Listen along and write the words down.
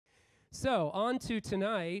So, on to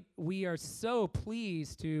tonight. We are so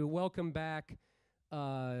pleased to welcome back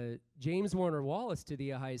James Warner Wallace to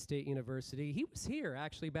the Ohio State University. He was here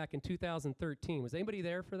actually back in 2013. Was anybody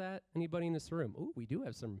there for that? Anybody in this room? Ooh, we do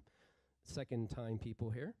have some second-time people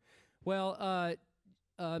here. Well,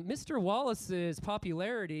 Mr. Wallace's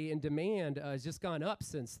popularity and demand has just gone up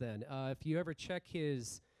since then. If you ever check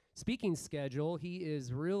his speaking schedule, he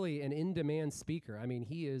is really an in-demand speaker. I mean,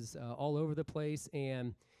 he is all over the place,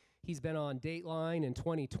 and he's been on Dateline in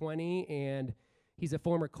 2020, and he's a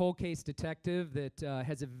former cold case detective that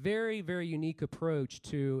has a very, very unique approach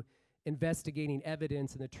to investigating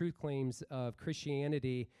evidence and the truth claims of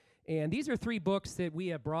Christianity. And these are 3 books that we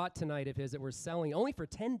have brought tonight of his that we're selling only for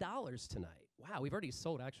 $10 tonight. Wow, we've already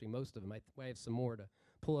sold actually most of them. I have some more to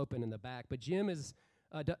pull open in the back. But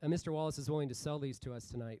Mr. Wallace is willing to sell these to us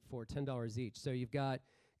tonight for $10 each. So you've got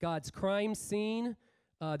God's Crime Scene.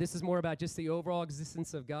 This is more about just the overall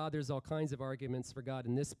existence of God. There's all kinds of arguments for God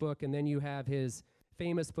in this book. And then you have his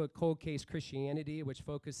famous book, Cold Case Christianity, which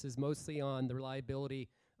focuses mostly on the reliability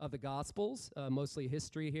of the Gospels, mostly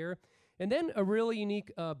history here. And then a really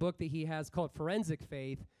unique book that he has called Forensic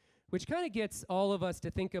Faith, which kind of gets all of us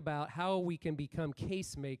to think about how we can become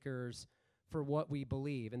case makers for what we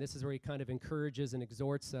believe. And this is where he kind of encourages and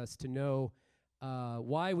exhorts us to know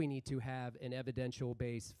why we need to have an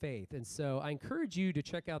evidential-based faith. And so I encourage you to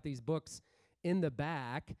check out these books in the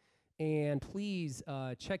back, and please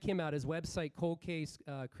check him out. His website,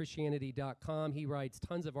 coldcasechristianity.com. He writes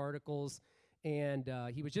tons of articles, and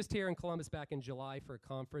he was just here in Columbus back in July for a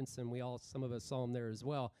conference, and some of us saw him there as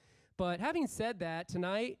well. But having said that,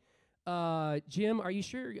 tonight, Jim, are you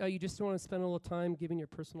sure you just want to spend a little time giving your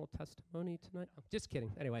personal testimony tonight? Oh, just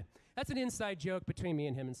kidding. Anyway, that's an inside joke between me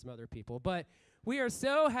and him and some other people. But we are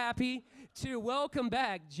so happy to welcome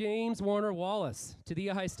back James Warner Wallace to the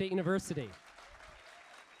Ohio State University.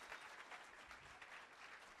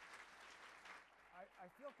 I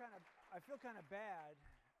feel kind of bad.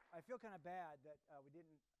 I feel kind of bad that we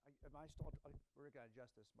didn't. We're gonna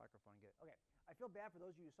adjust this microphone and get it. Okay. I feel bad for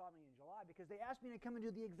those of you who saw me in July because they asked me to come and do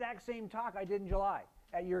the exact same talk I did in July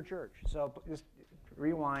at your church. So just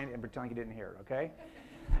rewind and pretend like you didn't hear it, okay?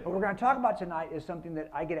 What we're going to talk about tonight is something that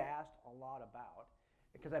I get asked a lot about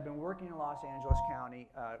because I've been working in Los Angeles County,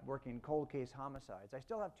 working cold case homicides. I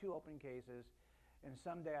still have 2 open cases, and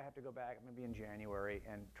someday I have to go back, maybe in January,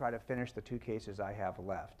 and try to finish the 2 cases I have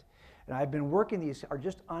left. And I've been working, these are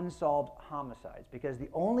just unsolved homicides because the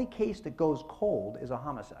only case that goes cold is a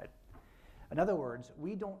homicide. In other words,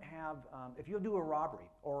 we don't have, if you do a robbery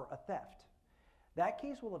or a theft, that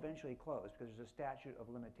case will eventually close because there's a statute of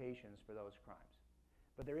limitations for those crimes.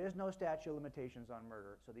 But there is no statute of limitations on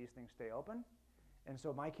murder, so these things stay open. And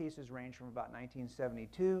so my cases range from about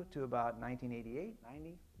 1972 to about 1988,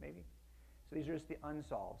 90 maybe. So these are just the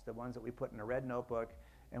unsolveds, the ones that we put in a red notebook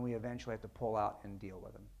and we eventually have to pull out and deal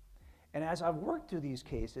with them. And as I've worked through these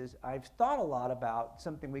cases, I've thought a lot about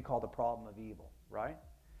something we call the problem of evil, right?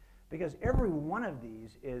 Because every one of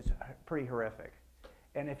these is pretty horrific.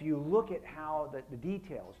 And if you look at how the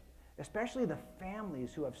details, especially the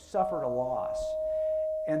families who have suffered a loss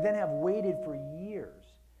and then have waited for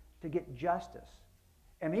years to get justice,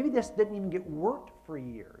 and maybe this didn't even get worked for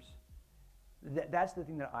years, that's the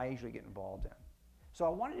thing that I usually get involved in. So I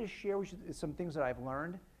wanted to share with you some things that I've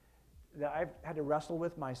learned that I've had to wrestle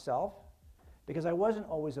with myself because I wasn't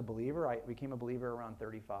always a believer. I became a believer around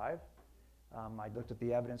 35. I looked at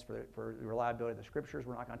the evidence for the reliability of the scriptures.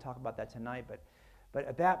 We're not going to talk about that tonight, but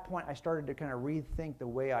at that point I started to kind of rethink the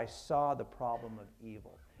way I saw the problem of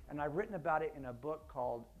evil. And I've written about it in a book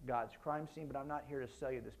called God's Crime Scene, but I'm not here to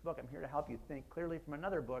sell you this book. I'm here to help you think clearly from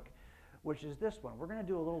another book, which is this one. We're going to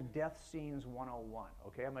do a little Death Scenes 101,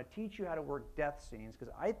 okay? I'm going to teach you how to work death scenes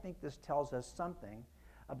because I think this tells us something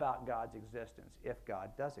about God's existence, if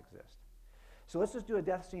God does exist. So let's just do a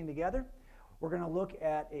death scene together. We're going to look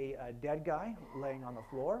at a dead guy laying on the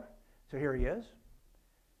floor. So here he is.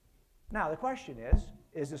 Now the question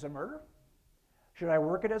is this a murder? Should I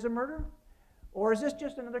work it as a murder? Or is this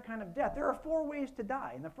just another kind of death? There are 4 ways to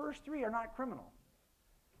die, and the first 3 are not criminal.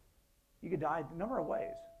 You could die a number of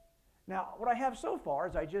ways. Now, what I have so far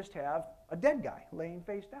is I just have a dead guy laying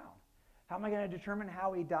face down. How am I going to determine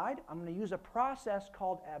how he died? I'm going to use a process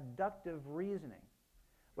called abductive reasoning,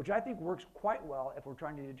 which I think works quite well if we're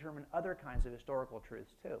trying to determine other kinds of historical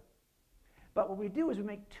truths too. But what we do is we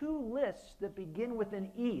make 2 lists that begin with an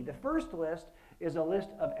E. The first list is a list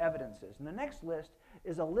of evidences, and the next list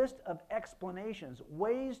is a list of explanations,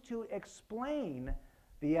 ways to explain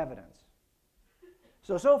the evidence.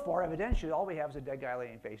 So far, evidentially, all we have is a dead guy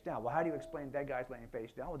laying face down. Well, how do you explain dead guys laying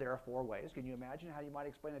face down? Well, there are 4 ways. Can you imagine how you might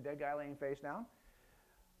explain a dead guy laying face down?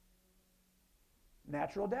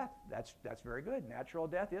 Natural death. That's very good. Natural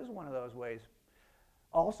death is one of those ways.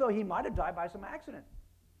 Also, he might have died by some accident.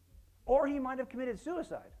 Or he might have committed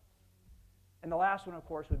suicide. And the last one, of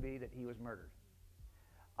course, would be that he was murdered.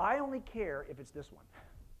 I only care if it's this one.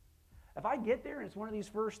 If I get there and it's one of these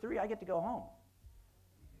first three, I get to go home.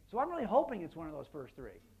 So I'm really hoping it's one of those first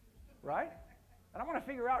three, right? And I want to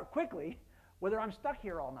figure out quickly whether I'm stuck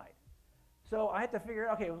here all night. So I have to figure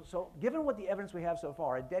out, okay, so given what the evidence we have so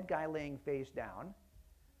far, a dead guy laying face down,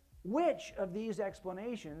 which of these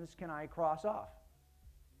explanations can I cross off?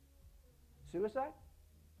 Suicide?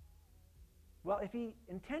 Well, if he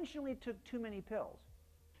intentionally took too many pills,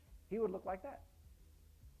 he would look like that.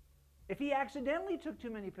 If he accidentally took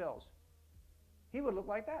too many pills, he would look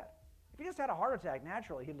like that. If he just had a heart attack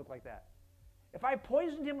naturally, he'd look like that. If I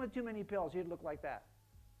poisoned him with too many pills, he'd look like that.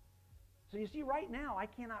 So you see, right now, I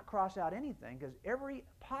cannot cross out anything because every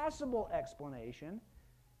possible explanation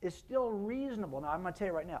is still reasonable. Now, I'm going to tell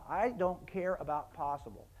you right now, I don't care about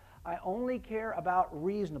possible. I only care about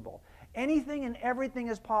reasonable. Anything and everything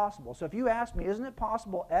is possible. So if you ask me, isn't it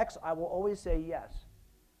possible X, I will always say yes.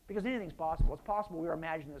 Because anything's possible. It's possible we were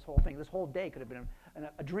imagining this whole thing. This whole day could have been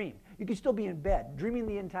a dream. You could still be in bed, dreaming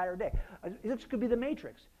the entire day. This could be the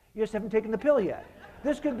Matrix. You just haven't taken the pill yet.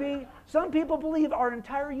 This could be, some people believe our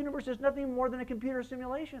entire universe is nothing more than a computer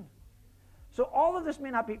simulation. So all of this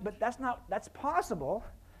may not be, but that's possible.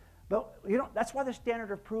 But that's why the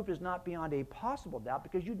standard of proof is not beyond a possible doubt,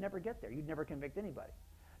 because you'd never get there. You'd never convict anybody.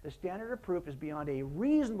 The standard of proof is beyond a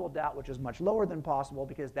reasonable doubt, which is much lower than possible,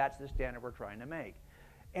 because that's the standard we're trying to make.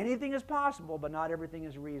 Anything is possible, but not everything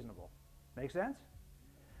is reasonable. Make sense?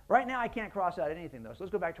 Right now, I can't cross out anything, though. So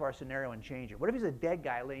let's go back to our scenario and change it. What if he's a dead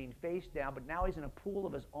guy laying face down, but now he's in a pool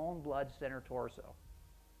of his own blood, center torso?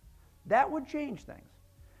 That would change things.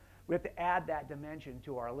 We have to add that dimension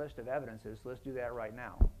to our list of evidences. So let's do that right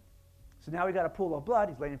now. So now we've got a pool of blood.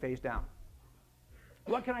 He's laying face down.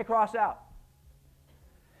 What can I cross out?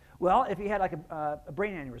 Well, if he had like a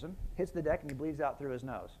brain aneurysm, hits the deck, and he bleeds out through his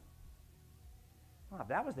nose. Well, if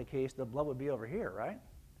that was the case, the blood would be over here, right?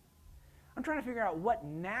 I'm trying to figure out what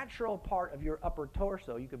natural part of your upper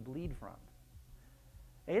torso you could bleed from.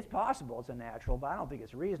 It's possible it's a natural, but I don't think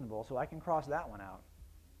it's reasonable, so I can cross that one out.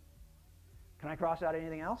 Can I cross out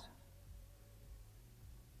anything else?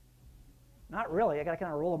 Not really. I got to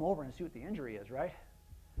kind of roll him over and see what the injury is, right?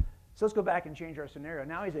 So let's go back and change our scenario.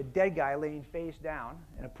 Now he's a dead guy laying face down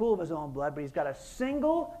in a pool of his own blood, but he's got a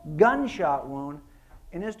single gunshot wound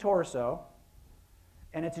in his torso,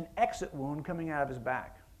 and it's an exit wound coming out of his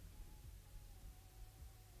back.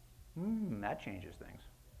 That changes things.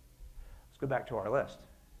 Let's go back to our list.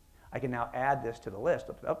 I can now add this to the list.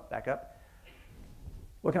 Back up.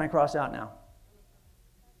 What can I cross out now?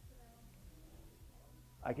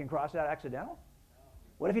 I can cross out accidental?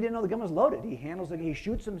 What if he didn't know the gun was loaded? He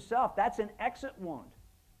shoots himself. That's an exit wound.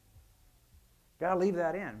 Got to leave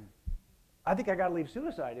that in. I think I got to leave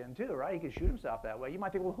suicide in too, right? He could shoot himself that way. You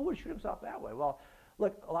might think, well, who would shoot himself that way? Well,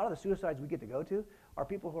 look, a lot of the suicides we get to go to are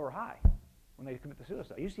people who are high when they commit the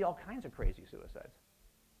suicide. You see all kinds of crazy suicides.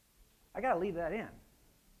 I got to leave that in.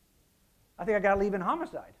 I think I got to leave in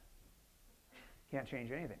homicide. Can't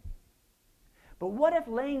change anything. But what if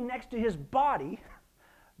laying next to his body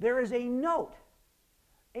there is a note,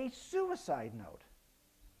 a suicide note,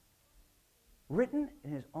 written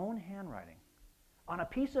in his own handwriting, on a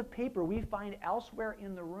piece of paper we find elsewhere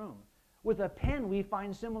in the room. With a pen, we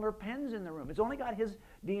find similar pens in the room. It's only got his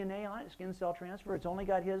DNA on it, skin cell transfer. It's only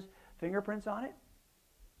got his fingerprints on it,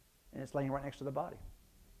 and it's laying right next to the body.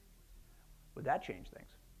 Would that change things?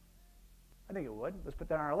 I think it would. Let's put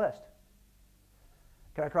that on our list.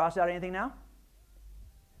 Can I cross out anything now?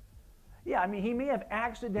 Yeah, I mean, he may have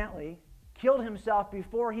accidentally killed himself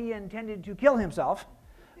before he intended to kill himself,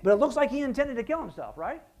 but it looks like he intended to kill himself,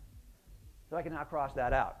 right? So I can now cross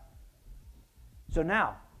that out. So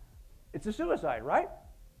now, it's a suicide, right?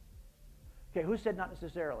 Okay, who said not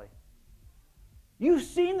necessarily? You've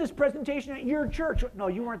seen this presentation at your church. No,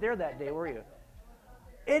 you weren't there that day, were you?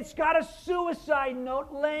 It's got a suicide note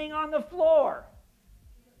laying on the floor.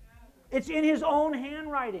 It's in his own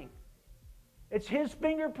handwriting. It's his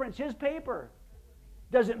fingerprints, his paper.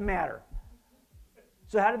 Doesn't matter.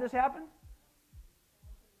 So how did this happen?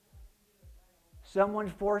 Someone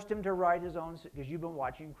forced him to write his own, because you've been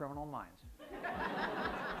watching Criminal Minds,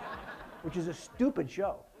 which is a stupid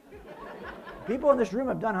show. People in this room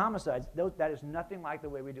have done homicides. That is nothing like the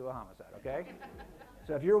way we do a homicide, okay?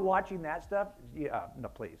 So if you're watching that stuff, no,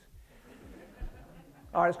 please.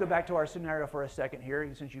 All right, let's go back to our scenario for a second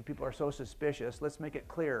here. Since you people are so suspicious, let's make it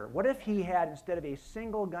clear. What if he had, instead of a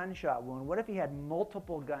single gunshot wound, what if he had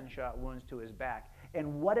multiple gunshot wounds to his back?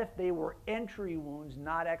 And what if they were entry wounds,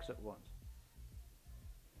 not exit wounds?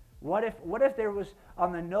 What if there was,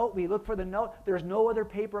 on the note, we look for the note, there's no other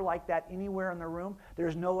paper like that anywhere in the room,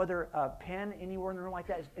 there's no other pen anywhere in the room like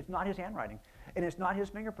that, it's not his handwriting, and it's not his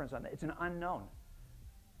fingerprints on it, it's an unknown.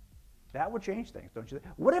 That would change things, don't you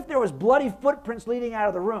think? What if there was bloody footprints leading out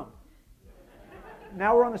of the room?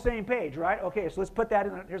 Now we're on the same page, right? Okay, so let's put that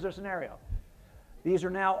in, here's our scenario. These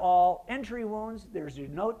are now all entry wounds, there's your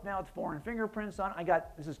note now with foreign fingerprints on it.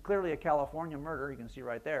 This is clearly a California murder, you can see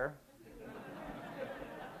right there.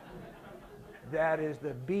 That is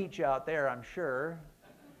the beach out there, I'm sure.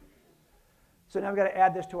 So now we've got to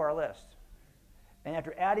add this to our list. And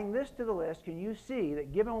after adding this to the list, can you see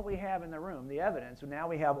that given what we have in the room, the evidence, now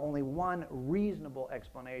we have only one reasonable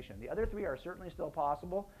explanation. The other three are certainly still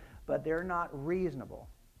possible, but they're not reasonable.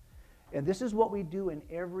 And this is what we do in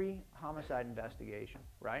every homicide investigation,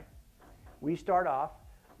 right? We start off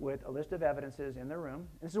with a list of evidences in the room.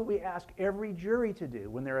 This is what we ask every jury to do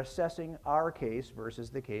when they're assessing our case versus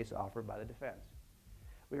the case offered by the defense.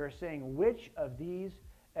 We are saying which of these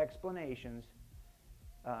explanations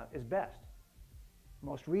is best,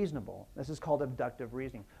 most reasonable. This is called abductive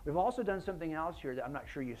reasoning. We've also done something else here that I'm not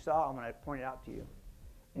sure you saw. I'm going to point it out to you.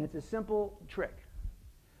 And it's a simple trick.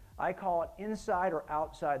 I call it inside or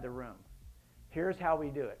outside the room. Here's how we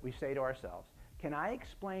do it. We say to ourselves, can I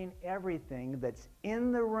explain everything that's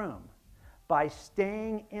in the room by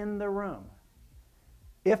staying in the room?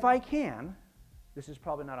 If I can, this is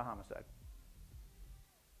probably not a homicide.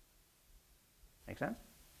 Make sense?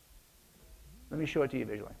 Let me show it to you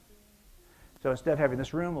visually. So instead of having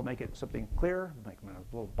this room, we'll make it something clearer. We'll make him in a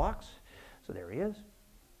little box. So there he is.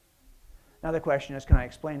 Now the question is, can I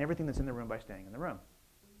explain everything that's in the room by staying in the room?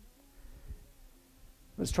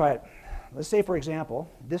 Let's try it. Let's say, for example,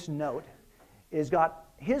 this note has got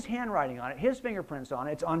his handwriting on it, his fingerprints on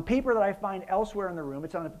it. It's on paper that I find elsewhere in the room.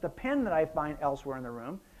 It's on the pen that I find elsewhere in the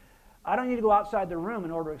room. I don't need to go outside the room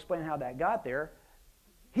in order to explain how that got there.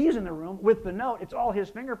 He's in the room with the note. It's all his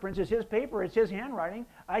fingerprints. It's his paper. It's his handwriting.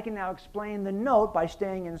 I can now explain the note by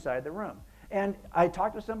staying inside the room. And I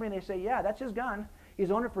talk to somebody and they say, yeah, that's his gun.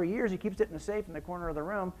 He's owned it for years. He keeps it in the safe in the corner of the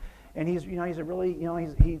room. And he's a really,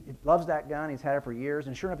 he loves that gun. He's had it for years.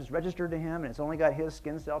 And sure enough, it's registered to him, and it's only got his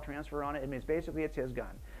skin cell transfer on it. I mean, it's his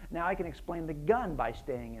gun. Now I can explain the gun by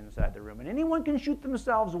staying inside the room. And anyone can shoot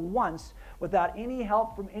themselves once without any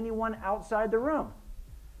help from anyone outside the room.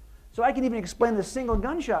 So I can even explain the single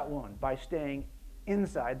gunshot wound by staying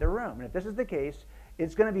inside the room. And if this is the case,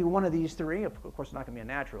 it's going to be one of these three. Of course, it's not going to be a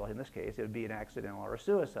natural. In this case, it would be an accidental or a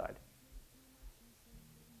suicide.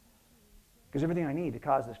 Because everything I need to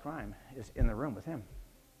cause this crime is in the room with him.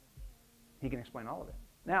 He can explain all of it.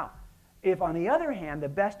 Now, if on the other hand, the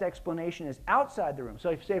best explanation is outside the room. So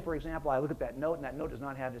if, say, for example, I look at that note, and that note does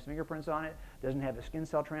not have his fingerprints on it, doesn't have the skin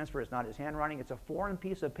cell transfer, it's not his handwriting, it's a foreign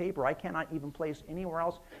piece of paper I cannot even place anywhere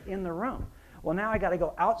else in the room. Well, now I got to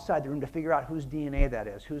go outside the room to figure out whose DNA that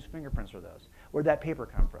is, whose fingerprints are those, where'd that paper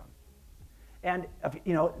come from? And,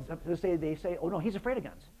 they say, oh, no, he's afraid of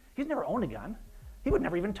guns. He's never owned a gun. He would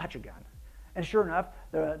never even touch a gun. And sure enough,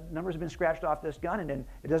 the numbers have been scratched off this gun, and then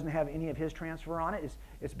it doesn't have any of his transfer on it.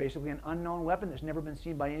 It's basically an unknown weapon that's never been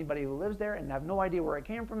seen by anybody who lives there, and I have no idea where it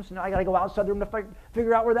came from, so now I got to go outside the room to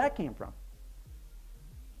figure out where that came from.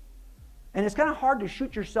 And it's kind of hard to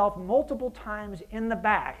shoot yourself multiple times in the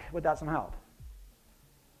back without some help.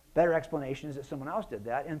 Better explanation is that someone else did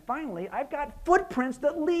that. And finally, I've got footprints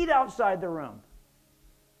that lead outside the room.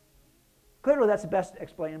 Clearly, that's the best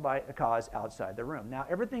explained by a cause outside the room. Now,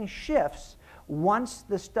 everything shifts once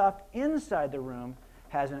the stuff inside the room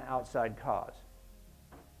has an outside cause.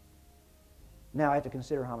 Now I have to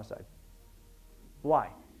consider homicide. Why?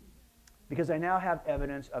 Because I now have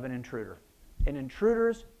evidence of an intruder. And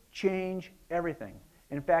intruders change everything.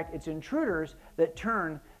 In fact, it's intruders that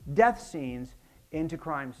turn death scenes into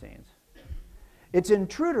crime scenes. It's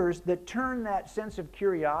intruders that turn that sense of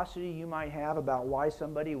curiosity you might have about why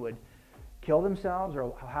somebody would kill themselves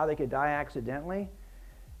or how they could die accidentally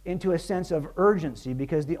into a sense of urgency,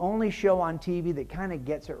 because the only show on TV that kind of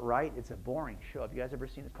gets it right, it's a boring show. Have you guys ever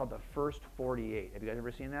seen it? It's called The First 48. Have you guys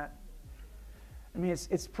ever seen that? I mean,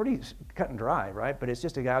 it's pretty cut and dry, right? But it's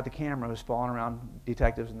just a guy with a camera who's following around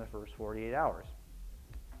detectives in the first 48 hours.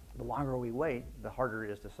 The longer we wait, the harder it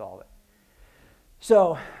is to solve it.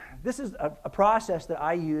 So this is a process that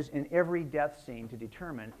I use in every death scene to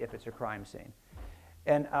determine if it's a crime scene.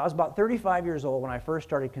 And I was about 35 years old when I first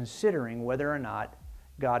started considering whether or not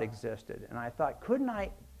God existed. And I thought, couldn't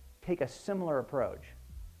I take a similar approach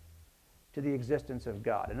to the existence of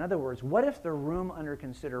God? In other words, what if the room under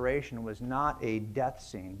consideration was not a death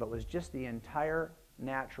scene, but was just the entire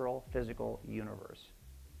natural, physical universe.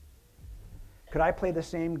 Could I play the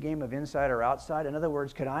same game of inside or outside? In other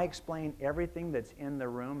words, could I explain everything that's in the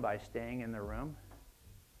room by staying in the room?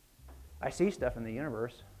 I see stuff in the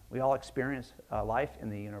universe. We all experience life in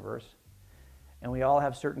the universe. And we all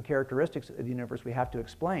have certain characteristics of the universe we have to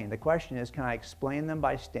explain. The question is, can I explain them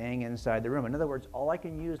by staying inside the room? In other words, all I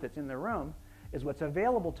can use that's in the room is what's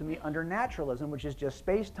available to me under naturalism, which is just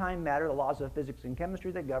space-time, matter, the laws of physics and chemistry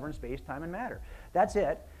that govern space, time, and matter. That's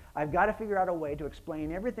it. I've got to figure out a way to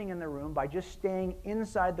explain everything in the room by just staying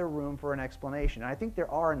inside the room for an explanation. And I think there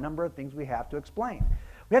are a number of things we have to explain.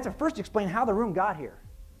 We have to first explain how the room got here.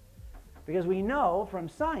 Because we know from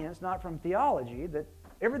science, not from theology, that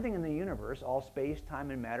everything in the universe, all space,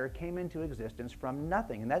 time, and matter, came into existence from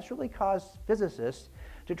nothing. And that's really caused physicists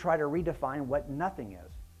to try to redefine what nothing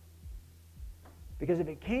is. Because if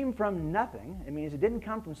it came from nothing, it means it didn't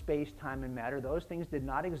come from space, time, and matter. Those things did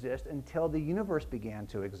not exist until the universe began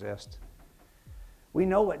to exist. We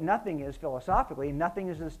know what nothing is philosophically. Nothing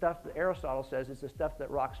is the stuff that Aristotle says is the stuff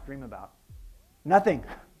that rocks dream about. Nothing.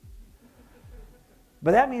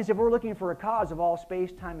 But that means if we're looking for a cause of all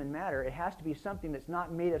space, time, and matter, it has to be something that's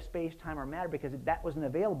not made of space, time, or matter, because that wasn't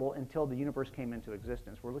available until the universe came into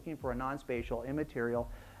existence. We're looking for a non-spatial,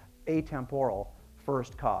 immaterial, atemporal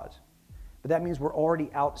first cause. But that means we're already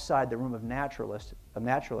outside the room of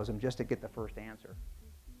naturalism just to get the first answer.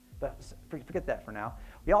 But forget that for now.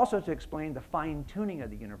 We also have to explain the fine-tuning of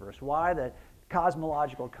the universe, why the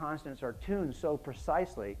cosmological constants are tuned so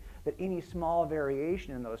precisely that any small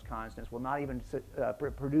variation in those constants will not even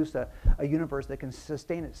produce a universe that can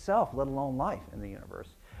sustain itself, let alone life in the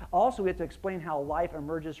universe. Also, we have to explain how life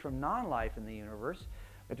emerges from non-life in the universe.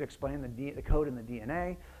 We have to explain the code in the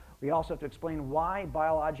DNA. We also have to explain why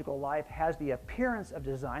biological life has the appearance of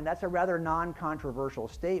design. That's a rather non-controversial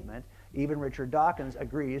statement. Even Richard Dawkins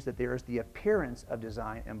agrees that there is the appearance of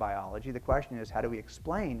design in biology. The question is, how do we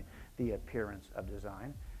explain the appearance of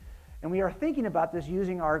design? And we are thinking about this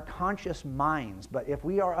using our conscious minds. But if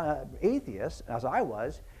we are atheists, as I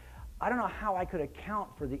was, I don't know how I could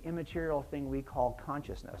account for the immaterial thing we call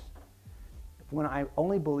consciousness, when I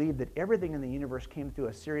only believe that everything in the universe came through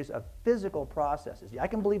a series of physical processes. I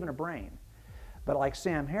can believe in a brain, but like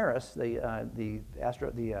Sam Harris, the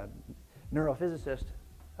neurophysicist,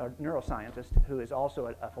 neuroscientist, who is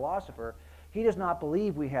also a philosopher, he does not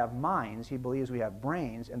believe we have minds. He believes we have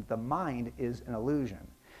brains, and the mind is an illusion.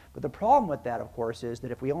 But the problem with that, of course, is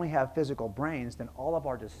that if we only have physical brains, then all of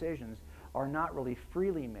our decisions are not really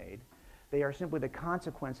freely made. They are simply the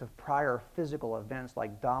consequence of prior physical events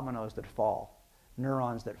like dominoes that fall,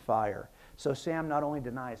 neurons that fire. So Sam not only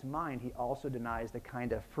denies mind, he also denies the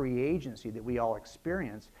kind of free agency that we all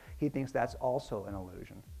experience. He thinks that's also an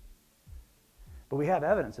illusion. But we have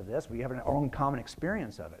evidence of this. We have our own common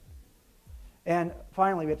experience of it. And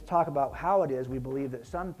finally, we have to talk about how it is we believe that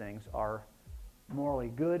some things are morally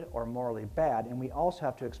good or morally bad, and we also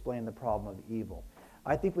have to explain the problem of evil.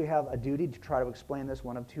 I think we have a duty to try to explain this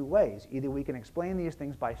one of two ways. Either we can explain these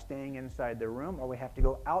things by staying inside the room, or we have to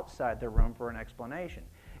go outside the room for an explanation.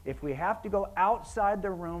 If we have to go outside the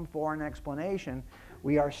room for an explanation,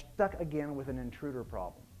 we are stuck again with an intruder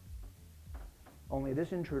problem. Only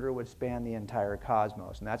this intruder would span the entire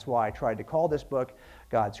cosmos. And that's why I tried to call this book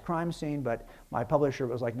God's Crime Scene, but my publisher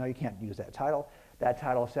was like, no, you can't use that title. That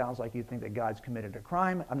title sounds like you think that God's committed a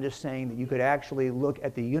crime. I'm just saying that you could actually look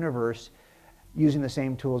at the universe using the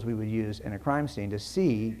same tools we would use in a crime scene to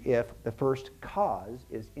see if the first cause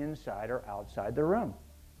is inside or outside the room.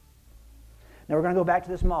 Now we're going to go back to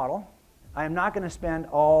this model. I am not going to spend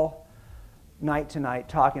all night tonight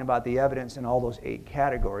talking about the evidence in all those 8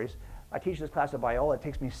 categories. I teach this class of Biola. It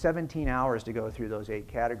takes me 17 hours to go through those 8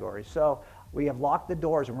 categories. So we have locked the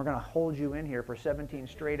doors, and we're going to hold you in here for 17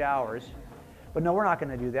 straight hours. But no, we're not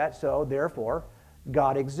going to do that. So therefore,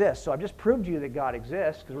 God exists. So I've just proved to you that God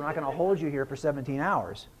exists because we're not going to hold you here for 17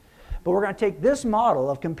 hours. But we're going to take this model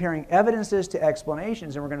of comparing evidences to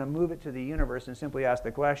explanations, and we're going to move it to the universe and simply ask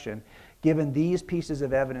the question, given these pieces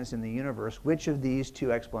of evidence in the universe, which of these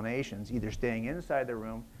 2 explanations, either staying inside the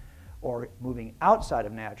room or moving outside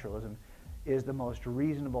of naturalism, is the most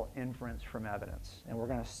reasonable inference from evidence? And we're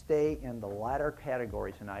going to stay in the latter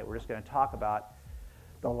category tonight. We're just going to talk about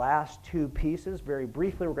the last 2 pieces. Very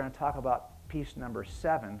briefly, we're going to talk about piece number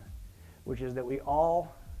 7, which is that we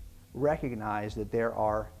all recognize that there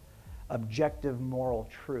are objective moral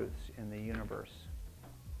truths in the universe.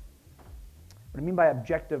 What I mean by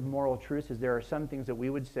objective moral truths is there are some things that we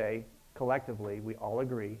would say collectively, we all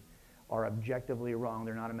agree, are objectively wrong.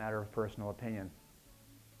 They're not a matter of personal opinion.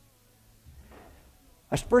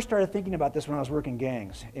 I first started thinking about this when I was working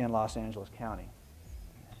gangs in Los Angeles County.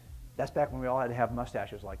 That's back when we all had to have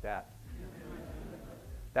mustaches like that.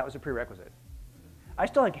 That was a prerequisite. I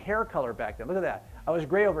still had hair color back then. Look at that. I was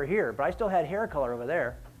gray over here, but I still had hair color over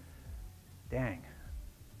there. Dang.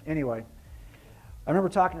 Anyway, I remember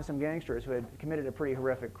talking to some gangsters who had committed a pretty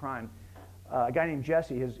horrific crime. A guy named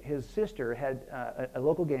Jesse, his sister had, a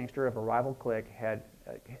local gangster of a rival clique had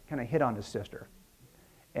kind of hit on his sister.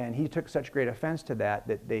 And he took such great offense to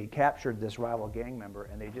that they captured this rival gang member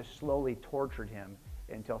and they just slowly tortured him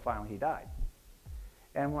until finally he died.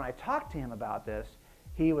 And when I talked to him about this,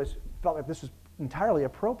 he felt like this was entirely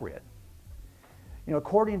appropriate. You know,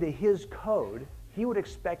 according to his code, he would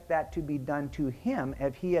expect that to be done to him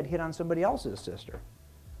if he had hit on somebody else's sister.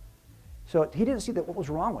 So he didn't see what was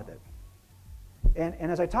wrong with it.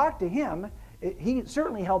 And as I talked to him, he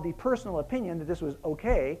certainly held the personal opinion that this was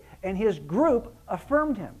okay, and his group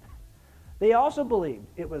affirmed him. They also believed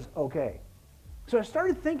it was okay. So I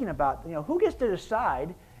started thinking about, you know, who gets to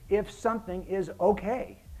decide if something is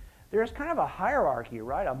okay? There's kind of a hierarchy,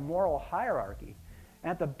 right? A moral hierarchy. And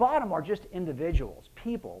at the bottom are just individuals,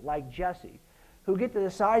 people like Jesse, who get to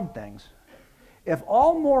decide things. If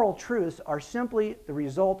all moral truths are simply the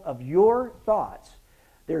result of your thoughts,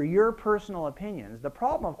 they're your personal opinions, the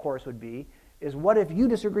problem, of course, would be, is what if you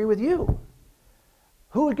disagree with you?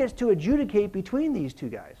 Who gets to adjudicate between these two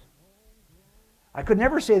guys? I could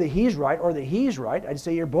never say that he's right or that he's right. I'd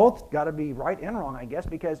say you're both got to be right and wrong, I guess,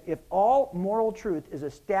 because if all moral truth is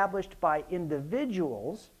established by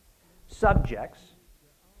individuals, subjects,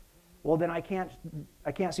 well, then I can't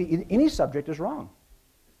see any subject is wrong,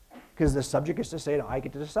 because the subject gets to say, no, I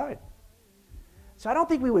get to decide. So I don't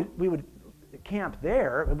think we would camp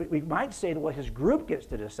there. We might say that what his group gets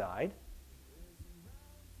to decide,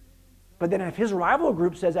 but then if his rival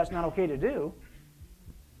group says that's not okay to do,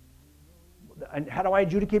 and how do I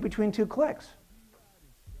adjudicate between two cliques?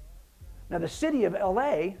 Now, the city of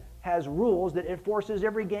LA has rules that it forces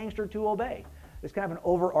every gangster to obey. It's kind of an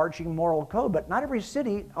overarching moral code, but not every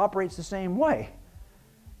city operates the same way.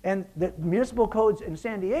 And the municipal codes in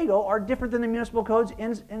San Diego are different than the municipal codes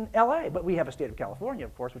in LA. But we have a state of California,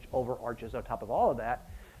 of course, which overarches on top of all of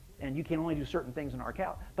that. And you can only do certain things in our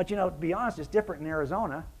Cal. But, you know, to be honest, it's different in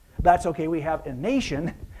Arizona. That's okay. We have a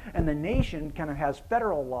nation, and the nation kind of has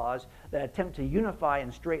federal laws that attempt to unify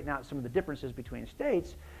and straighten out some of the differences between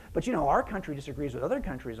states. But, you know, our country disagrees with other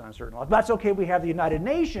countries on certain laws. That's okay. We have the United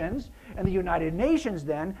Nations, and the United Nations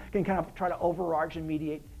then can kind of try to overarch and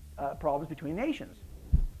mediate problems between nations.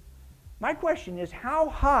 My question is, how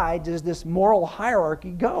high does this moral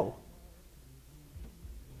hierarchy go?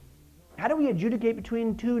 How do we adjudicate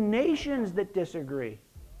between two nations that disagree?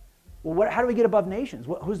 Well, how do we get above nations?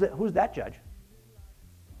 Who's that judge?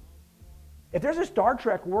 If there's a Star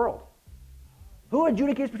Trek world, who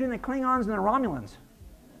adjudicates between the Klingons and the Romulans?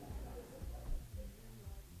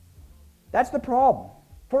 That's the problem.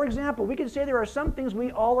 For example, we could say there are some things we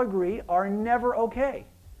all agree are never okay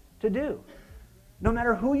to do. No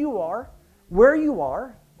matter who you are, where you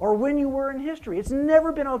are, or when you were in history. It's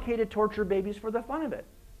never been okay to torture babies for the fun of it.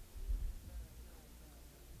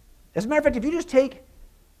 As a matter of fact, if you just take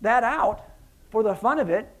that out for the fun of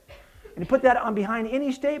it, and you put that on behind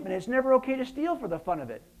any statement, it's never okay to steal for the fun of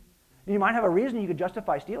it. You might have a reason you could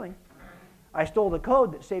justify stealing. I stole the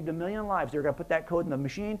code that saved 1 million lives. They're going to put that code in the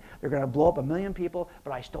machine. They're going to blow up 1 million people,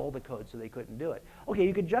 but I stole the code so they couldn't do it. Okay,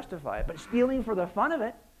 you could justify it, but stealing for the fun of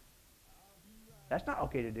it, that's not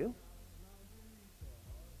okay to do.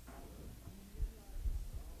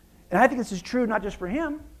 And I think this is true not just for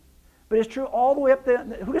him, but it's true all the way up there.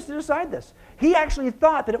 Who gets to decide this? He actually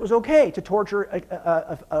thought that it was okay to torture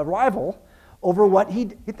a rival over what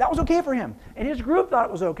that was okay for him. And his group thought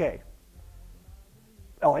it was okay.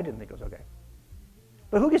 Oh, I didn't think it was okay.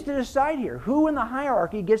 But who gets to decide here? Who in the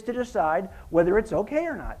hierarchy gets to decide whether it's okay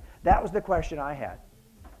or not? That was the question I had.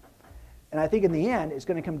 And I think in the end, it's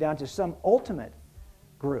going to come down to some ultimate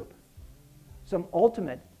group, some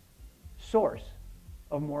ultimate source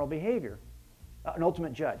of moral behavior, an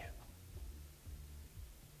ultimate judge.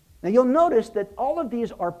 Now, you'll notice that all of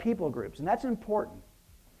these are people groups, and that's important.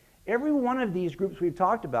 Every one of these groups we've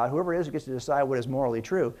talked about, whoever it is who gets to decide what is morally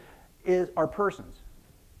true, are persons.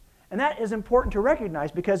 And that is important to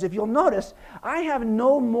recognize, because if you'll notice, I have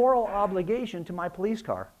no moral obligation to my police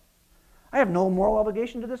car. I have no moral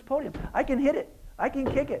obligation to this podium. I can hit it. I can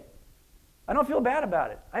kick it. I don't feel bad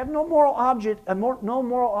about it. I have no moral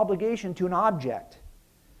obligation to an object.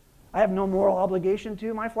 I have no moral obligation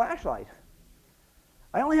to my flashlight.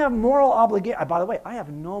 I only have moral obligation. By the way, I have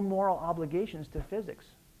no moral obligations to physics.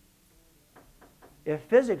 If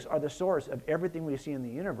physics are the source of everything we see in the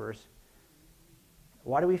universe,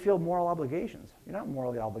 why do we feel moral obligations? You're not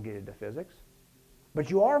morally obligated to physics. But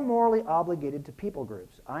you are morally obligated to people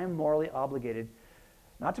groups. I am morally obligated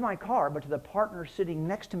not to my car, but to the partner sitting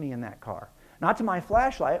next to me in that car. Not to my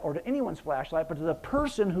flashlight or to anyone's flashlight, but to the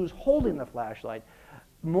person who's holding the flashlight.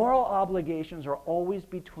 Moral obligations are always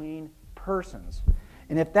between persons.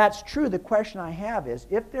 And if that's true, the question I have is,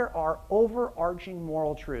 if there are overarching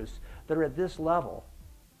moral truths that are at this level,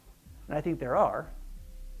 and I think there are,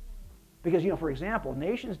 because, for example,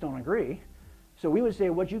 nations don't agree. So we would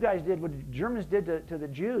say what you guys did, what the Germans did to the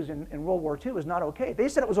Jews in World War II is not okay. They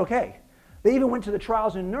said it was okay. They even went to the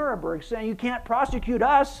trials in Nuremberg saying, you can't prosecute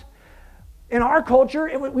us. In our culture,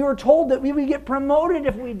 we were told that we would get promoted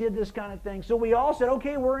if we did this kind of thing. So we all said,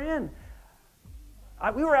 okay, we're in.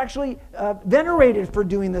 We were actually venerated for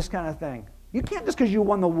doing this kind of thing. You can't, just because you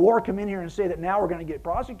won the war, come in here and say that now we're going to get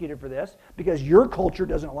prosecuted for this because your culture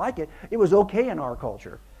doesn't like it. It was okay in our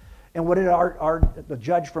culture. And what did the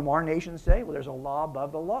judge from our nation say? Well, there's a law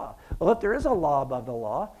above the law. Well, if there is a law above the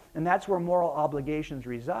law, and that's where moral obligations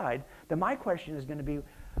reside, then my question is going to be,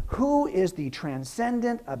 who is the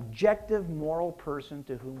transcendent, objective, moral person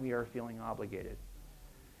to whom we are feeling obligated?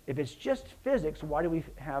 If it's just physics, why do we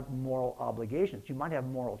have moral obligations? You might have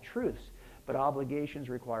moral truths, but obligations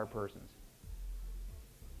require persons.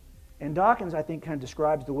 And Dawkins, I think, kind of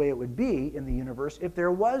describes the way it would be in the universe if there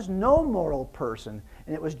was no moral person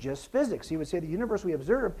and it was just physics. He would say the universe we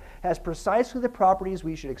observe has precisely the properties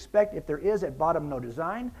we should expect if there is at bottom no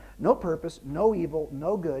design, no purpose, no evil,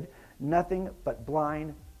 no good, nothing but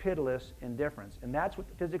blind, pitiless indifference. And that's what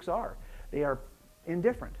physics are. They are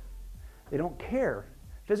indifferent. They don't care.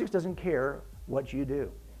 Physics doesn't care what you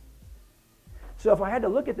do. So if I had to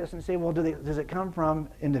look at this and say, well, does it come from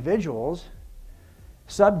individuals,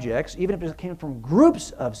 subjects, even if it came from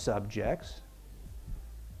groups of subjects,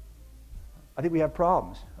 I think we have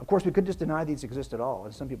problems. Of course, we could just deny these exist at all,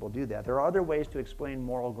 and some people do that. There are other ways to explain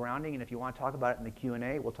moral grounding, and if you want to talk about it in the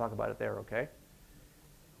Q&A, we'll talk about it there, okay?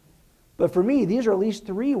 But for me, these are at least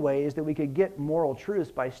three ways that we could get moral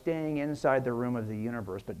truths by staying inside the room of the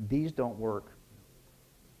universe, but these don't work.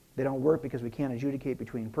 They don't work because we can't adjudicate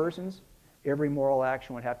between persons. Every moral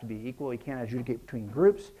action would have to be equal. We can't adjudicate between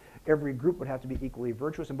groups. Every group would have to be equally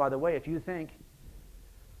virtuous. And by the way, if you think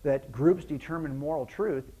that groups determine moral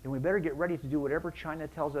truth, then we better get ready to do whatever China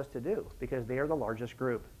tells us to do, because they are the largest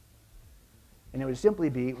group. And it would simply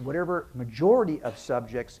be whatever majority of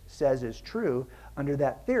subjects says is true, under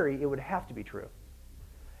that theory, it would have to be true.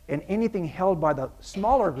 And anything held by the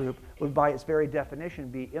smaller group would, by its very definition,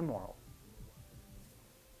 be immoral.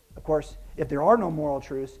 Of course, if there are no moral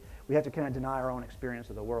truths, we have to kind of deny our own experience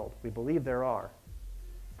of the world. We believe there are.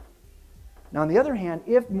 Now, on the other hand,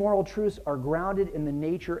 if moral truths are grounded in the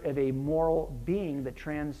nature of a moral being that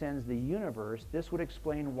transcends the universe, this would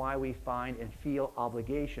explain why we find and feel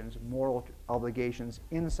obligations, moral obligations,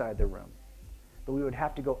 inside the room. But we would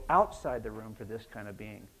have to go outside the room for this kind of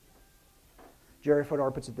being. Jerry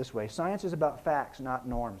Fodor puts it this way: science is about facts, not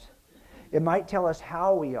norms. It might tell us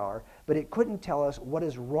how we are, but it couldn't tell us what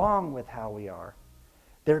is wrong with how we are.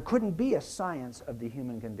 There couldn't be a science of the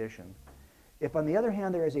human condition. If, on the other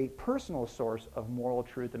hand, there is a personal source of moral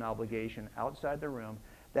truth and obligation outside the room,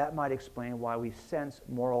 that might explain why we sense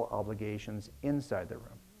moral obligations inside the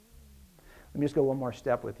room. Let me just go one more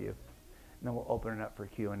step with you, and then we'll open it up for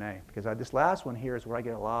Q&A, because this last one here is where I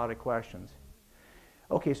get a lot of questions.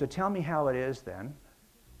 Okay, so tell me how it is, then,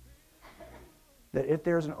 that if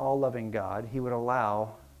there's an all-loving God, he would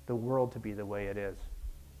allow the world to be the way it is.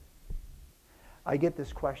 I get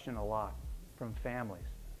this question a lot from families.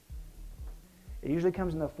 It usually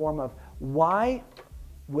comes in the form of, why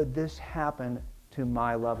would this happen to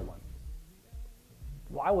my loved one?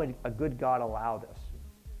 Why would a good God allow this?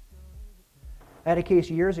 I had a case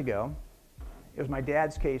years ago. It was my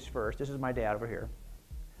dad's case first. This is my dad over here.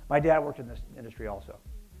 My dad worked in this industry also.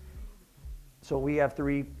 So we have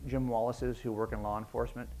three Jim Wallaces who work in law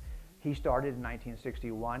enforcement. He started in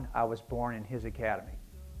 1961. I was born in his academy.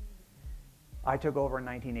 I took over in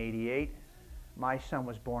 1988. My son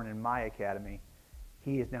was born in my academy.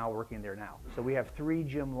 He is now working there now. So we have three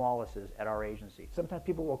Jim Wallaces at our agency. Sometimes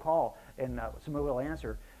people will call and somebody will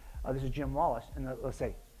answer, this is Jim Wallace, and they'll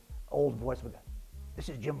say, old voice with that, this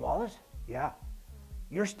is Jim Wallace? Yeah.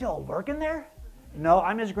 You're still working there? No,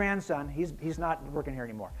 I'm his grandson. He's not working here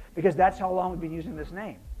anymore, because that's how long we've been using this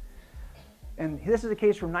name. And this is a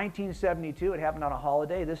case from 1972. It happened on a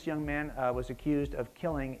holiday. This young man was accused of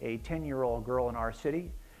killing a 10-year-old girl in our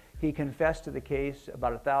city. He confessed to the case,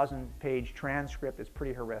 about a 1,000-page transcript. It's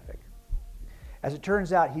pretty horrific. As it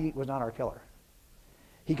turns out, he was not our killer.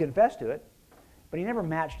 He confessed to it, but he never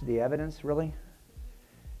matched the evidence, really.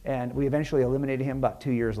 And we eventually eliminated him about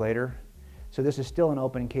 2 years later. So this is still an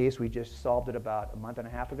open case. We just solved it about a month and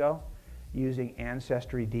a half ago using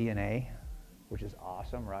Ancestry DNA, which is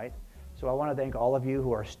awesome, right? So I want to thank all of you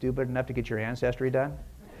who are stupid enough to get your ancestry done,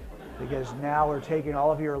 because now we're taking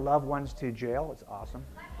all of your loved ones to jail. It's awesome.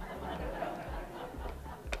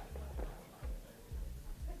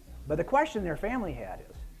 But the question their family had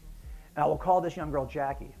is, and I will call this young girl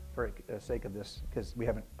Jackie for the sake of this, because we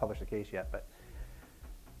haven't published the case yet, but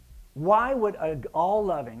why would an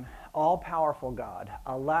all-loving, all-powerful God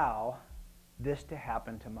allow this to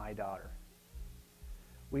happen to my daughter?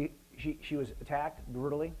 She was attacked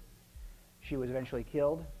brutally. She was eventually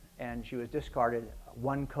killed, and she was discarded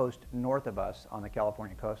one coast north of us on the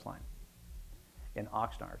California coastline in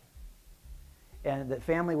Oxnard. And the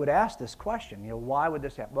family would ask this question, why would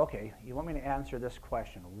this happen? Okay, you want me to answer this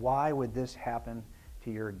question. Why would this happen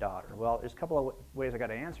to your daughter? Well, there's a couple of ways I got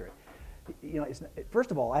to answer it.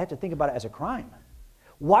 First of all, I have to think about it as a crime.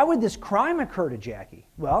 Why would this crime occur to Jackie?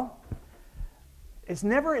 Well, it's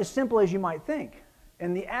never as simple as you might think.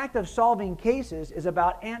 And the act of solving cases is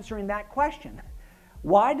about answering that question.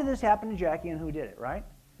 Why did this happen to Jackie and who did it, right?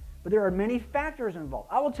 But there are many factors involved.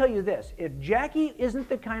 I will tell you this. If Jackie isn't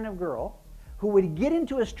the kind of girl who would get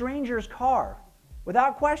into a stranger's car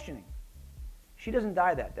without questioning, she doesn't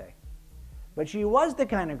die that day. But she was the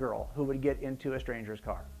kind of girl who would get into a stranger's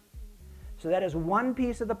car. So that is one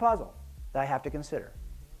piece of the puzzle that I have to consider.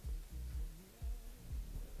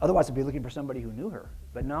 Otherwise, I'd be looking for somebody who knew her.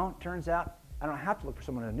 But no, it turns out I don't have to look for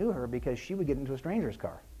someone who knew her because she would get into a stranger's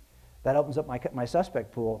car. That opens up my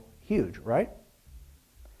suspect pool huge, right?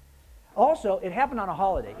 Also, it happened on a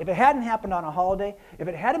holiday. If it hadn't happened on a holiday, if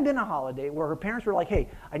it hadn't been a holiday where her parents were like, hey,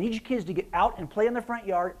 I need you kids to get out and play in the front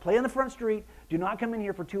yard, play in the front street, do not come in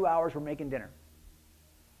here for 2 hours, we're making dinner.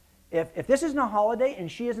 If this isn't a holiday and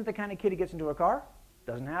she isn't the kind of kid who gets into a car, it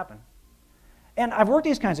doesn't happen. And I've worked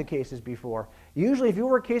these kinds of cases before. Usually if you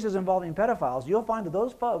work cases involving pedophiles, you'll find that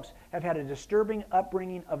those folks have had a disturbing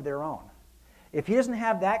upbringing of their own. If he doesn't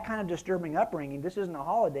have that kind of disturbing upbringing, this isn't a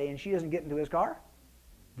holiday and she doesn't get into his car,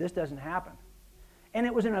 this doesn't happen. And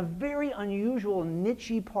it was in a very unusual,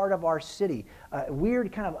 niche-y part of our city, a weird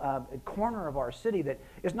kind of corner of our city that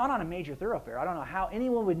is not on a major thoroughfare. I don't know how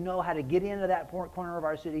anyone would know how to get into that corner of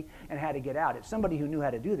our city and how to get out. It's somebody who knew how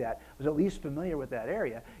to do that, was at least familiar with that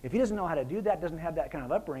area. If he doesn't know how to do that, doesn't have that kind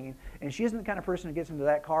of upbringing, and she isn't the kind of person who gets into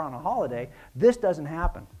that car on a holiday, this doesn't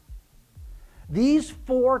happen. These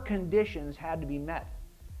 4 conditions had to be met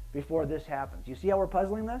before this happens. You see how we're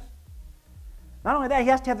puzzling this? Not only that, he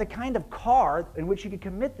has to have the kind of car in which he could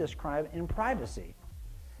commit this crime in privacy.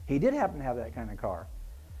 He did happen to have that kind of car.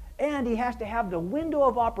 And he has to have the window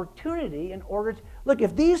of opportunity in order to... Look,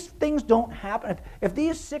 if these things don't happen, if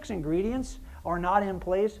these 6 ingredients are not in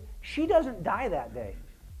place, she doesn't die that day.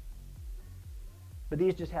 But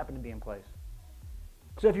these just happen to be in place.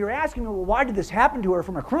 So if you're asking me, well, why did this happen to her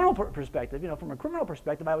from a criminal perspective? From a criminal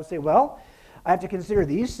perspective, I would say, well, I have to consider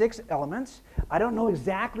these 6 elements. I don't know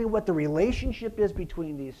exactly what the relationship is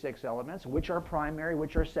between these 6 elements, which are primary,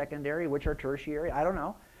 which are secondary, which are tertiary. I don't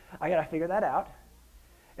know. I got to figure that out.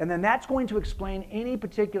 And then that's going to explain any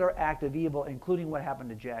particular act of evil, including what happened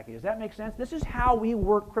to Jackie. Does that make sense? This is how we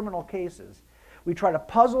work criminal cases. We try to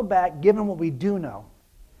puzzle back, given what we do know.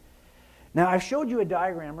 Now, I showed you a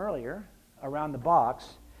diagram earlier around the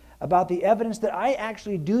box about the evidence that I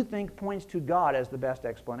actually do think points to God as the best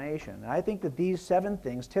explanation. And I think that these 7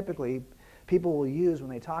 things typically people will use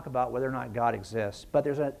when they talk about whether or not God exists. But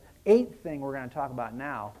there's an 8th thing we're going to talk about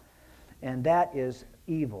now, and that is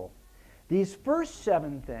evil. These first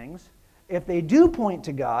 7 things, if they do point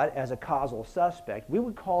to God as a causal suspect, we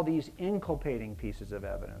would call these inculpating pieces of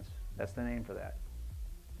evidence. That's the name for that.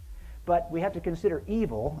 But we have to consider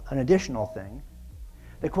evil an additional thing.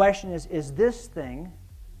 The question is this thing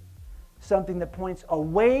something that points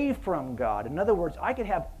away from God? In other words, I could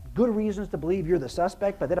have good reasons to believe you're the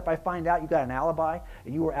suspect, but then if I find out you got an alibi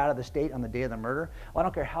and you were out of the state on the day of the murder, well, I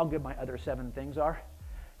don't care how good my other 7 things are.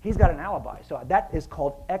 He's got an alibi. So that is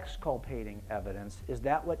called exculpating evidence. Is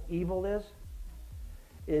that what evil is?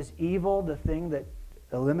 Is evil the thing that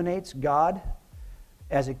eliminates God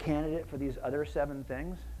as a candidate for these other 7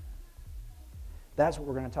 things? That's what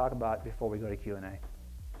we're going to talk about before we go to Q&A.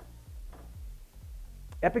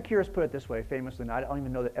 Epicurus put it this way famously, and I don't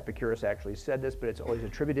even know that Epicurus actually said this, but it's always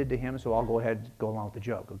attributed to him, so I'll go ahead and go along with the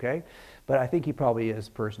joke, okay? But I think he probably is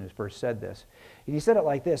the person who first said this. And he said it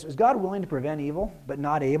like this: is God willing to prevent evil, but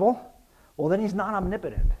not able? Well, then he's not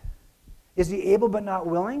omnipotent. Is he able but not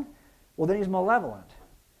willing? Well, then he's malevolent.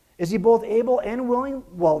 Is he both able and willing?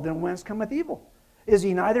 Well, then whence cometh evil? Is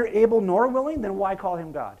he neither able nor willing? Then why call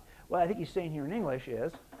him God? What I think he's saying here in English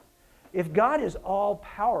is, if God is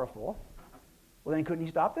all-powerful, Well, then couldn't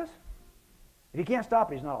he stop this? If he can't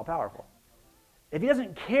stop it, he's not all-powerful. If he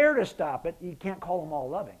doesn't care to stop it, you can't call him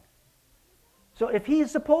all-loving. So if he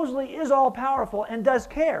supposedly is all-powerful and does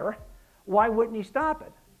care, why wouldn't he stop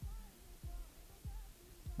it?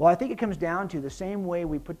 Well, I think it comes down to the same way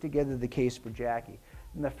we put together the case for Jackie.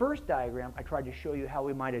 In the first diagram, I tried to show you how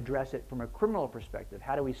we might address it from a criminal perspective.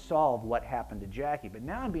 How do we solve what happened to Jackie? But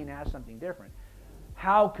now I'm being asked something different.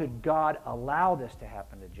 How could God allow this to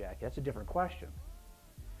happen to Jackie? That's a different question.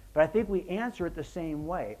 But I think we answer it the same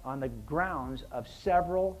way on the grounds of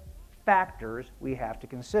several factors we have to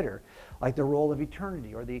consider, like the role of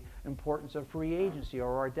eternity or the importance of free agency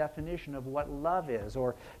or our definition of what love is,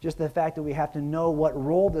 or just the fact that we have to know what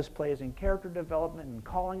role this plays in character development and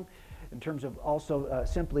calling, in terms of also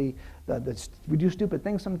simply we do stupid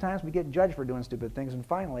things sometimes, we get judged for doing stupid things, and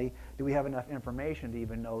finally, do we have enough information to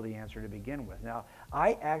even know the answer to begin with? Now,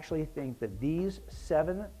 I actually think that these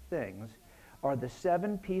 7 things are the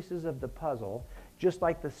 7 pieces of the puzzle, just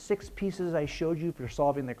like the 6 pieces I showed you for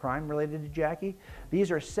solving the crime related to Jackie.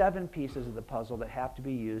 These are 7 pieces of the puzzle that have to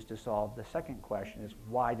be used to solve the second question, is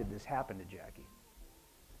why did this happen to Jackie?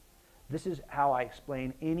 This is how I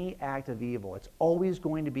explain any act of evil. It's always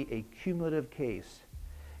going to be a cumulative case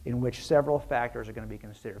in which several factors are going to be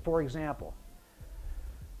considered. For example,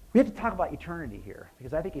 we have to talk about eternity here,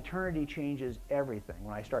 because I think eternity changes everything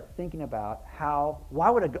when I start thinking about why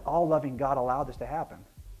would an all-loving God allow this to happen?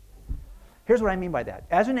 Here's what I mean by that.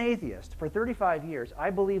 As an atheist, for 35 years, I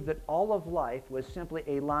believe that all of life was simply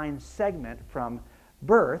a line segment from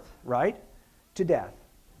birth, right, to death.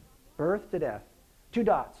 Birth to death. 2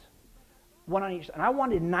 dots. 1 on each side. And I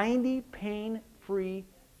wanted 90 pain-free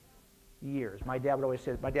years. My dad would always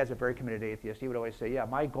say, my dad's a very committed atheist. He would always say, yeah,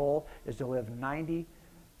 my goal is to live 90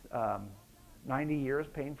 years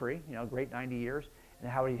pain-free, great 90 years.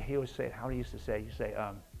 And he always say, how he used to say,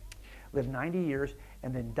 live 90 years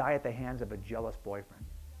and then die at the hands of a jealous boyfriend.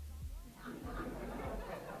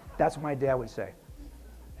 That's what my dad would say.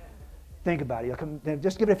 Think about it.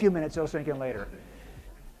 Just give it a few minutes, it'll sink in later.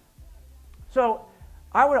 So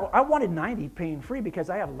I wanted 90 pain-free because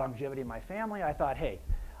I have longevity in my family. I thought, hey,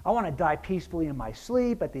 I want to die peacefully in my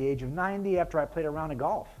sleep at the age of 90 after I played a round of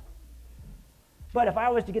golf. But if I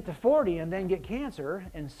was to get to 40 and then get cancer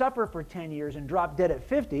and suffer for 10 years and drop dead at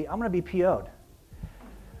 50, I'm going to be PO'd.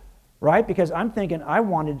 Right? Because I'm thinking I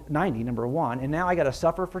wanted 90, number one, and now I got to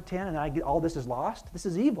suffer for 10 and all this is lost. This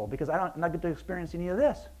is evil because I'm not going to experience any of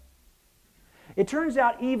this. It turns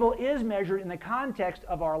out evil is measured in the context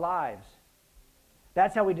of our lives.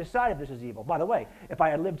 That's how we decide if this is evil. By the way, if I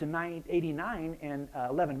had lived to 89 and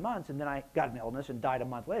 11 months and then I got an illness and died a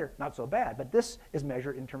month later, not so bad. But this is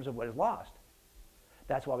measured in terms of what is lost.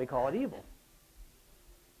 That's why we call it evil.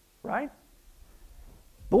 Right?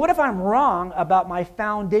 But what if I'm wrong about my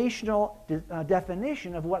foundational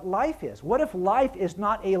definition of what life is? What if life is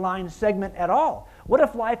not a line segment at all? What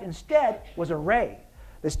if life instead was a ray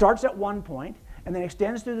that starts at one point and then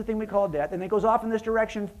extends through the thing we call death and then goes off in this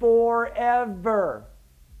direction forever,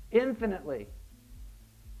 infinitely?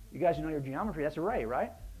 You guys who know your geometry, that's a ray,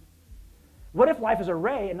 right? What if life is a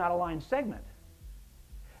ray and not a line segment?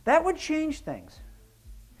 That would change things.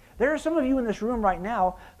 There are some of you in this room right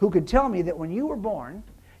now who could tell me that when you were born,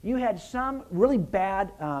 you had some really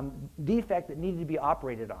bad defect that needed to be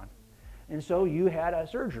operated on. And so you had a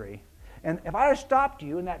surgery. And if I had stopped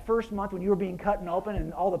you in that first month when you were being cut and open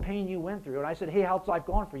and all the pain you went through, and I said, hey, how's life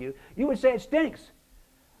going for you? You would say, it stinks.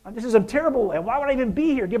 This is a terrible way. Why would I even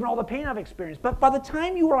be here given all the pain I've experienced? But by the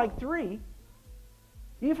time you were like 3,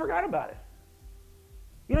 you forgot about it.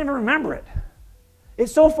 You don't even remember it.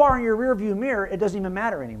 It's so far in your rearview mirror, it doesn't even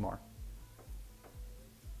matter anymore.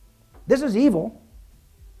 This is evil.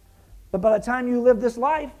 But by the time you live this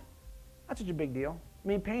life, not such a big deal. I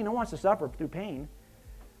mean, pain, no one wants to suffer through pain.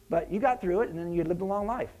 But you got through it, and then you lived a long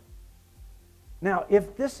life. Now,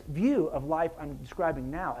 if this view of life I'm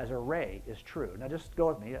describing now as a ray is true, now just go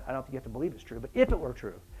with me. I don't think you have to believe it's true, but if it were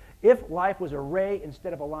true, if life was a ray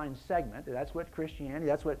instead of a line segment, that's what Christianity,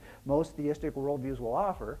 that's what most theistic worldviews will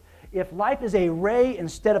offer. If life is a ray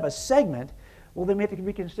instead of a segment, well, then we have to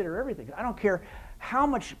reconsider everything. I don't care how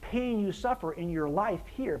much pain you suffer in your life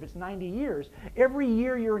here, if it's 90 years, every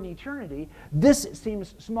year you're in eternity, this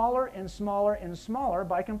seems smaller and smaller and smaller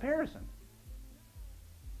by comparison.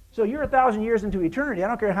 So you're 1,000 years into eternity. I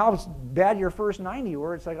don't care how bad your first 90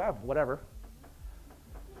 were. It's like, oh, whatever.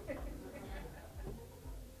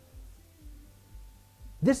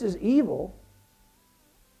 This is evil.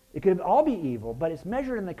 It could all be evil, but it's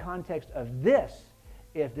measured in the context of this,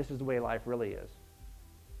 if this is the way life really is.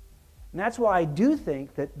 And that's why I do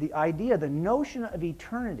think that the idea, the notion of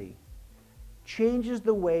eternity changes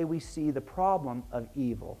the way we see the problem of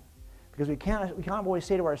evil. Because we can't always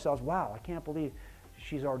say to ourselves, wow, I can't believe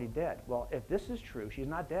she's already dead. Well, if this is true, she's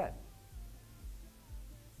not dead.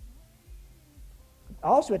 I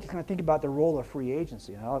also have to kind of think about the role of free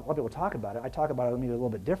agency. And a lot of people talk about it. I talk about it maybe a little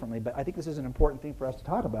bit differently, but I think this is an important thing for us to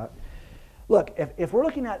talk about. Look, if we're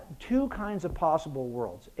looking at two kinds of possible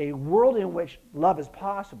worlds, a world in which love is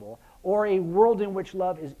possible or a world in which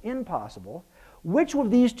love is impossible, which of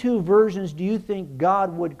these two versions do you think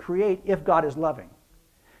God would create if God is loving?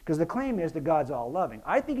 Because the claim is that God's all loving.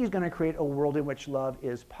 I think he's going to create a world in which love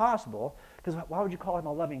is possible, because why would you call him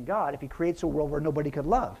a loving God if he creates a world where nobody could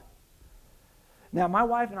love? Now, my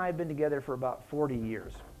wife and I have been together for about 40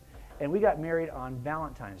 years, and we got married on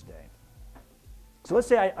Valentine's Day. So let's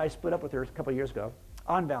say I split up with her a couple of years ago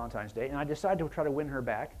on Valentine's Day, and I decided to try to win her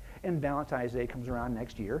back, and Valentine's Day comes around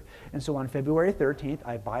next year. And so on February 13th,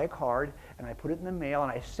 I buy a card, and I put it in the mail,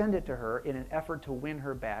 and I send it to her in an effort to win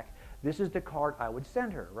her back. This is the card I would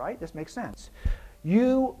send her, right? This makes sense.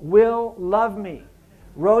 You will love me.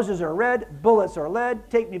 Roses are red, bullets are lead.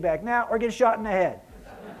 Take me back now or get shot in the head.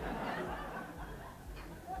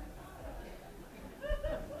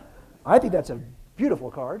 I think that's a beautiful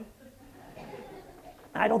card.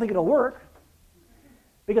 I don't think it'll work,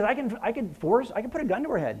 because I can put a gun to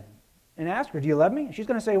her head and ask her, do you love me? And she's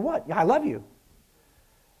going to say, what? Yeah, I love you.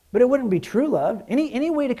 But it wouldn't be true love. Any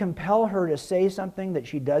way to compel her to say something that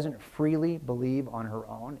she doesn't freely believe on her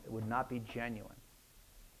own, it would not be genuine.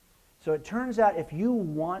 So it turns out if you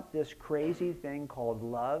want this crazy thing called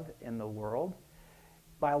love in the world,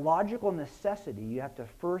 by logical necessity, you have to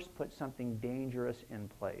first put something dangerous in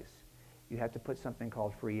place. You have to put something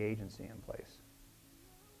called free agency in place.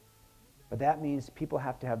 But that means people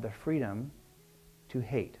have to have the freedom to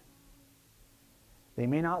hate. They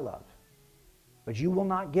may not love, but you will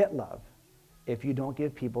not get love if you don't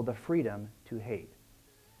give people the freedom to hate.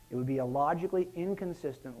 It would be a logically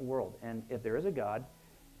inconsistent world. And if there is a God,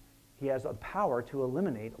 he has the power to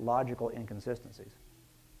eliminate logical inconsistencies.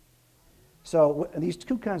 So these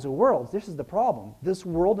two kinds of worlds, this is the problem. This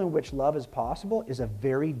world in which love is possible is a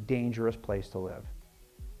very dangerous place to live.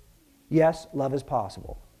 Yes, love is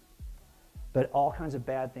possible, but all kinds of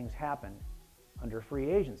bad things happen under free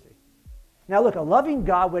agency. Now look, a loving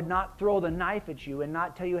God would not throw the knife at you and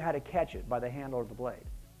not tell you how to catch it by the handle of the blade.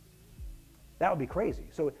 That would be crazy.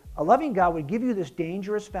 So a loving God would give you this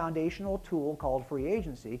dangerous foundational tool called free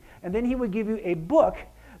agency, and then he would give you a book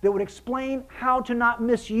that would explain how to not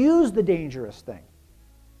misuse the dangerous thing.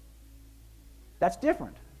 That's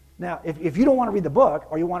different. Now, if you don't want to read the book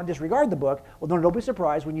or you want to disregard the book, well, then don't be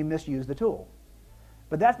surprised when you misuse the tool.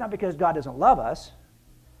 But that's not because God doesn't love us.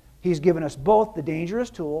 He's given us both the dangerous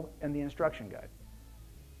tool and the instruction guide.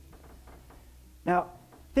 Now,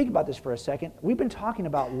 think about this for a second. We've been talking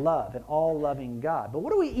about love and all-loving God, but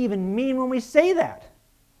what do we even mean when we say that?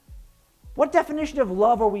 What definition of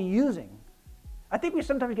love are we using? I think we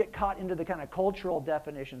sometimes get caught into the kind of cultural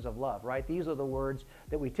definitions of love, right? These are the words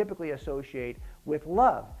that we typically associate with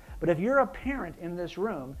love. But if you're a parent in this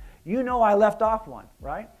room, you know I left off one,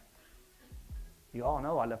 right? You all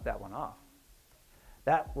know I left that one off.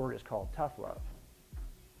 That word is called tough love.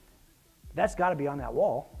 That's got to be on that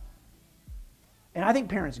wall. And I think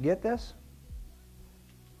parents get this.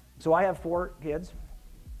 So I have 4 kids.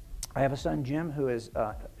 I have a son, Jim, who is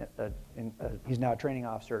he's now a training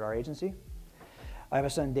officer at our agency. I have a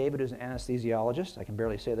son, David, who's an anesthesiologist. I can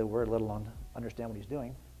barely say the word, let alone understand what he's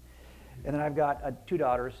doing. And then I've got 2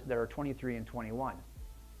 daughters that are 23 and 21.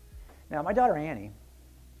 Now, my daughter, Annie,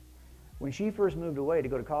 when she first moved away to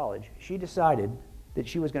go to college, she decided that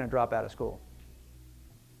she was going to drop out of school.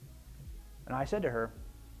 And I said to her,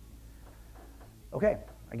 okay,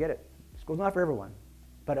 I get it. School's not for everyone.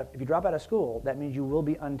 But if you drop out of school, that means you will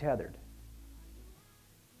be untethered.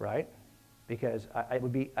 Right? Because I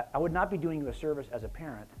would not be doing you a service as a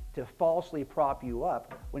parent to falsely prop you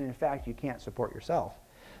up when in fact you can't support yourself.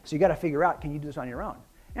 So you got to figure out, can you do this on your own?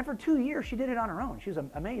 And for 2 years, she did it on her own. She was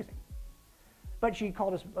amazing. But she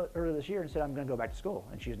called us earlier this year and said, I'm going to go back to school.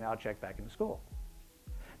 And she's now checked back into school.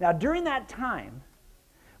 Now, during that time,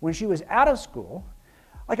 when she was out of school,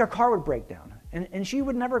 like her car would break down. And she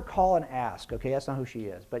would never call and ask, okay, that's not who she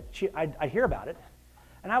is. But I'd hear about it.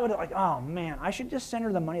 And I would like, oh, man, I should just send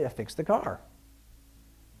her the money to fix the car.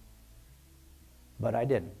 But I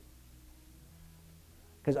didn't.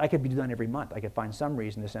 Because I could be done every month. I could find some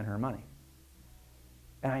reason to send her money.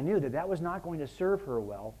 And I knew that that was not going to serve her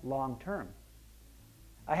well long term.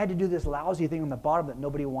 I had to do this lousy thing on the bottom that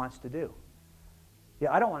nobody wants to do.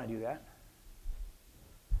 Yeah, I don't want to do that.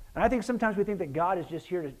 And I think sometimes we think that God is just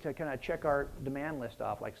here to kind of check our demand list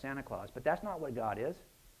off like Santa Claus. But that's not what God is.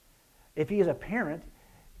 if he is a parent,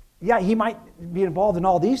 yeah, he might be involved in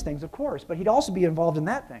all these things, of course, but he'd also be involved in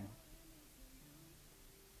that thing.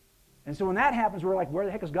 And so when that happens, we're like, where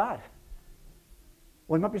the heck is God?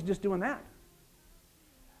 Well, he might be just doing that.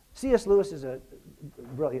 C.S. Lewis is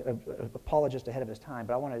really an apologist ahead of his time,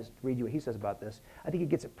 but I want to read you what he says about this. I think he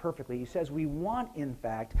gets it perfectly. He says, we want, in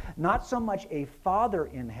fact, not so much a father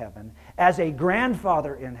in heaven as a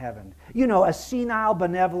grandfather in heaven. You know, a senile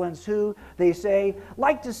benevolence who, they say,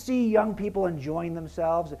 like to see young people enjoying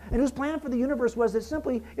themselves, and whose plan for the universe was that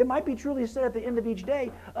simply, it might be truly said at the end of each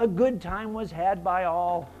day, a good time was had by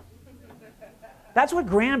all. That's what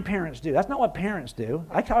grandparents do. That's not what parents do.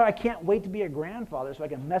 I can't wait to be a grandfather so I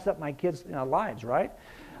can mess up my kids' lives, right?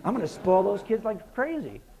 I'm going to spoil those kids like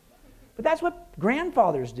crazy. But that's what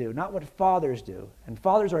grandfathers do, not what fathers do. And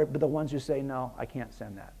fathers are the ones who say, no, I can't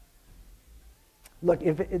send that. Look,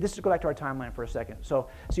 if this is go back to our timeline for a second. So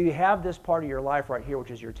you have this part of your life right here,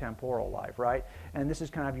 which is your temporal life, right? And this is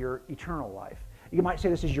kind of your eternal life. You might say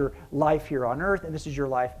this is your life here on earth, and this is your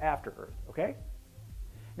life after earth, okay?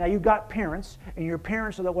 Now, you've got parents, and your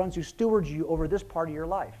parents are the ones who steward you over this part of your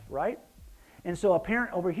life, right? And so a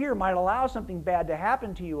parent over here might allow something bad to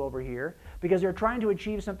happen to you over here because they're trying to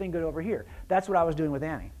achieve something good over here. That's what I was doing with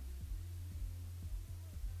Annie.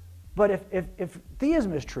 But if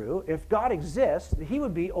theism is true, if God exists, he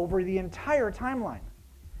would be over the entire timeline.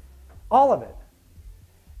 All of it.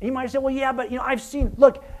 And you might say, well, yeah, but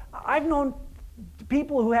I've known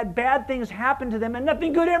people who had bad things happen to them and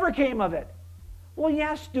nothing good ever came of it. Well,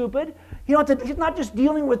 yeah, stupid. He's not just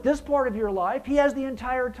dealing with this part of your life. He has the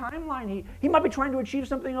entire timeline. He might be trying to achieve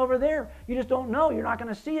something over there. You just don't know. You're not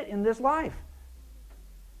going to see it in this life.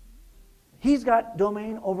 He's got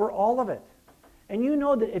domain over all of it. And you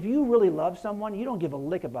know that if you really love someone, you don't give a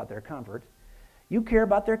lick about their comfort. You care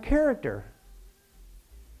about their character.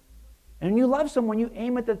 And when you love someone, you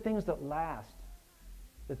aim at the things that last,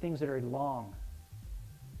 the things that are long.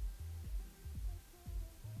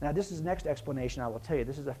 Now, this is the next explanation I will tell you.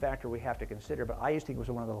 This is a factor we have to consider, but I used to think it was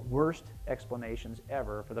one of the worst explanations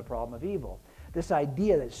ever for the problem of evil. This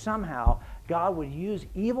idea that somehow God would use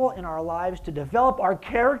evil in our lives to develop our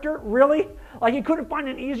character, really? Like he couldn't find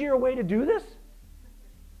an easier way to do this?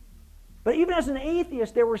 But even as an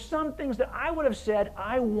atheist, there were some things that I would have said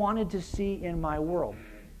I wanted to see in my world.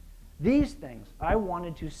 These things I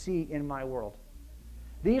wanted to see in my world.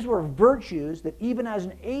 These were virtues that even as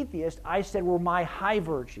an atheist, I said were my high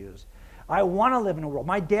virtues. I want to live in a world.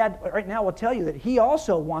 My dad right now will tell you that he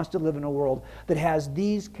also wants to live in a world that has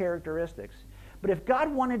these characteristics. But if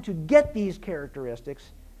God wanted to get these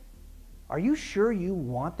characteristics, are you sure you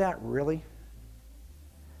want that really?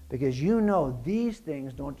 Because you know these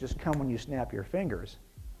things don't just come when you snap your fingers.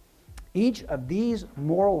 Each of these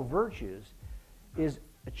moral virtues is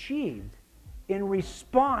achieved in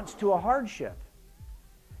response to a hardship.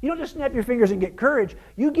 You don't just snap your fingers and get courage.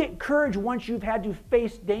 You get courage once you've had to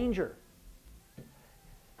face danger.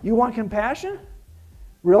 You want compassion?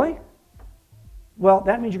 Really? Well,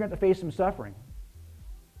 that means you're going to have to face some suffering.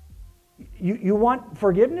 You want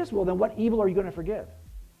forgiveness? Well, then what evil are you going to forgive?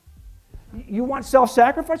 You want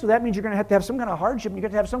self-sacrifice? Well, that means you're going to have some kind of hardship. You're going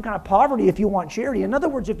to have some kind of poverty if you want charity. In other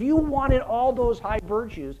words, if you wanted all those high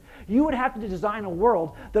virtues, you would have to design a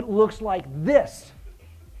world that looks like this.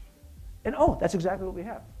 And that's exactly what we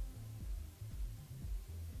have.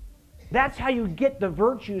 That's how you get the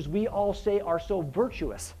virtues we all say are so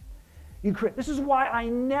virtuous. This is why I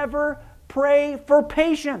never pray for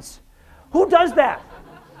patience. Who does that?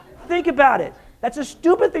 Think about it. That's a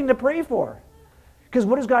stupid thing to pray for. Because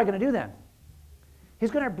what is God going to do then?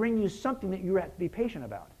 He's going to bring you something that you have to be patient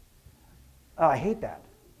about. Oh, I hate that.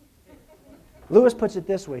 Lewis puts it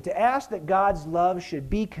this way: to ask that God's love should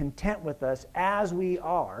be content with us as we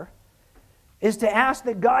are is to ask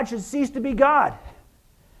that God should cease to be God.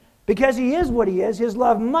 Because he is what he is, his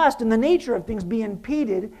love must, in the nature of things, be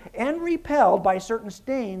impeded and repelled by certain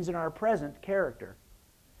stains in our present character.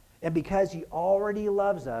 And because he already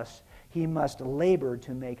loves us, he must labor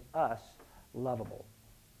to make us lovable.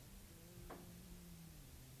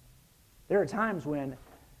 There are times when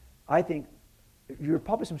I think there are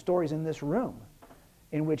probably some stories in this room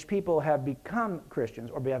in which people have become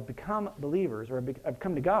Christians or have become believers or have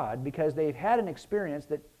come to God because they've had an experience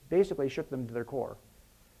that basically shook them to their core.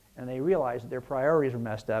 And they realized that their priorities were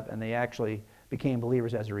messed up and they actually became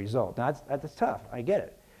believers as a result. Now, that's tough. I get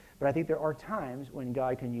it. But I think there are times when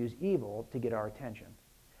God can use evil to get our attention.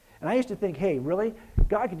 And I used to think, hey, really?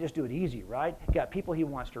 God can just do it easy, right? He got people he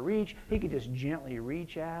wants to reach. He could just gently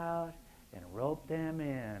reach out and rope them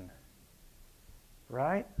in.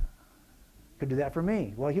 Right? Could do that for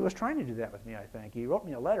me. Well, he was trying to do that with me, I think. He wrote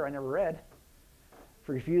me a letter I never read.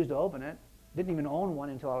 refused to open it. Didn't even own one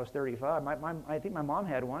until I was 35. I think my mom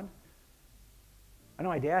had one. I know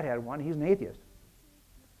my dad had one. He's an atheist.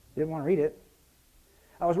 Didn't want to read it.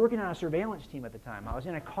 I was working on a surveillance team at the time. I was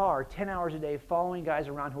in a car 10 hours a day following guys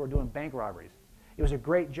around who were doing bank robberies. It was a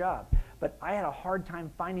great job. But I had a hard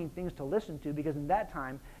time finding things to listen to because in that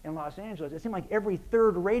time in Los Angeles, it seemed like every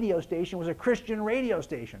third radio station was a Christian radio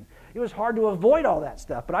station. It was hard to avoid all that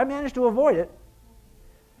stuff, but I managed to avoid it.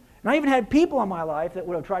 And I even had people in my life that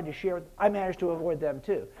would have tried to share. I managed to avoid them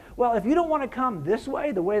too. Well, if you don't want to come this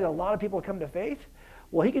way, the way that a lot of people come to faith,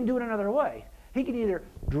 well, he can do it another way. He can either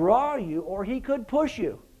draw you or he could push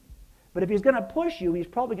you. But if he's going to push you, he's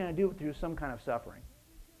probably going to do it through some kind of suffering,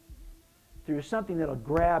 through something that'll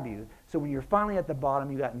grab you. So when you're finally at the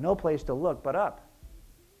bottom, you've got no place to look but up.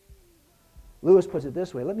 Lewis puts it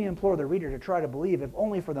this way: let me implore the reader to try to believe, if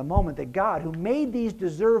only for the moment, that God, who made these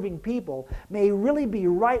deserving people, may really be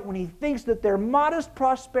right when he thinks that their modest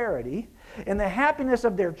prosperity and the happiness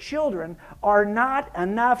of their children are not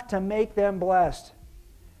enough to make them blessed,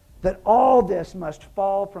 that all this must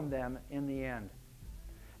fall from them in the end.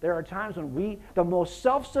 There are times when the most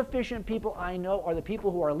self-sufficient people I know are the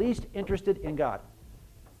people who are least interested in God.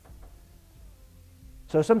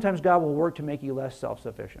 So sometimes God will work to make you less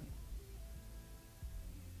self-sufficient.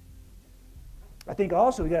 I think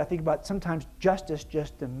also we've got to think about sometimes justice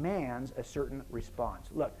just demands a certain response.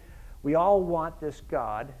 Look, we all want this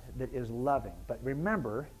God that is loving, but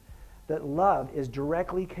remember that love is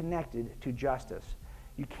directly connected to justice.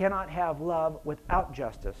 You cannot have love without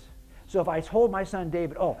justice. So if I told my son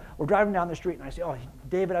David, oh, we're driving down the street and I say, oh,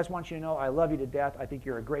 David, I just want you to know I love you to death. I think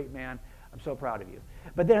you're a great man. I'm so proud of you.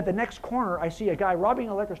 But then at the next corner, I see a guy robbing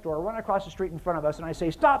a liquor store run across the street in front of us, and I say,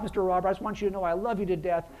 stop, Mr. Robber. I just want you to know I love you to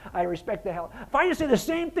death. I respect the hell. If I just say the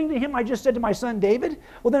same thing to him I just said to my son David,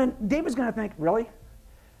 well, then David's going to think, really?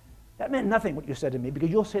 That meant nothing what you said to me, because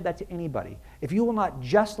you'll say that to anybody. If you will not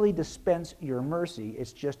justly dispense your mercy,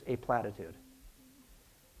 it's just a platitude.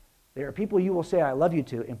 There are people you will say I love you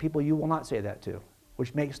to, and people you will not say that to,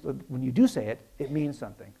 which makes, when you do say it, it means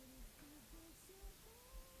something.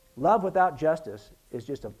 Love without justice is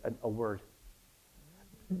just a word.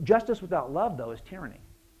 Justice without love, though, is tyranny.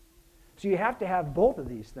 So you have to have both of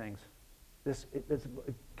these things, this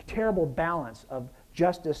terrible balance of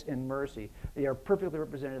justice and mercy. They are perfectly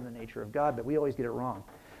represented in the nature of God, but we always get it wrong.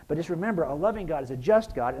 But just remember, a loving God is a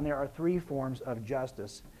just God, and there are three forms of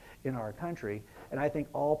justice in our country, and I think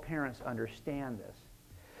all parents understand this.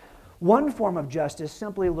 One form of justice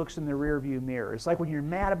simply looks in the rearview mirror. It's like when you're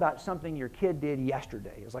mad about something your kid did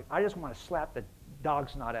yesterday. It's like, I just want to slap the dog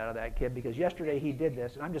snot out of that kid because yesterday he did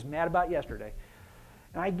this, and I'm just mad about yesterday.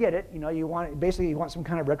 And I get it. You know, you want some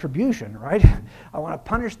kind of retribution, right? I want to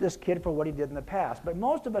punish this kid for what he did in the past. But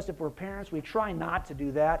most of us, if we're parents, we try not to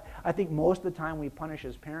do that. I think most of the time we punish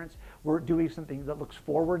as parents, we're doing something that looks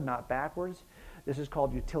forward, not backwards. This is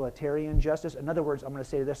called utilitarian justice. In other words, I'm going to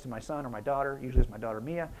say this to my son or my daughter. Usually it's my daughter,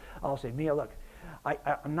 Mia. I'll say, Mia, look,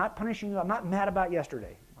 I'm not punishing you. I'm not mad about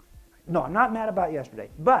yesterday. No, I'm not mad about yesterday.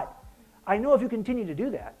 But I know if you continue to do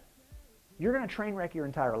that, you're going to train wreck your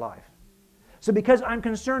entire life. So because I'm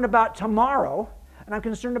concerned about tomorrow and I'm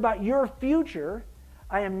concerned about your future,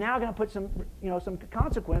 I am now going to put some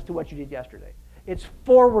consequence to what you did yesterday. It's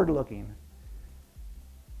forward-looking.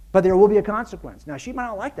 But there will be a consequence. Now, she might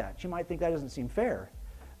not like that. She might think that doesn't seem fair.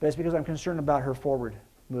 But it's because I'm concerned about her forward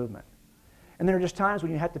movement. And there are just times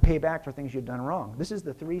when you have to pay back for things you've done wrong. This is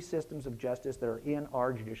the three systems of justice that are in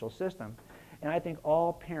our judicial system. And I think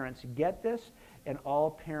all parents get this, and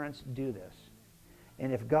all parents do this.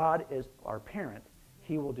 And if God is our parent,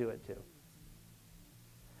 he will do it too.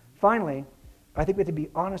 Finally, I think we have to be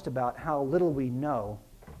honest about how little we know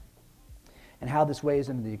and how this weighs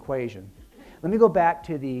into the equation. Let me go back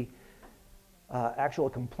to the actual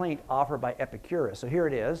complaint offered by Epicurus. So here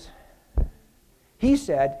it is. He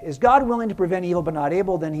said, is God willing to prevent evil but not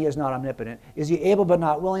able? Then he is not omnipotent. Is he able but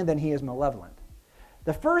not willing? Then he is malevolent.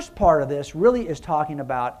 The first part of this really is talking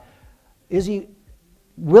about, is he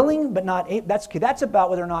willing but not able? That's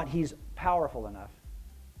about whether or not he's powerful enough.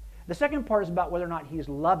 The second part is about whether or not he's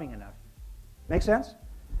loving enough. Make sense?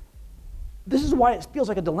 This is why it feels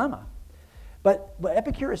like a dilemma. But what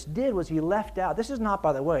Epicurus did was he left out, this is not,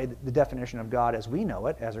 by the way, the definition of God as we know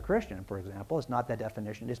it as a Christian, for example. It's not that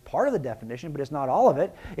definition. It's part of the definition, but it's not all of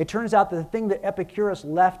it. It turns out that the thing that Epicurus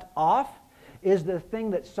left off is the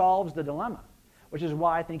thing that solves the dilemma, which is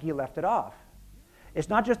why I think he left it off. It's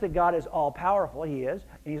not just that God is all-powerful, he is,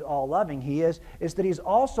 and he's all-loving, he is. It's that he's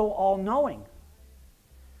also all-knowing.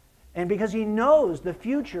 And because he knows the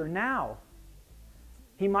future now,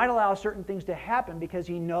 he might allow certain things to happen because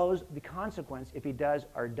he knows the consequence if he does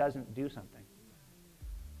or doesn't do something.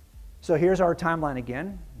 So here's our timeline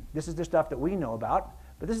again. This is the stuff that we know about,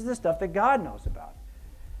 but this is the stuff that God knows about.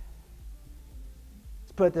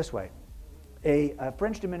 Let's put it this way. A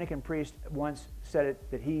French Dominican priest once said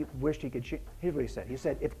it, that he wished he could, here's what he said. He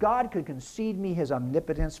said, if God could concede me his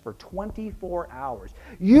omnipotence for 24 hours,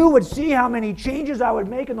 you would see how many changes I would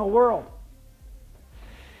make in the world.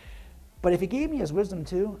 But if he gave me his wisdom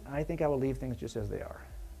too, I think I would leave things just as they are.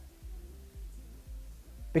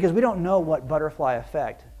 Because we don't know what butterfly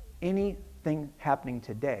effect anything happening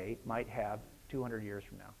today might have 200 years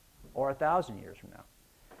from now or 1,000 years from now.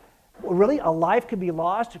 Well, really, a life could be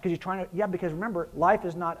lost because you're trying to, because remember, life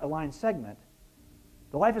is not a line segment.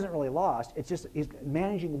 The life isn't really lost. It's just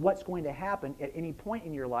managing what's going to happen at any point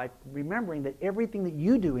in your life, remembering that everything that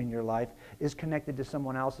you do in your life is connected to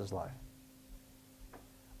someone else's life.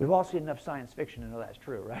 We've all seen enough science fiction to know that's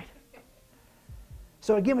true, right?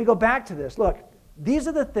 So again, we go back to this. Look, these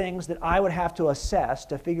are the things that I would have to assess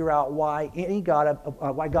to figure out why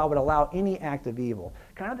God would allow any act of evil.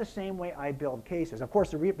 Kind of the same way I build cases. Of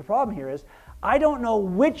course, the problem here is I don't know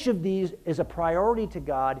which of these is a priority to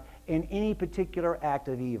God in any particular act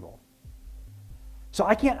of evil. So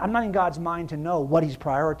I'm not in God's mind to know what he's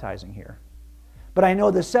prioritizing here. But I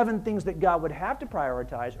know the 7 things that God would have to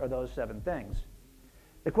prioritize are those 7 things.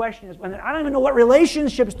 The question is, and I don't even know what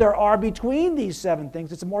relationships there are between these 7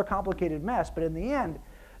 things. It's a more complicated mess, but in the end,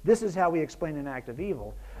 this is how we explain an act of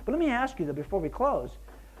evil. But let me ask you, though, before we close,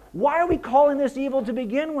 why are we calling this evil to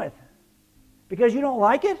begin with? Because you don't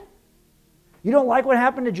like it? You don't like what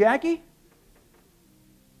happened to Jackie?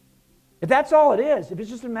 If that's all it is, if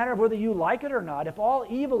it's just a matter of whether you like it or not, if all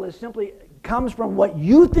evil is simply comes from what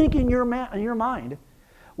you think in your mind,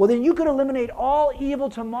 well, then you could eliminate all evil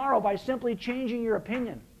tomorrow by simply changing your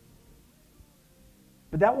opinion.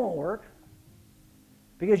 But that won't work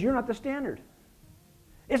because you're not the standard.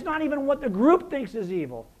 It's not even what the group thinks is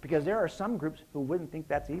evil, because there are some groups who wouldn't think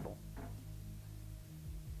that's evil.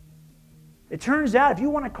 It turns out if you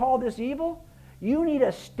want to call this evil, you need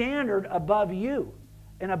a standard above you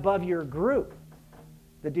and above your group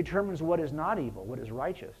that determines what is not evil, what is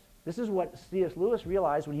righteous. This is what C.S. Lewis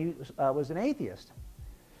realized when he was an atheist.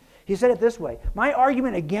 He said it this way: my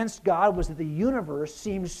argument against God was that the universe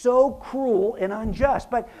seems so cruel and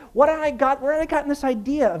unjust. But where had I gotten this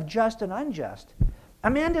idea of just and unjust? A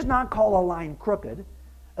man does not call a line crooked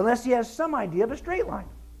unless he has some idea of a straight line.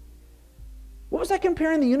 What was I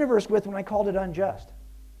comparing the universe with when I called it unjust?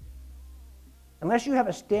 Unless you have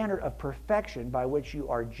a standard of perfection by which you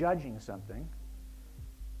are judging something,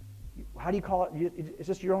 how do you call it? It's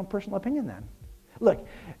just your own personal opinion then. Look,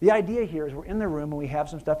 the idea here is we're in the room and we have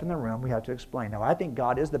some stuff in the room we have to explain. Now, I think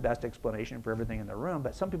God is the best explanation for everything in the room,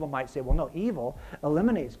 but some people might say, well, no, evil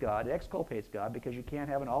eliminates God, exculpates God, because you can't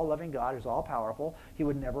have an all-loving God who's all-powerful. He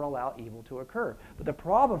would never allow evil to occur. But the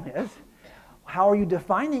problem is, how are you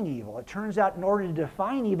defining evil? It turns out in order to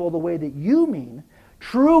define evil the way that you mean,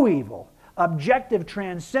 true evil, objective,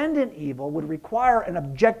 transcendent evil would require an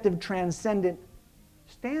objective, transcendent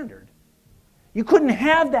standard. You couldn't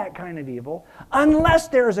have that kind of evil unless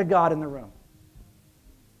there is a God in the room.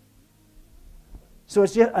 So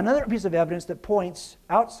it's yet another piece of evidence that points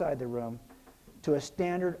outside the room to a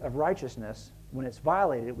standard of righteousness. When it's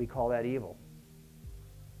violated, we call that evil.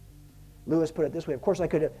 Lewis put it this way: of course, I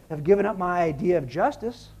could have given up my idea of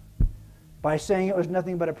justice by saying it was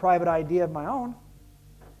nothing but a private idea of my own.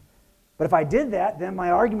 But if I did that, then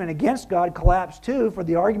my argument against God collapsed too, for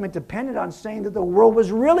the argument depended on saying that the world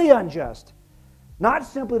was really unjust, not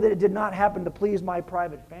simply that it did not happen to please my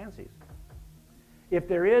private fancies. If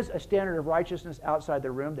there is a standard of righteousness outside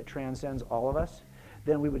the room that transcends all of us,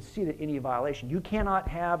 then we would see that any violation. You cannot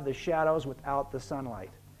have the shadows without the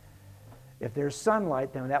sunlight. If there's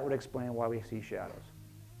sunlight, then that would explain why we see shadows.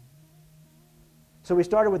 So we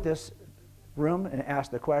started with this room and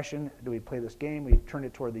asked the question, do we play this game? We turned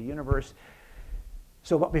it toward the universe.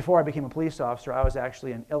 So before I became a police officer, I was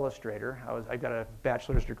actually an illustrator. I got a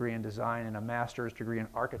bachelor's degree in design and a master's degree in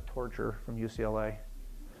architecture from UCLA.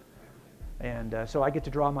 And so I get to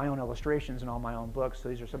draw my own illustrations in all my own books. So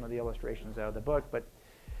these are some of the illustrations out of the book. But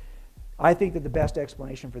I think that the best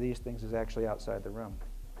explanation for these things is actually outside the room.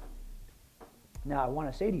 Now, I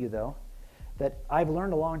want to say to you, though, that I've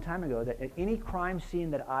learned a long time ago that at any crime scene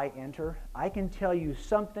that I enter, I can tell you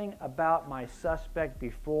something about my suspect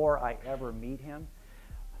before I ever meet him.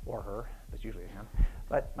 Or her, it's usually him.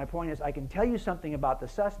 But my point is, I can tell you something about the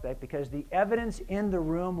suspect because the evidence in the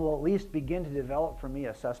room will at least begin to develop for me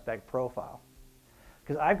a suspect profile.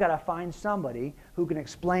 Because I've got to find somebody who can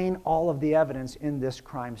explain all of the evidence in this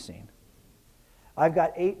crime scene. I've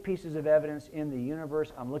got 8 pieces of evidence in the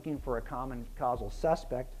universe. I'm looking for a common causal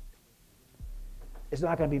suspect. It's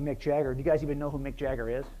not going to be Mick Jagger. Do you guys even know who Mick Jagger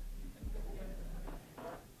is?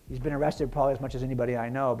 He's been arrested probably as much as anybody I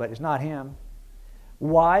know, but it's not him.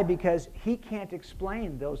 Why? Because he can't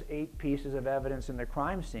explain those 8 pieces of evidence in the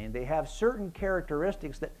crime scene. They have certain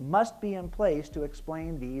characteristics that must be in place to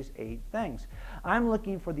explain these 8 things. I'm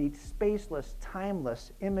looking for the spaceless,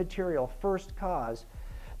 timeless, immaterial first cause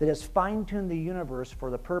that has fine-tuned the universe for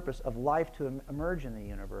the purpose of life to emerge in the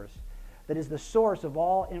universe, that is the source of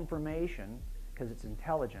all information, because it's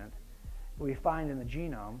intelligent, that we find in the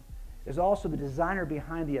genome, is also the designer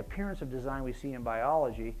behind the appearance of design we see in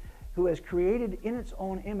biology, who has created in its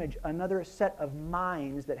own image another set of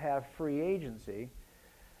minds that have free agency,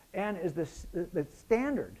 and is the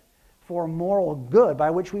standard for moral good by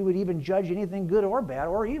which we would even judge anything good or bad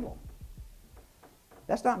or evil.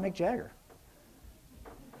 That's not Mick Jagger.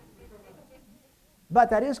 But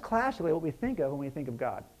that is classically what we think of when we think of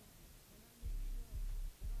God.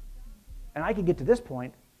 And I could get to this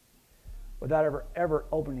point without ever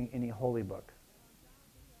opening any holy book.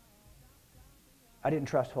 I didn't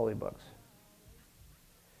trust holy books.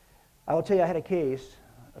 I will tell you, I had a case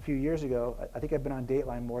a few years ago. I think I've been on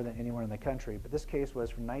Dateline more than anyone in the country, but this case was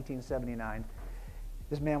from 1979.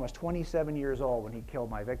 This man was 27 years old when he killed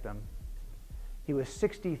my victim. He was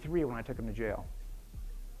 63 when I took him to jail.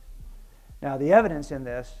 Now, the evidence in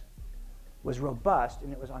this was robust,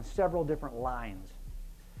 and it was on several different lines.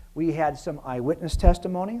 We had some eyewitness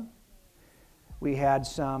testimony. We had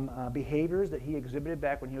some behaviors that he exhibited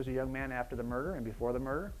back when he was a young man after the murder and before the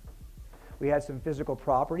murder. We had some physical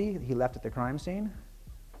property that he left at the crime scene.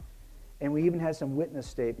 And we even had some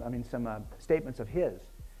statements of his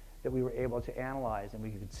that we were able to analyze, and we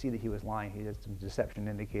could see that he was lying. He had some deception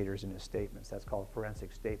indicators in his statements. That's called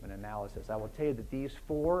forensic statement analysis. I will tell you that these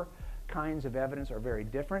 4 kinds of evidence are very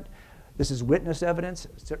different. This is witness evidence,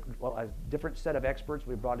 well, a different set of experts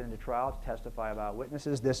we brought into trial to testify about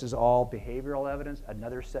witnesses. This is all behavioral evidence.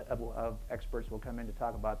 Another set of experts will come in to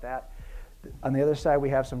talk about that. On the other side, we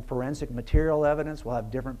have some forensic material evidence. We'll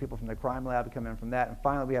have different people from the crime lab come in from that. And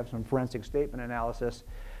finally, we have some forensic statement analysis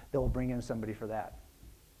that will bring in somebody for that.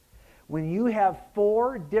 When you have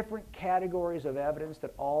 4 different categories of evidence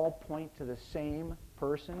that all point to the same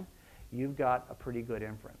person, you've got a pretty good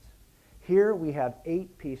inference. Here we have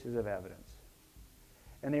 8 pieces of evidence,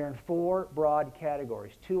 and they're in 4 broad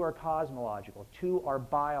categories. 2 are cosmological, 2 are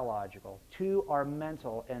biological, 2 are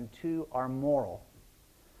mental, and 2 are moral.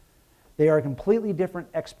 They are completely different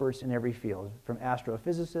experts in every field, from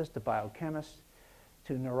astrophysicists to biochemists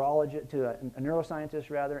to neuroscientists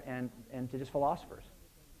rather, and to just philosophers.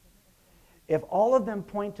 If all of them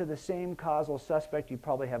point to the same causal suspect, you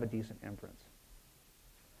probably have a decent inference.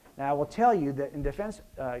 Now, I will tell you that in defense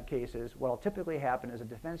cases, what will typically happen is a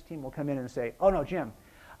defense team will come in and say, oh, no, Jim,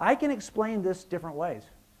 I can explain this different ways.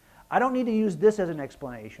 I don't need to use this as an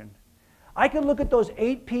explanation. I can look at those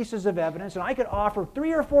 8 pieces of evidence, and I could offer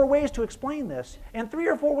 3 or 4 ways to explain this, and 3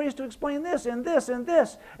 or 4 ways to explain this, and this, and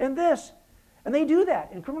this, and this. And they do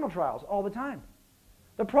that in criminal trials all the time.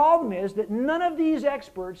 The problem is that none of these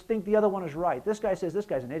experts think the other one is right. This guy says this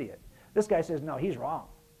guy's an idiot. This guy says, no, he's wrong.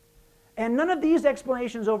 And none of these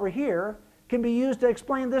explanations over here can be used to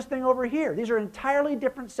explain this thing over here. These are entirely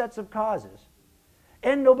different sets of causes.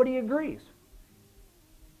 And nobody agrees.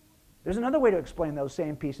 There's another way to explain those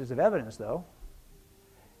same pieces of evidence, though.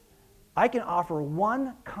 I can offer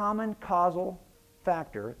one common causal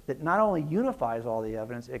factor that not only unifies all the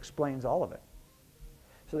evidence, it explains all of it.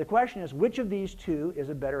 So the question is, which of these 2 is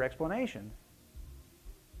a better explanation?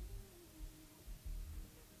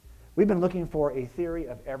 We've been looking for a theory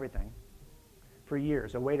of everything for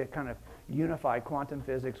years, a way to kind of unify quantum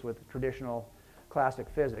physics with traditional classic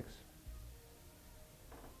physics.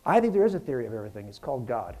 I think there is a theory of everything. It's called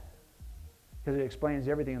God, because it explains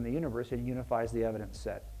everything in the universe and unifies the evidence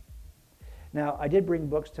set. Now, I did bring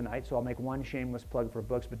books tonight, so I'll make one shameless plug for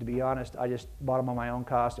books, but to be honest, I just bought them on my own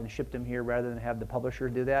cost and shipped them here rather than have the publisher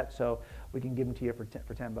do that, so we can give them to you for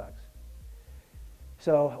 10 bucks.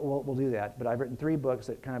 So we'll do that. But I've written 3 books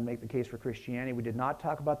that kind of make the case for Christianity. We did not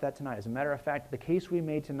talk about that tonight. As a matter of fact, the case we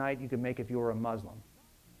made tonight you can make if you were a Muslim.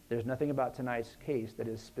 There's nothing about tonight's case that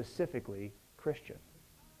is specifically Christian.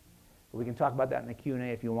 But we can talk about that in the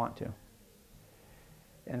Q&A if you want to.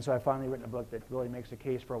 And so I've finally written a book that really makes a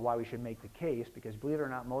case for why we should make the case, because believe it or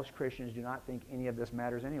not, most Christians do not think any of this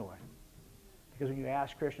matters anyway. Because when you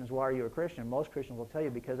ask Christians, why are you a Christian? Most Christians will tell you,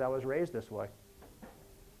 because I was raised this way.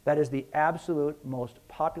 That is the absolute most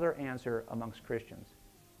popular answer amongst Christians.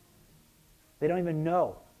 They don't even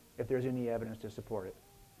know if there's any evidence to support it.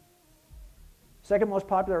 Second most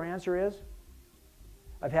popular answer is,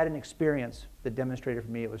 I've had an experience that demonstrated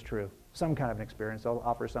for me it was true. Some kind of an experience. I'll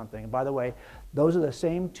offer something. And by the way, those are the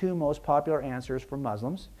same two most popular answers for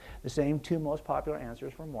Muslims, the same two most popular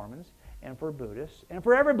answers for Mormons, and for Buddhists, and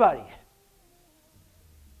for everybody.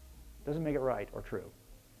 Doesn't make it right or true.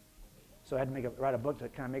 So I had to write a book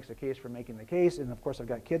that kind of makes a case for making the case. And of course, I've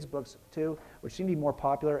got kids' books too, which seem to be more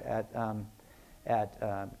popular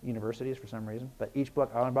at universities for some reason. But each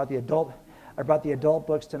book, I brought the adult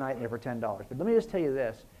books tonight, and they're for $10. But let me just tell you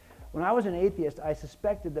this. When I was an atheist, I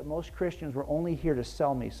suspected that most Christians were only here to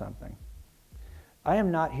sell me something. I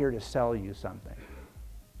am not here to sell you something.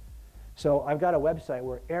 So I've got a website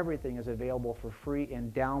where everything is available for free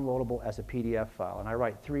and downloadable as a PDF file. And I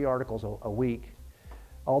write 3 articles a week.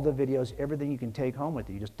 All the videos, everything you can take home with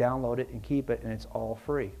you. You just download it and keep it, and it's all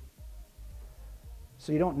free.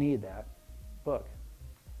 So you don't need that book.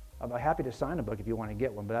 I'm happy to sign a book if you want to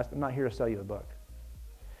get one, but I'm not here to sell you a book.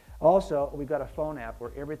 Also, we've got a phone app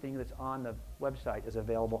where everything that's on the website is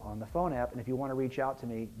available on the phone app. And if you want to reach out to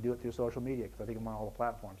me, do it through social media, because I think I'm on all the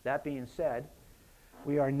platforms. That being said,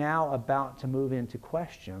 we are now about to move into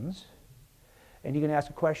questions. And you can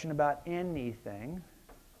ask a question about anything,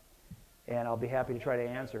 and I'll be happy to try to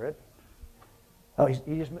answer it. Oh,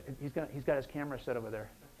 he's got his camera set over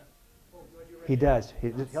there. He does.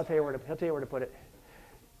 He'll tell you where to put it.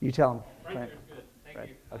 You tell him. Right there is good. Thank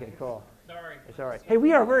you. Okay, cool. Sorry. It's all right. Hey,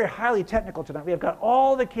 we are very highly technical tonight. We have got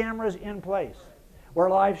all the cameras in place. We're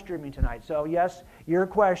live streaming tonight. So yes, your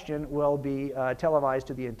question will be televised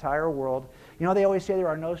to the entire world. You know, they always say there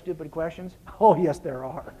are no stupid questions. Oh, yes, there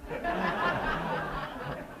are.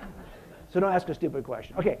 So don't ask a stupid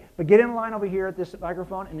question. Okay, but get in line over here at this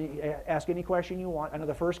microphone and ask any question you want. I know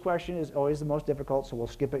the first question is always the most difficult, so we'll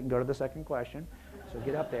skip it and go to the second question. So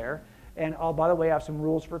get up there. And by the way, I have some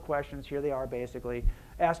rules for questions. Here they are, basically.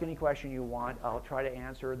 Ask any question you want. I'll try to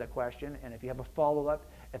answer the question. And if you have a follow-up,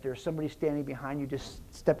 if there's somebody standing behind you, just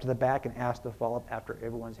step to the back and ask the follow-up after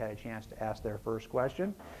everyone's had a chance to ask their first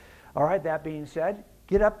question. All right, that being said,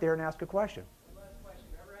 get up there and ask a question.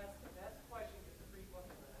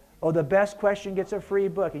 Oh, the best question gets a free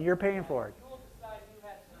book, and you're paying for it.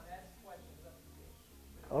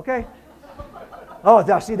 Okay. Oh,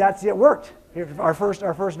 now see, it worked. Here, our first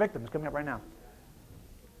victim is coming up right now.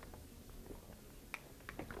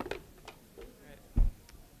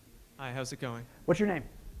 Hi, how's it going? What's your name?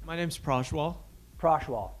 My name's Prashwal.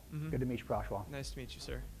 Prashwal. Good to meet you, Prashwal. Nice to meet you,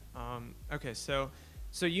 sir. Okay, so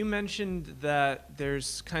you mentioned that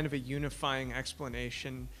there's kind of a unifying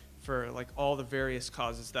explanation for like all the various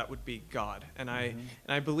causes that would be God, and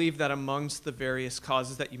I believe that amongst the various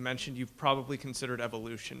causes that you mentioned, you've probably considered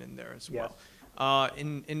evolution in there as well.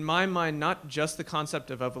 In my mind, not just the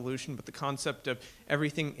concept of evolution, but the concept of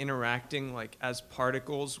everything interacting like as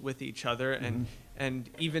particles with each other, and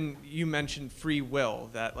even you mentioned free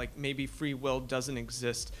will, that like maybe free will doesn't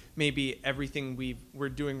exist. Maybe everything we're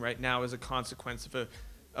doing right now is a consequence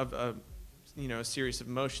of a series of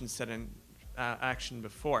motions set in action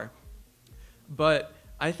before. But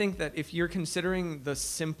I think that if you're considering the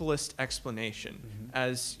simplest explanation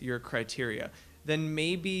as your criteria, then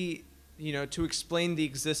maybe to explain the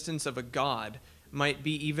existence of a God might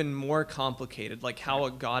be even more complicated, like how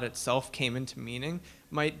a God itself came into meaning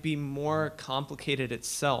might be more complicated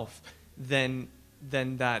itself than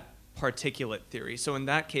that particulate theory. So in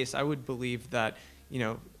that case, I would believe that,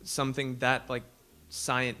 something that like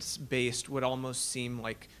science-based would almost seem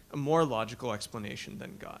like a more logical explanation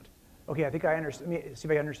than God. Okay, I think I understand. Let me see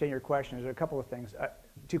if I understand your question. There's a couple of things,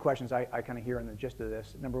 2 questions I kind of hear in the gist of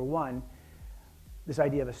this. Number one, this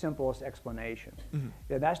idea of a simplest explanation.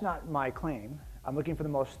 Yeah, that's not my claim. I'm looking for the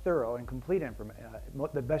most thorough and complete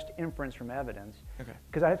the best inference from evidence. Okay.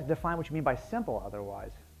 Because I have to define what you mean by simple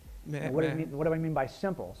otherwise. What do I mean by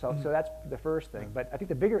simple? So that's the first thing. But I think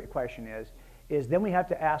the bigger question is then we have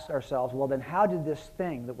to ask ourselves, well, then how did this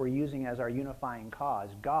thing that we're using as our unifying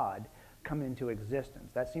cause, God, come into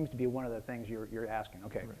existence? That seems to be one of the things you're asking.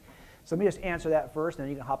 Okay. Right. So let me just answer that first, and then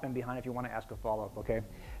you can hop in behind if you want to ask a follow-up, okay?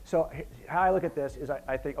 So how I look at this is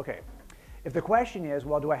I think, okay, if the question is,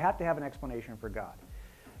 well, do I have to have an explanation for God?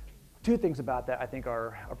 2 things about that I think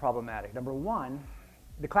are problematic. Number one,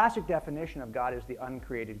 the classic definition of God is the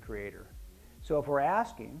uncreated creator. So if we're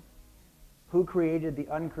asking who created the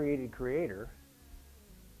uncreated creator,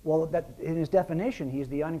 well, that in his definition, he's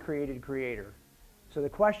the uncreated creator. So the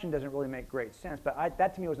question doesn't really make great sense, but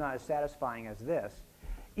that to me was not as satisfying as this.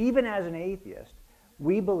 Even as an atheist,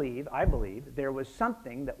 I believe, there was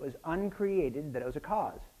something that was uncreated, that it was a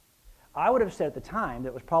cause. I would have said at the time that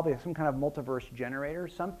it was probably some kind of multiverse generator,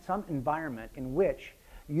 some environment in which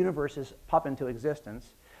universes pop into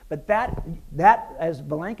existence, But that, as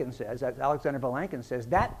Vilenkin says, as Alexander Vilenkin says,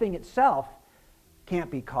 that thing itself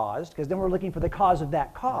can't be caused, because then we're looking for the cause of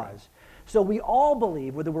that cause. Right. So we all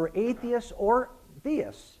believe, whether we're atheists or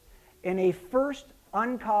theists, in a first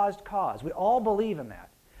uncaused cause. We all believe in that.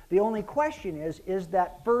 The only question is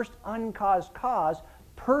that first uncaused cause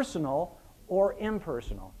personal or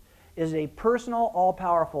impersonal? Is it a personal,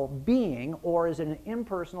 all-powerful being, or is it an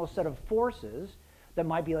impersonal set of forces that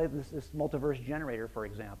might be like this multiverse generator, for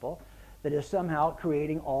example, that is somehow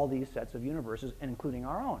creating all these sets of universes, including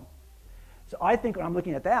our own? So I think when I'm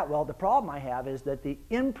looking at that, well, the problem I have is that the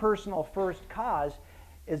impersonal first cause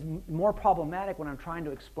is more problematic when I'm trying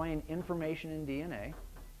to explain information in DNA.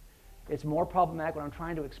 It's more problematic when I'm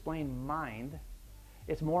trying to explain mind.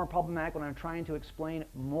 It's more problematic when I'm trying to explain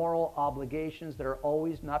moral obligations that are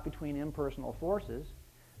always not between impersonal forces,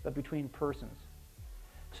 but between persons.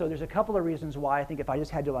 So there's a couple of reasons why I think if I just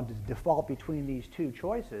had to default between these two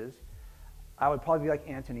choices, I would probably be like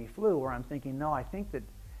Antony Flew, where I'm thinking, no, I think that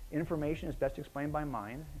information is best explained by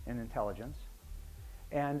mind and intelligence,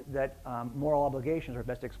 and that moral obligations are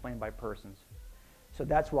best explained by persons. So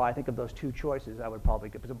that's why I think of those two choices I would probably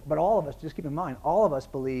give. But all of us, just keep in mind, all of us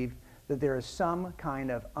believe that there is some kind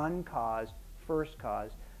of uncaused first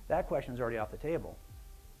cause. That question is already off the table.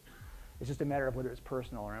 It's just a matter of whether it's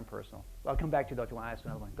personal or impersonal. I'll come back to you, though, if you want to ask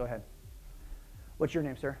another one. Go ahead. What's your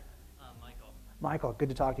name, sir? Michael. Michael. Good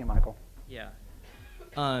to talk to you, Michael. Yeah.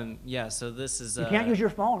 Yeah, so this is... You can't use your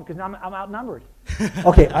phone because I'm outnumbered.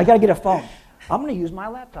 Okay, I got to get a phone. I'm going to use my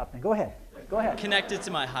laptop then. Go ahead. Go ahead. Connected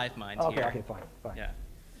to my hive mind here. Okay, fine.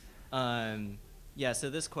 Yeah. Yeah,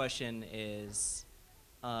 so this question is,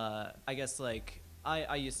 I guess, like,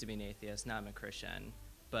 I used to be an atheist, now I'm a Christian.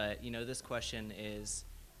 But, this question is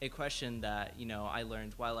a question that, I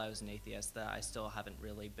learned while I was an atheist that I still haven't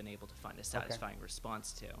really been able to find a satisfying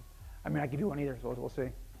response to. I mean, I can do one either, so we'll see.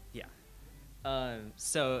 Yeah.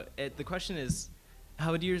 So the question is,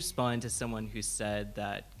 how would you respond to someone who said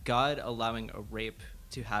that God allowing a rape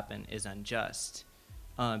to happen is unjust?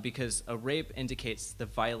 Because a rape indicates the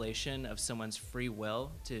violation of someone's free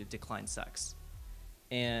will to decline sex.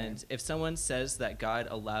 And if someone says that God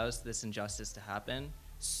allows this injustice to happen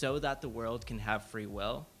so that the world can have free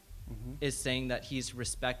will, is saying that he's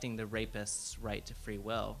respecting the rapist's right to free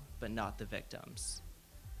will, but not the victim's.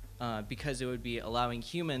 Because it would be allowing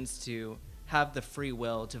humans to have the free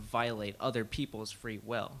will to violate other people's free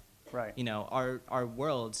will. Right. Our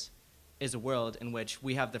world is a world in which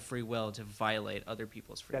we have the free will to violate other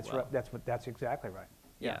people's free will. That's exactly right.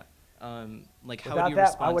 Yeah. Like, how Without would you that,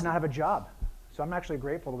 respond? I would not have a job. So I'm actually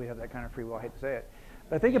grateful that we have that kind of free will. I hate to say it.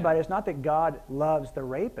 But think about it. It's not that God loves the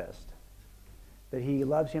rapist, that he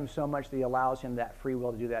loves him so much that he allows him that free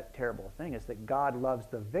will to do that terrible thing. It's that God loves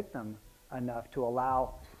the victim enough to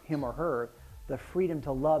allow him or her the freedom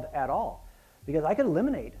to love at all. Because I could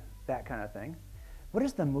eliminate that kind of thing. What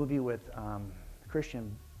is the movie with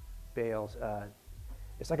Christian Bale's?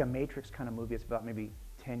 It's like a Matrix kind of movie. It's about maybe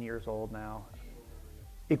 10 years old now.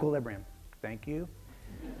 Equilibrium. Thank you.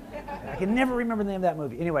 I can never remember the name of that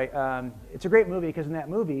movie. Anyway, it's a great movie because in that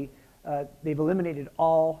movie, they've eliminated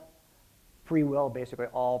all free will, basically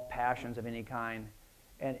all passions of any kind,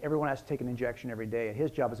 and everyone has to take an injection every day. And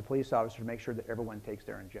his job as a police officer to make sure that everyone takes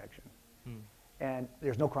their injection. And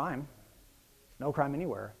there's no crime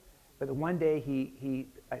anywhere. But one day he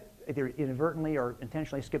either inadvertently or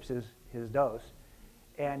intentionally skips his dose,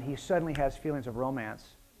 and he suddenly has feelings of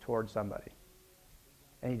romance towards somebody.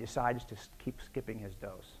 And he decides to keep skipping his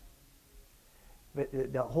dose.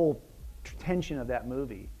 But the whole tension of that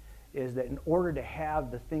movie is that in order to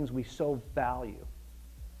have the things we so value,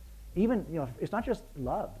 even, it's not just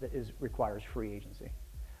love that requires free agency.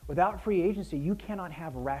 Without free agency, you cannot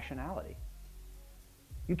have rationality.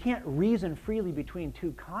 You can't reason freely between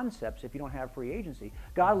two concepts if you don't have free agency.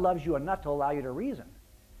 God loves you enough to allow you to reason.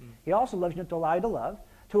 He also loves you enough to allow you to love,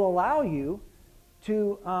 to allow you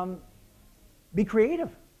to be creative.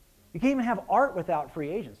 You can't even have art without free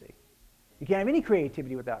agency. You can't have any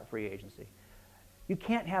creativity without free agency. You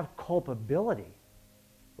can't have culpability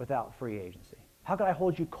without free agency. How could I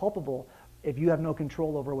hold you culpable if you have no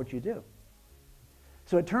control over what you do?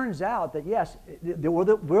 So it turns out that, yes,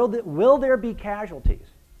 will there be casualties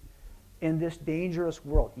in this dangerous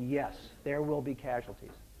world? Yes, there will be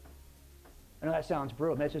casualties. I know that sounds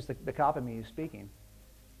brutal. That's just the cop in me speaking.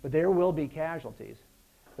 But there will be casualties.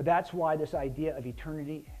 But that's why this idea of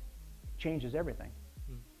eternity changes everything.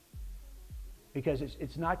 Because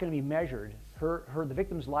it's not going to be measured. The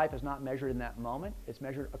victim's life is not measured in that moment. It's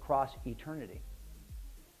measured across eternity.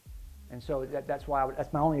 And so that's why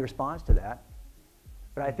that's my only response to that.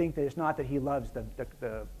 But I think that it's not that he loves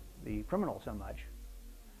the criminal so much.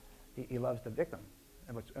 he loves the victim.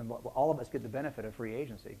 And all of us get the benefit of free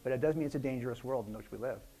agency. But it does mean it's a dangerous world in which we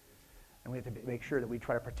live. And we have to make sure that we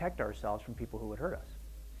try to protect ourselves from people who would hurt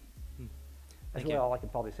us. That's really all I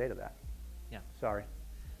could probably say to that. Yeah. Sorry.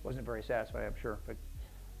 Wasn't very satisfied, I'm sure. But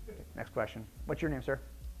next question. What's your name, sir?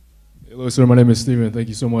 Hello, sir. My name is Steven. Thank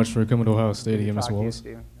you so much for coming to Ohio State again, Mr. Talk to you, Wallace.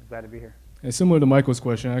 Steven. I'm glad to be here. And similar to Michael's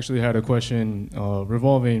question, I actually had a question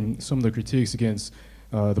revolving some of the critiques against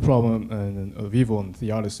the problem of evil and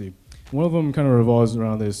theodicy. One of them kind of revolves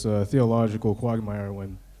around this theological quagmire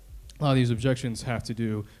when a lot of these objections have to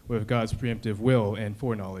do with God's preemptive will and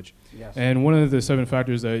foreknowledge. Yes. And one of the 7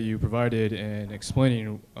 factors that you provided in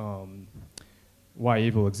explaining why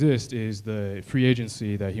evil exists is the free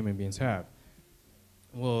agency that human beings have.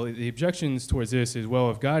 Well, the objections towards this is,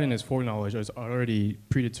 well, if God in his foreknowledge has already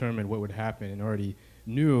predetermined what would happen and already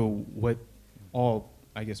knew what all,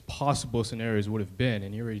 I guess, possible scenarios would have been,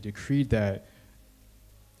 and he already decreed that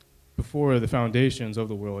before the foundations of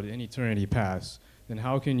the world in eternity past, then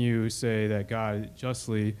how can you say that God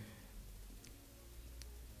justly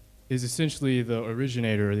is essentially the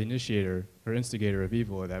originator or the initiator or instigator of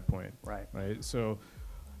evil at that point? Right. Right? So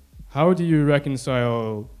how do you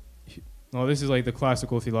reconcile, well, this is like the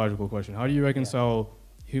classical theological question. How do you reconcile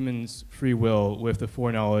humans' free will with the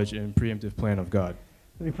foreknowledge and preemptive plan of God?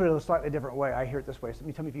 Let me put it a slightly different way. I hear it this way. So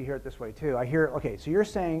tell me if you hear it this way too. I hear, okay, so you're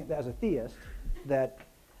saying that as a theist that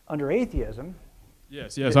under atheism,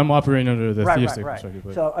 Yes, I'm operating under the theistic perspective.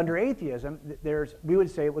 But So under atheism, we would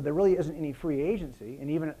say, well, there really isn't any free agency, and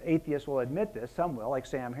even atheists will admit this, some will, like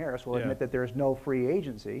Sam Harris will admit that there's no free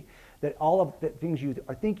agency, that all of the things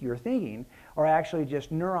you're thinking are actually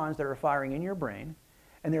just neurons that are firing in your brain,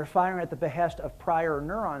 and they're firing at the behest of prior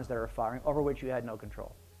neurons that are firing over which you had no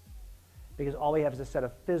control. Because all we have is a set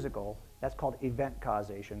of physical, that's called event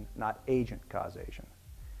causation, not agent causation.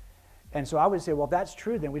 And so I would say, well, if that's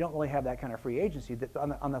true, then we don't really have that kind of free agency.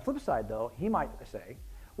 On the flip side, though, he might say,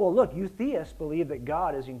 well, look, you theists believe that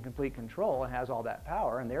God is in complete control and has all that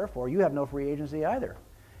power, and therefore you have no free agency either.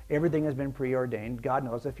 Everything has been preordained. God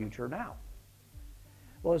knows the future now.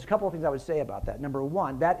 Well, there's a couple of things I would say about that. Number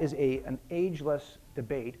one, that is an ageless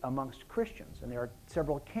debate amongst Christians, and there are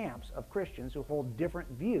several camps of Christians who hold different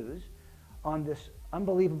views on this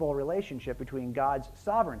unbelievable relationship between God's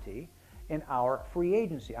sovereignty and our free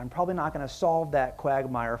agency. I'm probably not going to solve that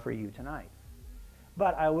quagmire for you tonight.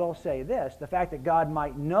 But I will say this, the fact that God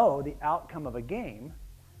might know the outcome of a game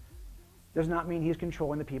does not mean he's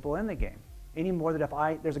controlling the people in the game. Any more than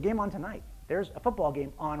there's a game on tonight. There's a football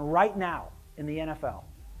game on right now in the NFL.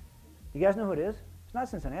 You guys know who it is? It's not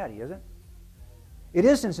Cincinnati, is it? It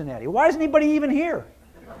is Cincinnati. Why is anybody even here?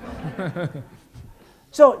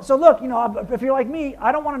 So look, if you're like me,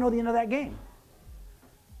 I don't want to know the end of that game.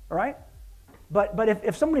 All right? But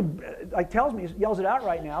if somebody tells me, yells it out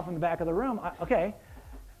right now from the back of the room, okay,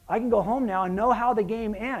 I can go home now and know how the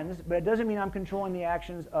game ends, but it doesn't mean I'm controlling the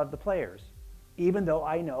actions of the players, even though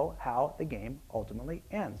I know how the game ultimately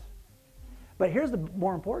ends. But here's the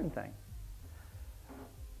more important thing.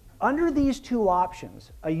 Under these two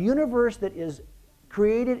options, a universe that is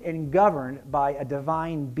created and governed by a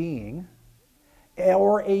divine being,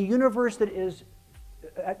 or a universe that is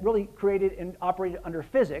really created and operated under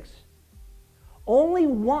physics, only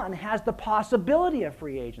one has the possibility of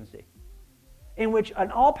free agency, in which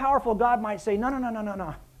an all-powerful God might say,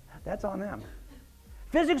 no, that's on them.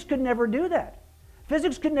 Physics could never do that.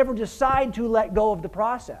 Physics could never decide to let go of the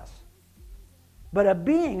process. But a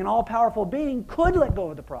being, an all-powerful being, could let go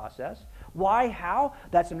of the process. Why? How?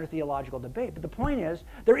 That's under theological debate. But the point is,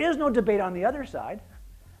 there is no debate on the other side.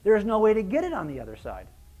 There is no way to get it on the other side.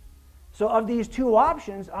 So of these two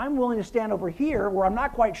options, I'm willing to stand over here where I'm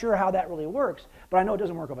not quite sure how that really works, but I know it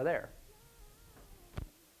doesn't work over there.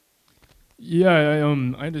 Yeah, I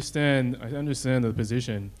understand the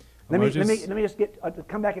position. Let me just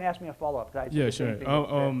come back and ask me a follow-up. Yeah, sure.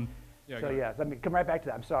 Let me come right back to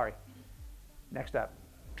that. I'm sorry. Next up.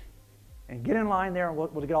 And get in line there, and we'll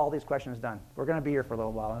get all these questions done. We're going to be here for a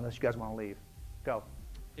little while unless you guys want to leave. Go.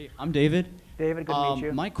 Hey, I'm David. David, good to meet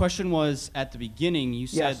you. My question was, at the beginning, you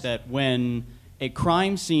said that when a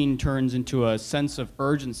crime scene turns into a sense of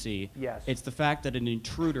urgency, it's the fact that an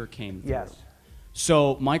intruder came through. Yes.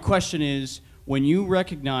 So my question is, when you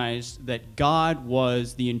recognized that God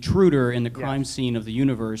was the intruder in the crime scene of the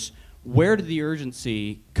universe, where did the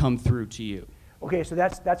urgency come through to you? Okay, so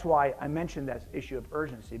that's why I mentioned that issue of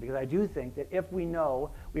urgency, because I do think that if we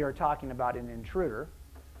know we are talking about an intruder,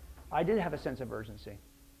 I did have a sense of urgency.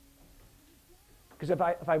 Because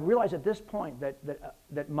if I realize at this point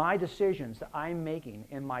that my decisions that I'm making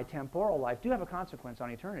in my temporal life do have a consequence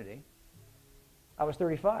on eternity, I was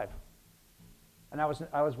 35. And I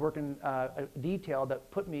was working a detail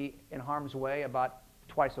that put me in harm's way about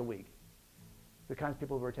twice a week. The kinds of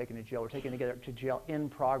people who were taken to jail were taken together to jail in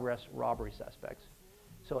progress robbery suspects.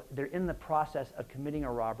 So they're in the process of committing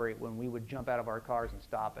a robbery when we would jump out of our cars and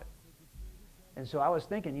stop it. And so I was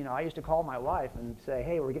thinking, you know, I used to call my wife and say,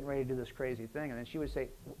 hey, we're getting ready to do this crazy thing. And then she would say,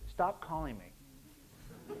 stop calling me.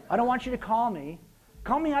 I don't want you to call me.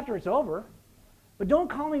 Call me after it's over. But don't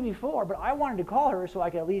call me before. But I wanted to call her so I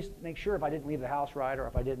could at least make sure if I didn't leave the house right or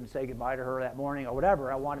if I didn't say goodbye to her that morning or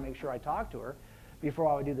whatever, I wanted to make sure I talked to her before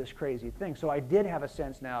I would do this crazy thing. So I did have a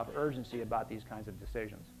sense now of urgency about these kinds of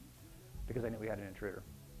decisions because I knew we had an intruder.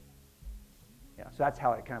 Yeah, so that's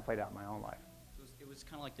how it kind of played out in my own life. It was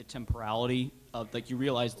kind of like the temporality of, like, you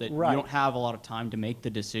realize that Right. you don't have a lot of time to make the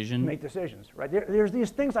decision. Make decisions, right? There's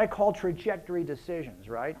these things I call trajectory decisions,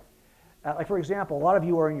 right? Like, for example, a lot of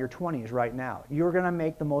you are in your 20s right now. You're going to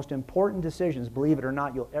make the most important decisions, believe it or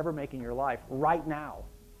not, you'll ever make in your life right now.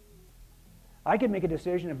 I could make a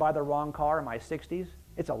decision and buy the wrong car in my 60s.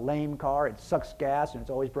 It's a lame car, it sucks gas, and it's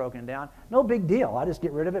always broken down. No big deal. I just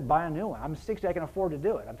get rid of it, buy a new one. I'm 60, I can afford to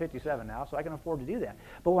do it. I'm 57 now, so I can afford to do that.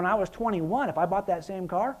 But when I was 21, if I bought that same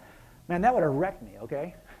car, man, that would have wrecked me,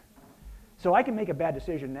 okay? So I can make a bad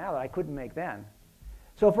decision now that I couldn't make then.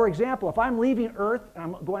 So for example, if I'm leaving Earth and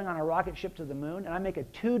I'm going on a rocket ship to the moon, and I make a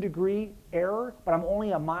 2-degree error, but I'm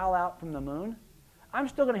only a mile out from the moon, I'm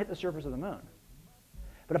still going to hit the surface of the moon.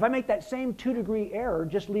 But if I make that same 2-degree error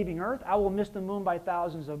just leaving Earth, I will miss the moon by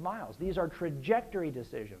thousands of miles. These are trajectory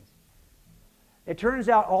decisions. It turns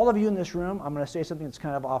out all of you in this room, I'm going to say something that's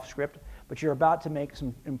kind of off script, but you're about to make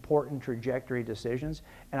some important trajectory decisions,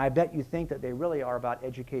 and I bet you think that they really are about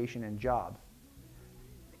education and job.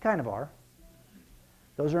 They kind of are.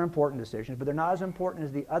 Those are important decisions, but they're not as important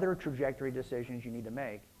as the other trajectory decisions you need to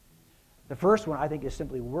make. The first one, I think, is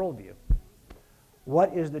simply worldview.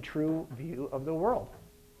 What is the true view of the world?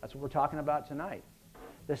 That's what we're talking about tonight.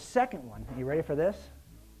 The second one, you ready for this?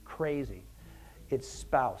 Crazy. It's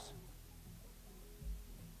spouse.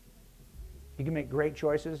 You can make great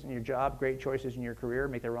choices in your job, great choices in your career,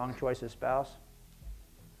 make the wrong choice as spouse.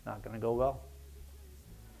 Not going to go well.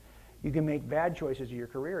 You can make bad choices in your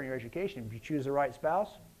career and your education. If you choose the right spouse,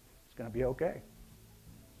 it's going to be okay.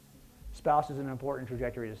 Spouse is an important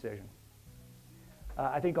trajectory decision.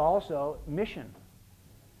 I think also mission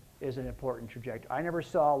is an important trajectory. I never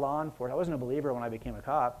saw law enforcement. I wasn't a believer when I became a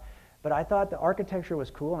cop, but I thought the architecture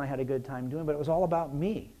was cool and I had a good time doing it, but it was all about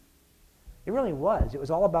me. It really was. It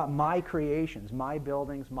was all about my creations, my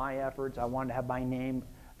buildings, my efforts. I wanted to have my name,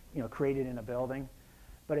 created in a building.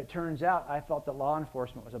 But it turns out I felt that law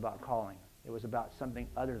enforcement was about calling. It was about something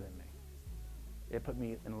other than me. It put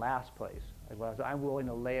me in last place. I'm willing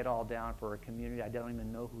to lay it all down for a community. I don't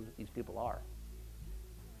even know who these people are.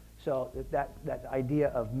 So that idea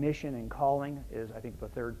of mission and calling is, I think, the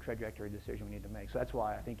third trajectory decision we need to make. So that's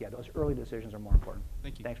why I think, yeah, those early decisions are more important.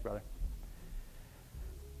 Thank you. Thanks, brother.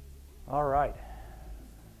 All right.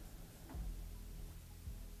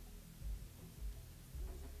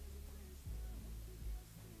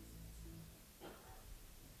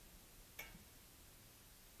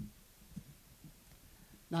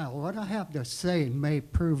 Now, what I have to say may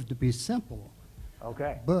prove to be simple,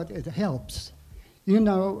 Okay. but it helps. You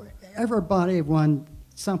know, everybody, when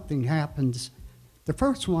something happens, the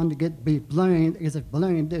first one to be blamed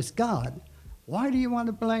is God. Why do you want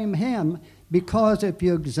to blame him? Because if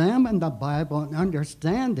you examine the Bible and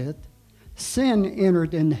understand it, sin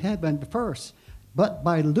entered in heaven first, but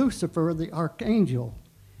by Lucifer, the archangel.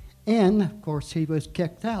 And, of course, he was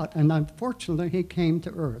kicked out, and unfortunately, he came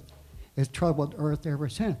to earth. It's troubled earth ever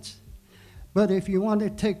since. But if you want to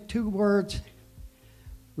take two words,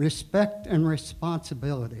 respect and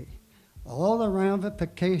responsibility, all the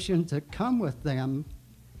ramifications that come with them,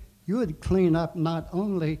 you would clean up not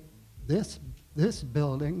only this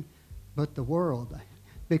building, but the world.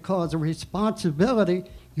 Because responsibility,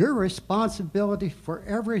 your responsibility for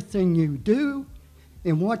everything you do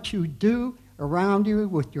and what you do around you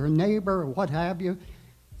with your neighbor or what have you.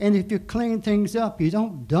 And if you clean things up, you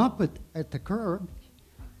don't dump it at the curb.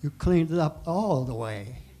 You clean it up all the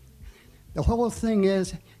way. The whole thing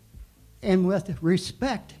is, and with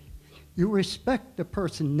respect, you respect the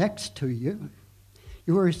person next to you.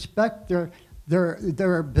 You respect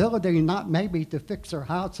their ability not maybe to fix their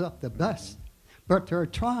house up the best, but they're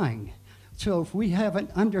trying. So if we have an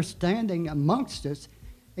understanding amongst us,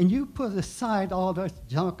 and you put aside all this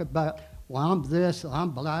junk about, well, I'm this, I'm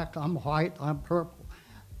black, I'm white, I'm purple.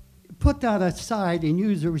 Put that aside and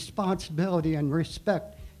use the responsibility and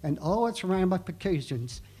respect and all its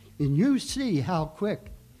ramifications, and you see how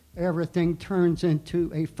quick everything turns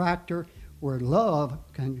into a factor where love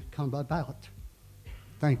can come about.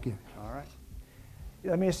 Thank you. All right.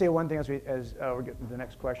 Let me just say one thing as we're getting to the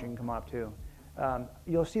next question can come up too.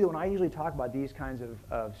 You'll see that when I usually talk about these kinds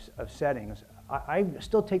of settings, I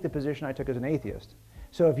still take the position I took as an atheist.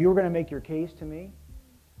 So if you were going to make your case to me,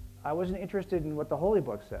 I wasn't interested in what the Holy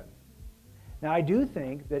Book said. Now, I do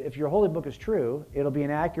think that if your Holy Book is true, it'll be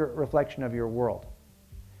an accurate reflection of your world.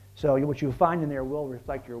 So what you find in there will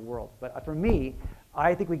reflect your world. But for me,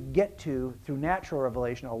 I think we get to, through natural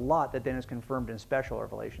revelation, a lot that then is confirmed in special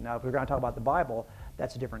revelation. Now, if we're going to talk about the Bible,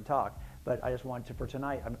 that's a different talk. But I just wanted to, for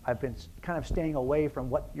tonight, I've been kind of staying away from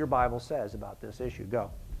what your Bible says about this issue.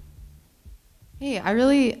 Go. Hey, I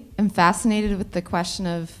really am fascinated with the question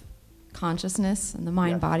of consciousness and the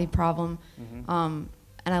mind-body problem. Mm-hmm.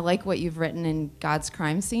 And I like what you've written in God's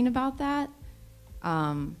Crime Scene about that.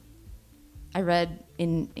 I read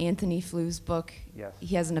in Anthony Fleur's book,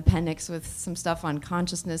 he has an appendix with some stuff on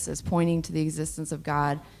consciousness as pointing to the existence of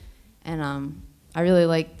God. And I really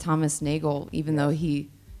like Thomas Nagel, even though he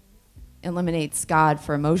eliminates God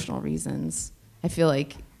for emotional reasons. I feel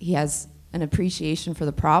like he has an appreciation for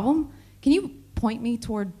the problem. Can you point me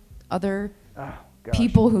toward other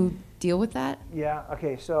people who deal with that? Yeah,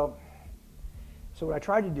 okay, so what I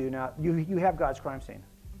tried to do now, you have God's Crime Scene.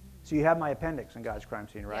 So you have my appendix in God's Crime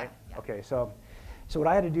Scene, right? Yeah. Okay, so what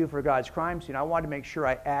I had to do for God's Crime Scene, I wanted to make sure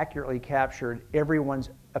I accurately captured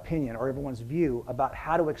everyone's opinion or everyone's view about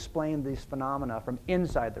how to explain these phenomena from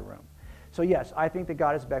inside the room. So yes, I think that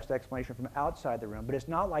God is the best explanation from outside the room, but it's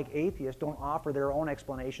not like atheists don't offer their own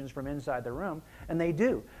explanations from inside the room, and they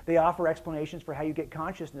do. They offer explanations for how you get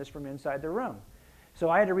consciousness from inside the room.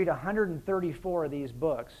 So I had to read 134 of these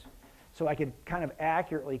books so I could kind of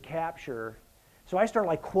accurately capture. So I started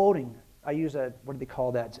like quoting. I use a, what do they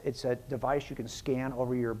call that? It's a device you can scan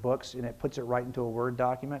over your books, and it puts it right into a Word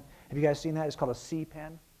document. Have you guys seen that? It's called a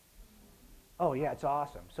C-Pen. Oh yeah, it's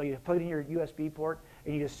awesome. So you plug it in your USB port,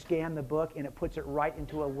 and you just scan the book, and it puts it right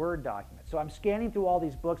into a Word document. So I'm scanning through all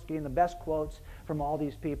these books, getting the best quotes from all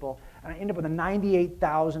these people, and I end up with a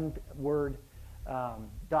 98,000 word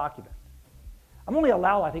document. I'm only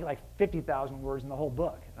allowed, I think, like 50,000 words in the whole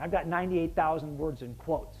book. And I've got 98,000 words in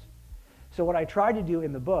quotes. So what I tried to do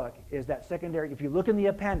in the book is that secondary, if you look in the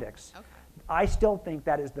appendix, I still think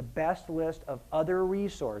that is the best list of other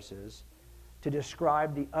resources to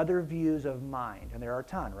describe the other views of mind. And there are a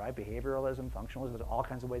ton, right? Behavioralism, functionalism, there's all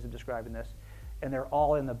kinds of ways of describing this. And they're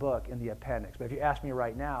all in the book, in the appendix. But if you ask me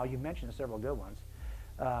right now, you mentioned several good ones.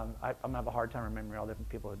 I'm going to have a hard time remembering all different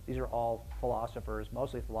people. These are all philosophers,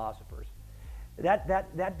 mostly philosophers.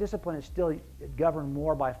 That discipline is still governed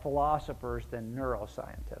more by philosophers than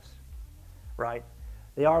neuroscientists, right?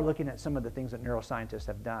 They are looking at some of the things that neuroscientists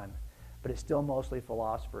have done, but it's still mostly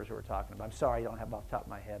philosophers who are talking about. I'm sorry I don't have it off the top of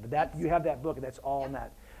my head, but you have that book, and that's all in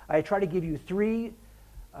that. I try to give you three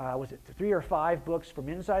or five books from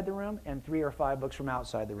inside the room and 3 or 5 books from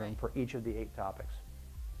outside the room for each of the 8 topics.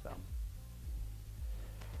 So,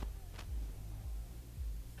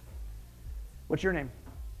 what's your name?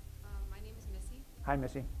 Hi,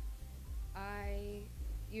 Missy.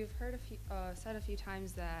 You've heard said a few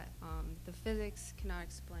times that the physics cannot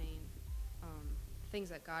explain things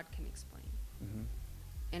that God can explain. Mm-hmm.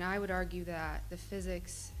 And I would argue that the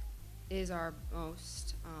physics is our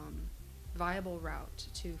most viable route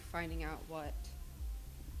to finding out what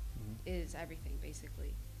is everything,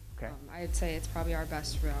 basically. Okay. I'd say it's probably our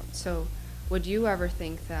best route. So would you ever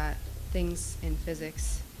think that things in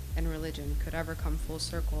physics and religion could ever come full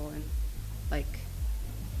circle and, like,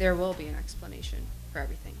 there will be an explanation for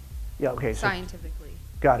everything. Yeah, okay. Scientifically.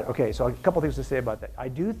 Got it. Okay, so a couple things to say about that. I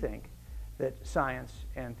do think that science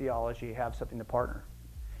and theology have something to partner,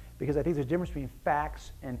 because I think there's a difference between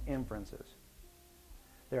facts and inferences.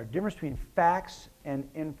 There are differences between facts and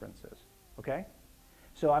inferences, okay?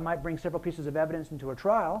 So I might bring several pieces of evidence into a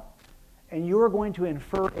trial, and you're going to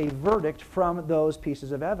infer a verdict from those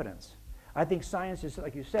pieces of evidence. I think science is,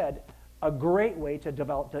 like you said, a great way to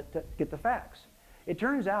develop, to get the facts. It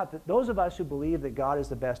turns out that those of us who believe that God is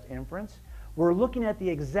the best inference, we're looking at the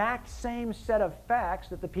exact same set of facts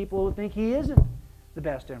that the people who think he isn't the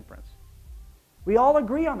best inference. We all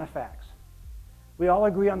agree on the facts. We all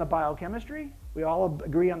agree on the biochemistry. We all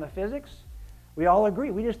agree on the physics. We all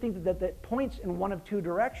agree. We just think that points in one of 2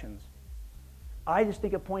 directions. I just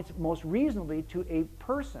think it points most reasonably to a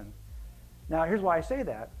person. Now, here's why I say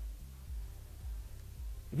that.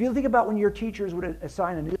 If you think about when your teachers would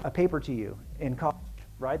assign a paper to you in college,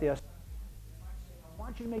 right? They assign, I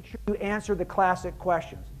want you to make sure you answer the classic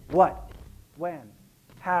questions. What? When?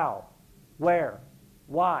 How? Where?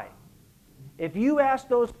 Why? If you ask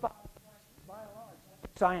those 5 questions, by and large,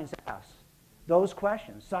 science asks those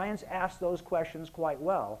questions. Science asks those questions quite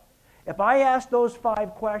well. If I ask those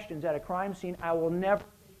 5 questions at a crime scene, I will never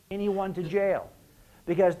take anyone to jail.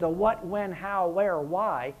 Because the what, when, how, where,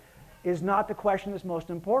 why is not the question that's most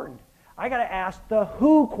important. I got to ask the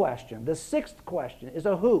who question. The 6th question is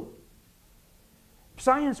a who.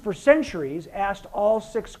 Science for centuries asked all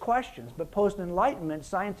 6 questions, but post-Enlightenment,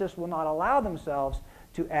 scientists will not allow themselves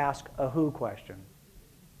to ask a who question.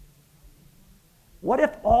 What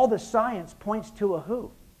if all the science points to a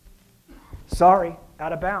who? Sorry,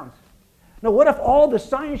 out of bounds. No, what if all the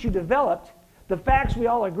science you developed, the facts we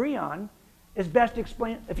all agree on, is best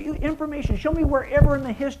explained? If you information, show me wherever in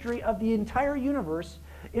the history of the entire universe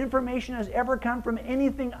information has ever come from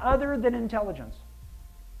anything other than intelligence.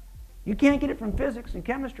 You can't get it from physics and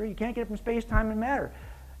chemistry. You can't get it from space, time, and matter.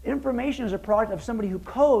 Information is a product of somebody who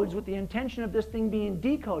codes with the intention of this thing being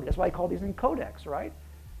decoded. That's why I call these things codecs, right?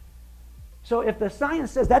 So if the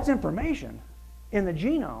science says that's information in the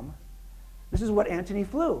genome, this is what Antony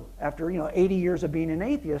Flew, after 80 years of being an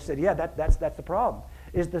atheist, said, yeah, that's the problem.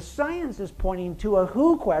 Is the science is pointing to a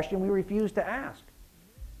who question we refuse to ask.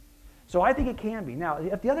 So I think it can be. Now,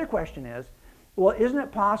 if the other question is, well, isn't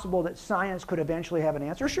it possible that science could eventually have an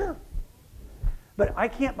answer? Sure. But I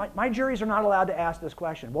can't, my juries are not allowed to ask this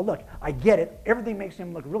question. Well, look, I get it. Everything makes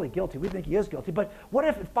him look really guilty. We think he is guilty. But what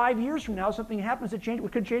if 5 years from now something happens that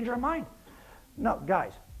could change our mind? No,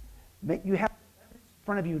 guys, you have in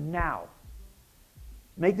front of you now.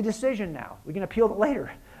 Make the decision now. We can appeal it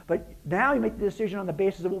later. But now you make the decision on the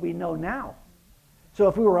basis of what we know now. So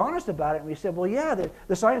if we were honest about it and we said, well, yeah,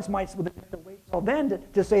 the science might wait till then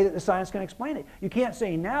to say that the science can explain it. You can't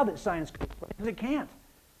say now that science can explain it because it can't.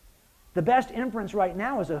 The best inference right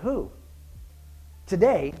now is a who.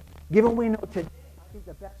 Today, given what we know today, I think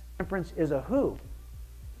the best inference is a who.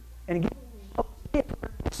 And given what we know today,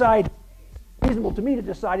 it's reasonable to me to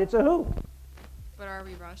decide it's a who. But are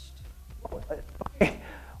we rushed? Okay.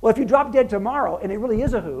 Well, if you drop dead tomorrow and it really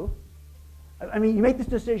is a who, I mean, you make this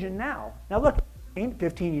decision now. Now look,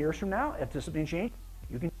 15 years from now, if there's something changed,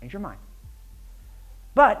 you can change your mind.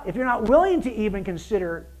 But if you're not willing to even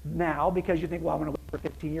consider now because you think, well, I'm going to wait for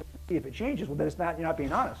 15 years to see if it changes, well, then you're not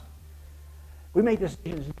being honest. We make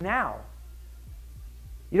decisions now.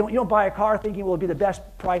 You don't buy a car thinking, well, it'll be the best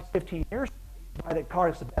price 15 years. You buy the car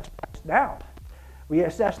that's the best price now. We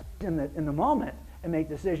assess in the moment and make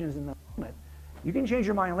decisions in the moment. You can change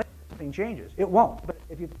your mind later if something changes. It won't, but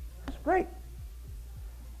if you think it's great.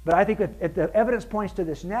 But I think that if the evidence points to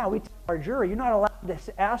this now, we tell our jury, you're not allowed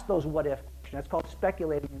to ask those what-if questions. That's called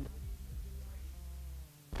speculating.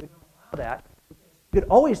 We don't allow that. You could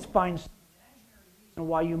always find some reason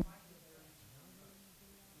why you might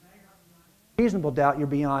be reasonable doubt, you're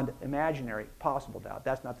beyond imaginary, possible doubt.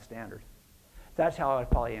 That's not the standard. That's how I'd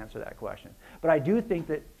probably answer that question. But I do think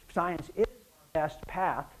that science is the best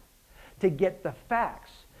path to get the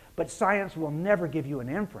facts. But science will never give you an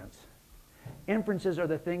inference. Inferences are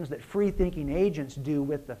the things that free-thinking agents do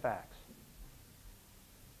with the facts.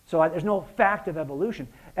 So there's no fact of evolution.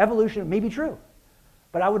 Evolution may be true,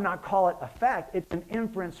 but I would not call it a fact. It's an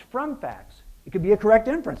inference from facts. It could be a correct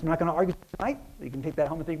inference. I'm not going to argue tonight. You can take that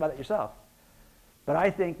home and think about it yourself. But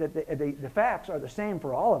I think that the facts are the same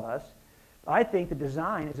for all of us. I think the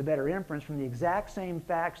design is a better inference from the exact same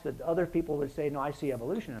facts that other people would say, no, I see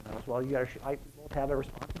evolution in those. Well, I both have a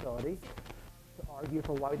responsibility to argue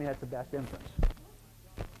for why we think that's the best inference.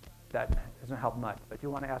 That doesn't help much. But if you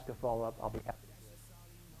want to ask a follow-up, I'll be happy to do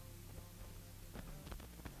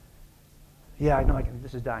it. Yeah, I know.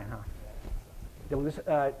 This is dying, huh? Yeah,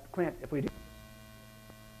 well, Clint, if we do.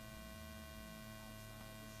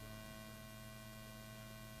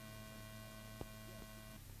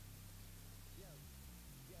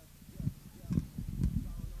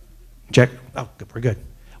 Check. Oh, good. We're good.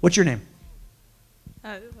 What's your name?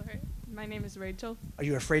 My name is Rachel. Are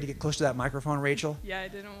you afraid to get close to that microphone, Rachel? Yeah, I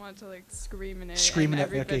didn't want to scream in it. Scream in it.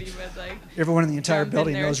 Everybody Okay. would Everyone in the entire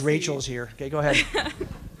building knows Rachel's here. Okay, go ahead.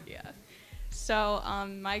 Yeah. So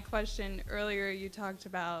my question earlier, you talked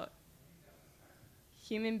about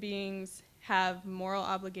human beings have moral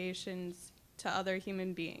obligations to other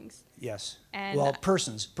human beings. Yes. And well,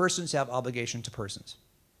 persons have obligation to persons.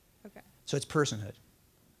 Okay. So it's personhood.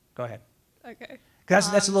 Go ahead. Okay. That's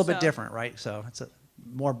a little bit different, right? So it's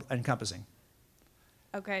more encompassing.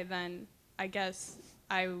 Okay, then I guess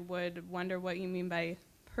I would wonder what you mean by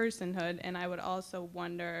personhood, and I would also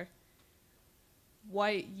wonder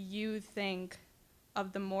what you think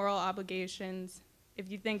of the moral obligations,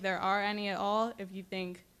 if you think there are any at all, if you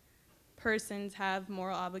think persons have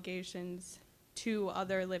moral obligations to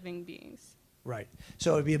other living beings. Right.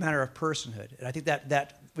 So it would be a matter of personhood. And I think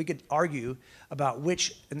that we could argue about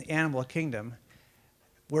which in the animal kingdom,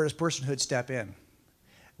 where does personhood step in?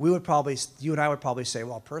 you and I would probably say,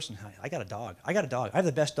 well, personhood, I got a dog. I got a dog. I have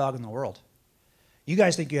the best dog in the world. You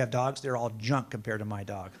guys think you have dogs? They're all junk compared to my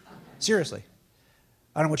dog. Seriously.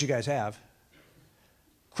 I don't know what you guys have.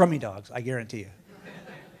 Crummy dogs, I guarantee you.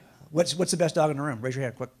 What's the best dog in the room? Raise your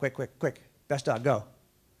hand, quick. Best dog, go.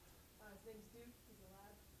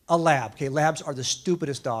 A lab. Okay, labs are the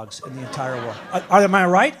stupidest dogs in the entire world. Am I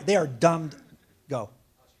right? They are dumb. Go.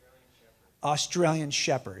 Australian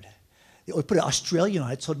Shepherd. We put an Australian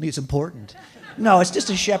on it, so it means it's important. No, it's just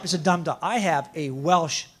a shepherd. It's a dumb dog. I have a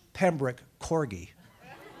Welsh Pembroke Corgi.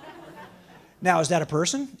 Now, is that a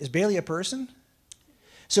person? Is Bailey a person?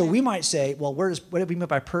 So we might say, well, what do we mean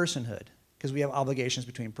by personhood? Because we have obligations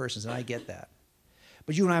between persons, and I get that.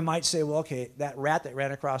 But you and I might say, well, okay, that rat that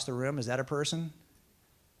ran across the room, is that a person?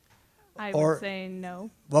 I would say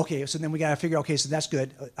no. Okay, so then we got to figure, okay, so that's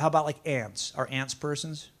good. How about like ants? Are ants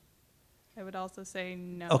persons? I would also say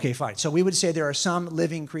no. Okay, fine. So we would say there are some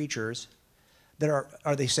living creatures that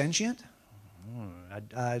are they sentient?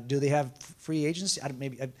 Do they have free agency?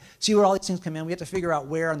 See where all these things come in? We have to figure out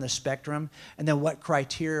where on the spectrum and then what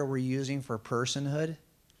criteria we're using for personhood.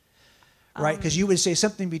 Right? Because you would say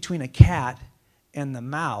something between a cat and the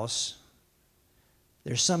mouse.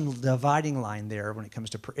 There's some dividing line there when it comes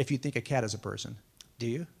to if you think a cat is a person. Do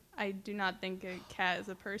you? I do not think a cat is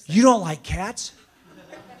a person. You don't like cats?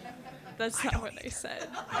 That's not what I said.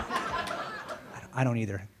 I don't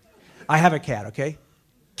either. I have a cat, okay?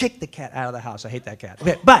 Kick the cat out of the house. I hate that cat.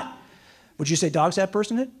 Okay, but would you say dogs have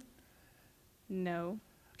personhood? No.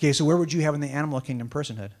 Okay, so where would you have in the animal kingdom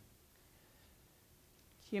personhood?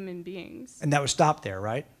 Human beings. And that would stop there,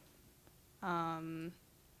 right?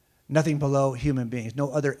 Nothing below human beings.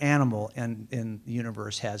 No other animal in the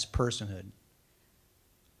universe has personhood.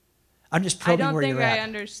 I'm just probing where you're at. I don't think I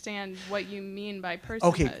understand what you mean by personhood.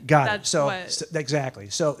 Okay, got it. So exactly.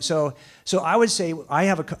 So I would say I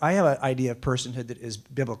have an idea of personhood that is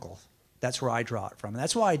biblical. That's where I draw it from. And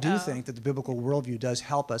that's why I do think that the biblical worldview does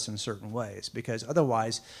help us in certain ways, because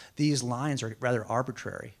otherwise these lines are rather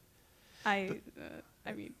arbitrary.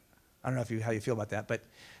 I mean, I don't know how you feel about that, but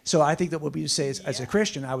so I think that what we say is, as a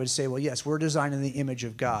Christian, I would say, well, yes, we're designed in the image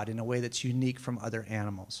of God in a way that's unique from other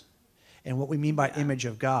animals. And what we mean by image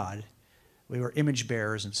of God, we were image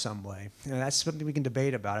bearers in some way. And that's something we can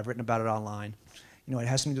debate about. I've written about it online. You know, it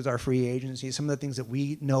has something to do with our free agency. Some of the things that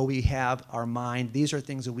we know we have, our mind, these are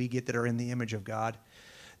things that we get that are in the image of God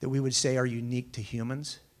that we would say are unique to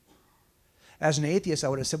humans. As an atheist, I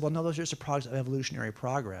would have said, well, no, those are just a product of evolutionary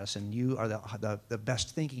progress, and you are the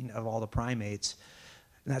best thinking of all the primates,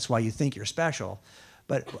 and that's why you think you're special.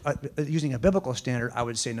 But using a biblical standard, I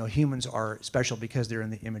would say, no, humans are special because they're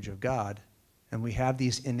in the image of God, and we have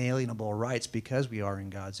these inalienable rights because we are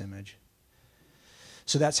in God's image.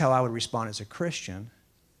 So that's how I would respond as a Christian.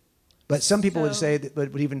 But some people would say that,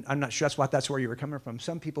 but even, I'm not sure that's where you were coming from.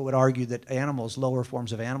 Some people would argue that animals, lower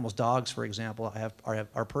forms of animals, dogs, for example,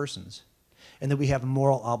 are persons, and that we have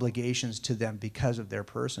moral obligations to them because of their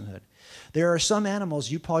personhood. There are some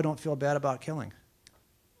animals you probably don't feel bad about killing.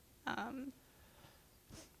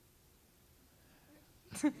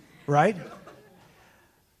 Right?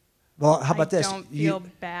 Well, how about this? I don't feel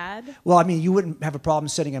bad. Well, I mean, you wouldn't have a problem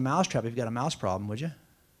setting a mouse trap if you got a mouse problem, would you?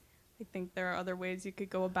 I think there are other ways you could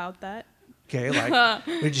go about that. Okay, like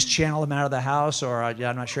we just channel them out of the house, or I'm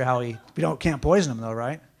not sure how we can't poison them though,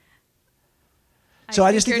 right? So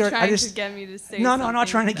I just think you're trying to get me to say no, I'm not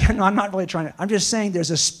trying to get. No, I'm not really trying to. I'm just saying there's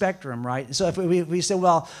a spectrum, right? So if we say,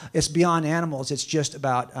 well, it's beyond animals, it's just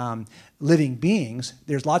about living beings.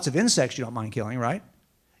 There's lots of insects you don't mind killing, right?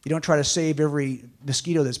 You don't try to save every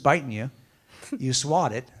mosquito that's biting you. You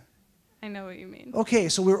swat it. I know what you mean. Okay,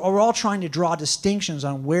 so we're all trying to draw distinctions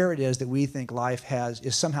on where it is that we think life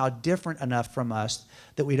is somehow different enough from us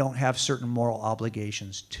that we don't have certain moral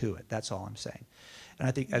obligations to it. That's all I'm saying. And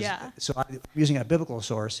I think, so I'm using a biblical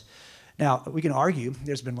source. Now, we can argue,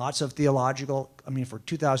 there's been lots of theological, for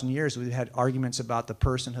 2,000 years, we've had arguments about the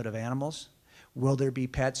personhood of animals. Will there be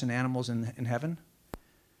pets and animals in heaven?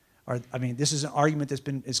 This is an argument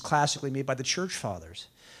is classically made by the church fathers.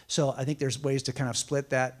 So I think there's ways to kind of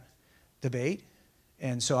split that debate.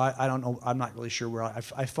 And so I don't know, I'm not really sure where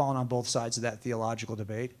I've fallen on both sides of that theological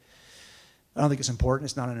debate. I don't think it's important,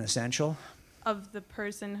 it's not an essential. Of the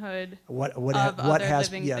personhood what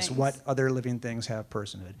other living things have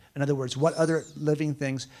personhood? In other words, what other living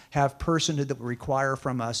things have personhood that would require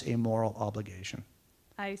from us a moral obligation?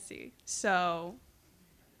 I see. So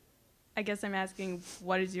I guess I'm asking,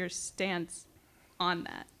 what is your stance on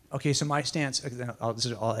that? Okay, so my stance, I'll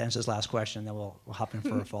answer this last question, and then we'll hop in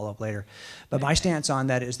for a follow-up later. But my stance on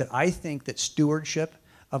that is that I think that stewardship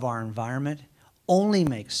of our environment only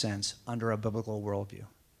makes sense under a biblical worldview.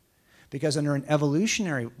 Because under an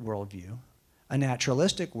evolutionary worldview, a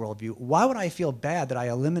naturalistic worldview, why would I feel bad that I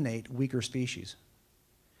eliminate weaker species?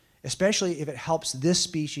 Especially if it helps this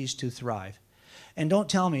species to thrive. And don't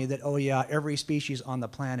tell me that, oh yeah, every species on the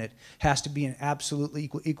planet has to be in absolute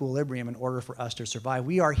equilibrium in order for us to survive.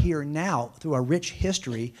 We are here now through a rich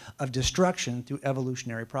history of destruction through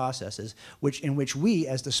evolutionary processes, in which we,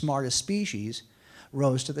 as the smartest species,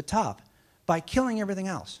 rose to the top by killing everything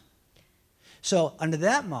else. So under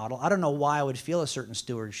that model, I don't know why I would feel a certain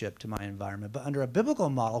stewardship to my environment, but under a biblical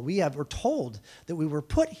model, we're told that we were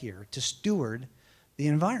put here to steward the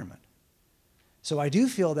environment. So I do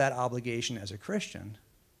feel that obligation as a Christian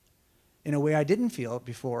in a way I didn't feel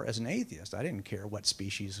before as an atheist. I didn't care what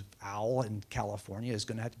species of owl in California is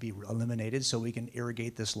going to have to be eliminated so we can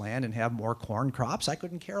irrigate this land and have more corn crops. I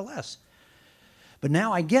couldn't care less. But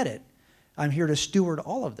now I get it. I'm here to steward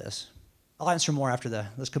all of this. I'll answer more after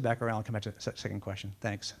let's come back around and come back to the second question.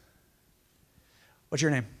 Thanks. What's your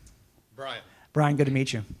name? Brian. Brian, good to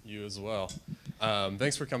meet you. You as well.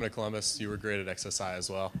 Thanks for coming to Columbus. You were great at XSI as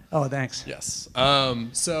well. Oh, thanks. Yes.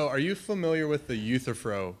 So are you familiar with the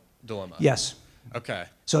euthyphro dilemma? Yes. Okay.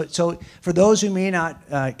 So for those who may not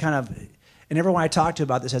and everyone I talk to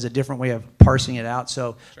about this has a different way of parsing it out.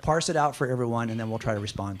 So sure. Parse it out for everyone, and then we'll try to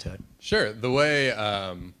respond to it. Sure. The way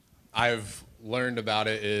I've learned about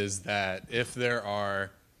it is that if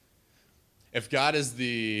God is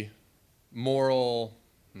the moral,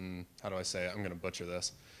 how do I say it? I'm going to butcher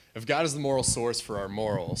this. If God is the moral source for our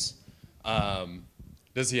morals,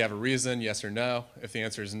 does he have a reason, yes or no? If the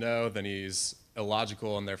answer is no, then he's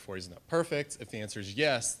illogical and therefore he's not perfect. If the answer is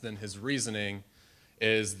yes, then his reasoning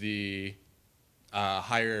is the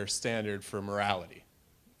higher standard for morality.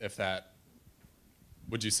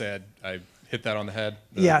 Would you say I hit that on the head?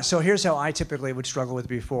 Yeah, so here's how I typically would struggle with it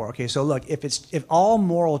before. Okay, so look, if all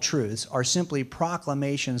moral truths are simply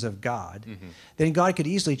proclamations of God, then God could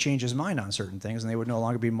easily change his mind on certain things and they would no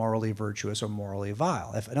longer be morally virtuous or morally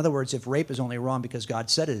vile. In other words, if rape is only wrong because God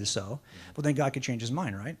said it is so, well then God could change his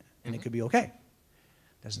mind, right? And it could be okay.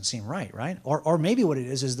 Doesn't seem right? Or maybe what it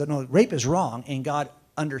is that no, rape is wrong and God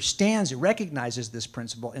understands it, recognizes this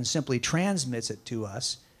principle and simply transmits it to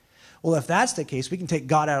us. Well, if that's the case, we can take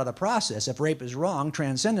God out of the process. If rape is wrong,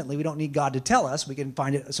 transcendently, we don't need God to tell us. We can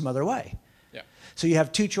find it some other way. Yeah. So you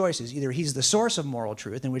have two choices. Either he's the source of moral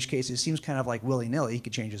truth, in which case it seems kind of like willy-nilly, he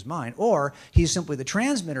could change his mind, or he's simply the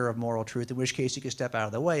transmitter of moral truth, in which case he could step out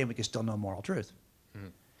of the way and we could still know moral truth.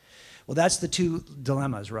 Well, that's the two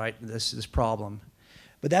dilemmas, right, this problem.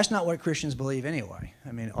 But that's not what Christians believe anyway.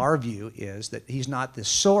 I mean, our view is that he's not the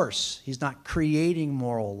source. He's not creating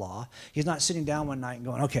moral law. He's not sitting down one night and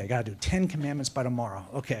going, okay, I got to do 10 commandments by tomorrow.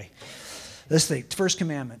 Okay, this thing, first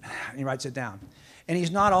commandment. And he writes it down. And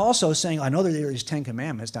he's not also saying, I know that there are these 10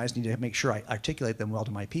 commandments. I just need to make sure I articulate them well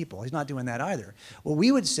to my people. He's not doing that either. What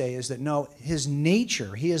we would say is that, no, his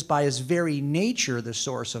nature, he is by his very nature the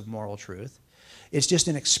source of moral truth. It's just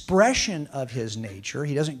an expression of his nature.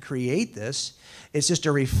 He doesn't create this. It's just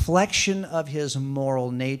a reflection of his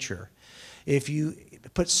moral nature. If you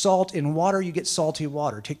put salt in water, you get salty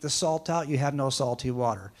water. Take the salt out, you have no salty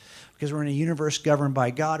water. Because we're in a universe governed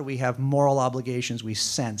by God, we have moral obligations. We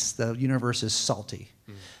sense the universe is salty.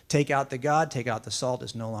 Take out the God, take out the salt,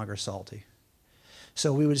 it's no longer salty.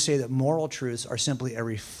 So we would say that moral truths are simply a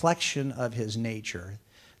reflection of his nature.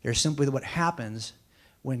 They're simply what happens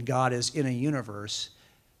when God is in a universe.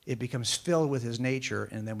 It becomes filled with his nature,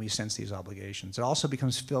 and then we sense these obligations. It also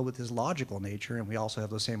becomes filled with his logical nature, and we also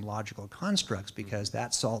have those same logical constructs because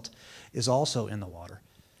that salt is also in the water.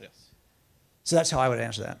 Yes. So that's how I would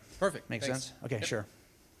answer that. Perfect. Makes sense? Okay, yep.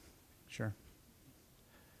 Sure.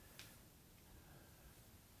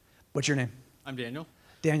 What's your name? I'm Daniel.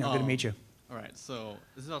 Daniel, good to meet you. All right, so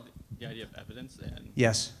this is about the idea of evidence. And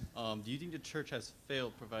yes. Do you think the church has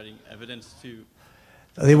failed providing evidence to...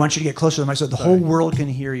 They want you to get closer to the mic so the whole world can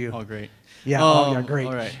hear you. Oh, great. Yeah, yeah, great.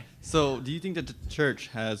 All right. So do you think that the church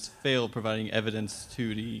has failed providing evidence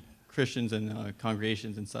to the Christians and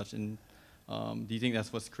congregations and such? And do you think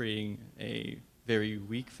that's what's creating a very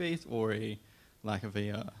weak faith or a lack of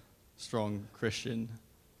a strong Christian?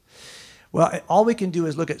 Well, all we can do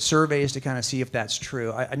is look at surveys to kind of see if that's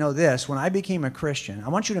true. I know this. When I became a Christian, I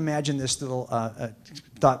want you to imagine this little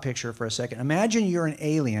thought picture for a second. Imagine you're an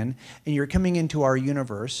alien, and you're coming into our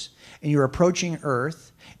universe, and you're approaching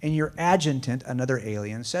Earth, and your adjutant, another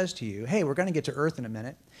alien, says to you, hey, we're going to get to Earth in a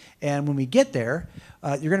minute, and when we get there,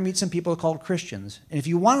 you're going to meet some people called Christians. And if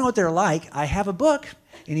you want to know what they're like, I have a book.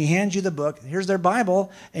 And he hands you the book. Here's their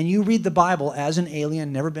Bible, and you read the Bible as an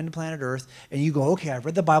alien, never been to planet Earth, and you go, okay, I've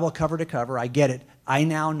read the Bible cover to cover. I get it. I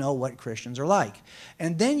now know what Christians are like.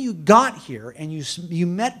 And then you got here, and you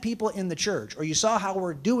met people in the church, or you saw how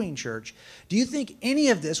we're doing church. Do you think any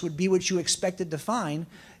of this would be what you expected to find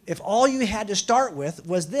if all you had to start with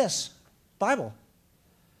was this Bible?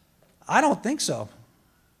 I don't think so.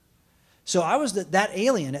 So I was that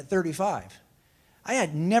alien at 35. I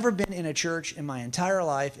had never been in a church in my entire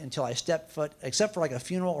life until I stepped foot, except for like a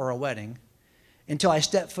funeral or a wedding, until I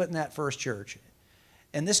stepped foot in that first church.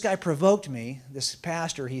 And this guy provoked me, this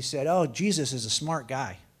pastor. He said, oh, Jesus is a smart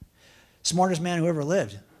guy, smartest man who ever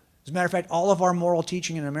lived. As a matter of fact, all of our moral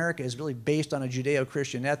teaching in America is really based on a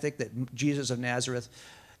Judeo-Christian ethic that Jesus of Nazareth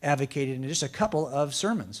advocated in just a couple of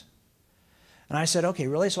sermons. And I said, okay,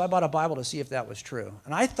 really? So I bought a Bible to see if that was true.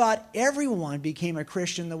 And I thought everyone became a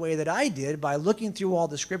Christian the way that I did by looking through all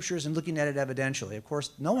the scriptures and looking at it evidentially. Of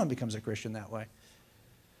course, no one becomes a Christian that way.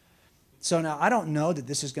 So now I don't know that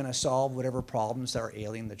this is going to solve whatever problems that are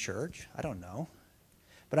ailing the church. I don't know.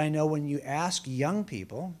 But I know when you ask young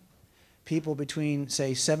people, people between,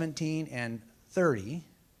 say, 17 and 30,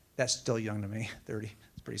 that's still young to me, 30,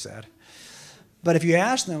 it's pretty sad. But if you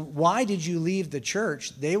ask them, why did you leave the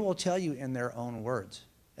church, they will tell you in their own words.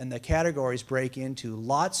 And the categories break into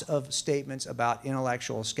lots of statements about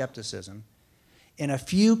intellectual skepticism and a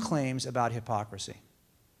few claims about hypocrisy.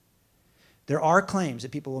 There are claims that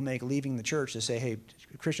people will make leaving the church to say, hey,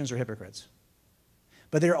 Christians are hypocrites.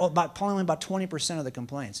 But they're only about 20% of the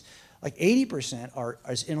complaints. Like 80%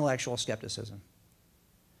 is intellectual skepticism.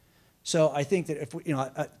 So I think that if we,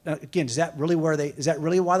 again, is that really why they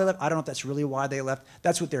left? I don't know if that's really why they left.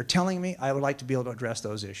 That's what they're telling me. I would like to be able to address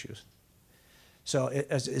those issues. So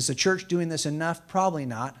is the church doing this enough? Probably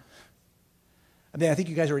not. I mean, I think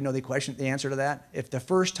you guys already know the answer to that. If the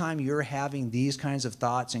first time you're having these kinds of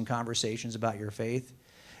thoughts and conversations about your faith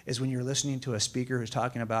is when you're listening to a speaker who's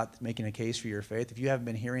talking about making a case for your faith, if you haven't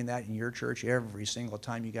been hearing that in your church every single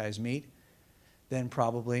time you guys meet, then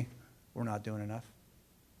probably we're not doing enough.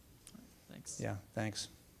 Thanks. Yeah, thanks.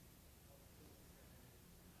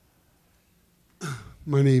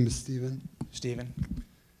 My name is Stephen. Stephen.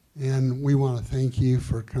 And we want to thank you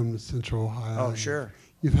for coming to Central Ohio. Oh, sure.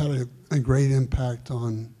 You've had a great impact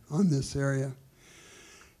on this area.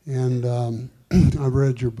 And I've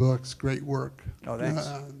read your books. Great work. Oh, thanks.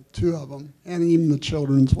 2 of them, and even the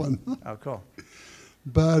children's one. Oh, cool.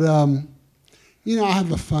 But, I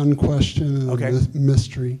have a fun question and a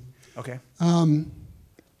mystery. Okay.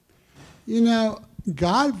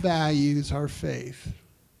 God values our faith.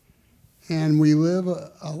 And we live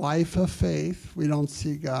a life of faith. We don't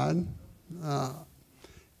see God.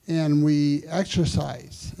 And we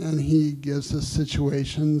exercise. And he gives us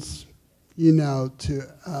situations,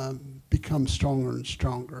 to become stronger and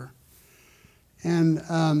stronger. And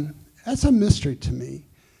that's a mystery to me.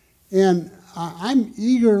 And I'm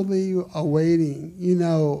eagerly awaiting,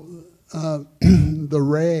 the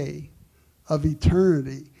ray of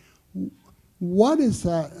eternity. What is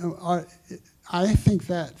that? I think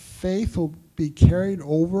that faith will be carried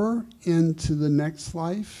over into the next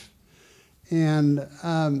life. And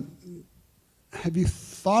have you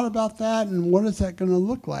thought about that? And what is that going to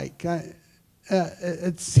look like?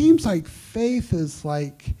 It seems like faith is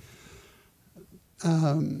like,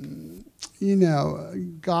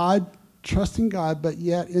 God, trusting God, but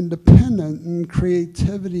yet independent and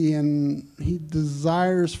creativity, and he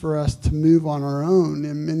desires for us to move on our own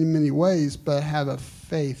in many, many ways, but have a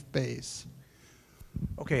faith base.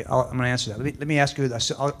 Okay, I'm going to answer that. Let me ask you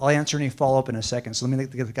this. I'll answer any follow-up in a second. So let me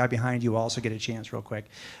get the guy behind you also get a chance real quick.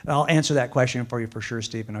 I'll answer that question for you for sure,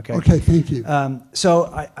 Stephen, okay? Okay, thank you. So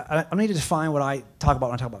I need to define what I talk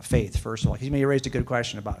about when I talk about faith, first of all. You raised a good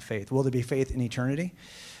question about faith. Will there be faith in eternity?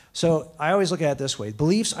 So I always look at it this way.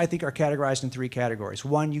 Beliefs, I think, are categorized in 3 categories.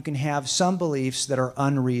 One, you can have some beliefs that are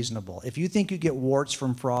unreasonable. If you think you get warts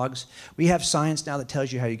from frogs, we have science now that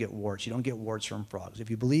tells you how you get warts. You don't get warts from frogs. If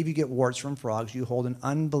you believe you get warts from frogs, you hold an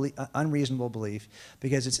unreasonable belief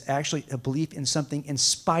because it's actually a belief in something in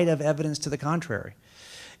spite of evidence to the contrary.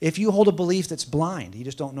 If you hold a belief that's blind, you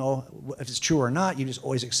just don't know if it's true or not, you just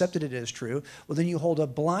always accepted it as true, well, then you hold a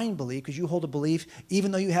blind belief because you hold a belief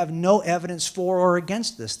even though you have no evidence for or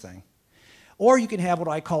against this thing. Or you can have what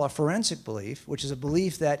I call a forensic belief, which is a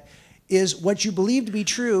belief that is what you believe to be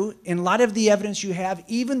true in light of the evidence you have,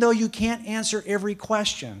 even though you can't answer every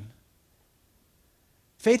question.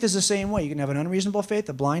 Faith is the same way. You can have an unreasonable faith,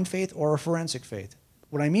 a blind faith, or a forensic faith.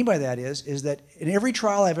 What I mean by that is that in every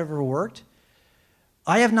trial I've ever worked,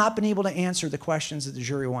 I have not been able to answer the questions that the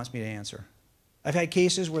jury wants me to answer. I've had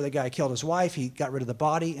cases where the guy killed his wife, he got rid of the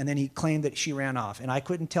body, and then he claimed that she ran off. And I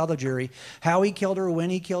couldn't tell the jury how he killed her, when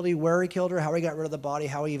he killed her, where he killed her, how he got rid of the body,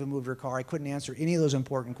 how he even moved her car. I couldn't answer any of those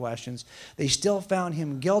important questions. They still found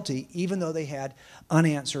him guilty, even though they had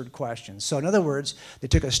unanswered questions. So in other words, they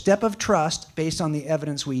took a step of trust based on the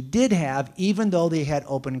evidence we did have, even though they had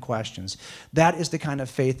open questions. That is the kind of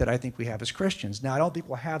faith that I think we have as Christians. Now, I don't think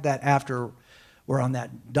we'll have that after we're on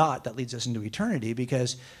that dot that leads us into eternity,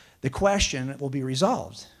 because the question will be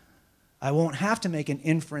resolved. I won't have to make an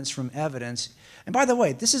inference from evidence. And by the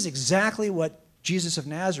way, this is exactly what Jesus of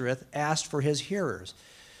Nazareth asked for his hearers.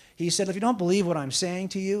 He said, if you don't believe what I'm saying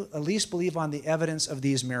to you, at least believe on the evidence of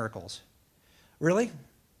these miracles. Really?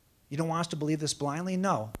 You don't want us to believe this blindly?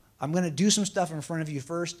 No. I'm going to do some stuff in front of you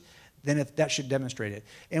first, then that should demonstrate it.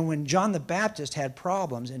 And when John the Baptist had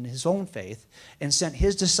problems in his own faith and sent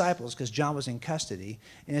his disciples, because John was in custody,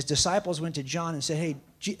 and his disciples went to John and said, hey,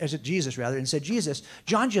 Jesus, and said, Jesus,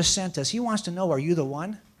 John just sent us. He wants to know, are you the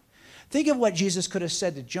one? Think of what Jesus could have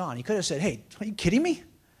said to John. He could have said, hey, are you kidding me?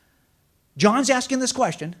 John's asking this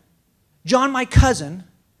question. John, my cousin,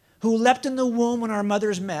 who leapt in the womb when our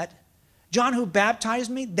mothers met, John who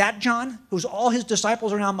baptized me, that John, who's all his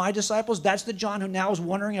disciples are now my disciples, that's the John who now is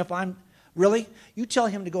wondering if I'm, really? You tell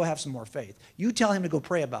him to go have some more faith. You tell him to go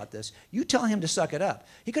pray about this. You tell him to suck it up.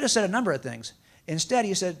 He could have said a number of things. Instead,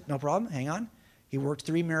 he said, no problem, hang on. He worked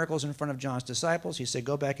 3 miracles in front of John's disciples. He said,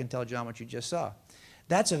 go back and tell John what you just saw.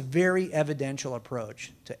 That's a very evidential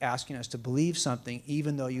approach to asking us to believe something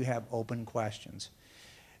even though you have open questions.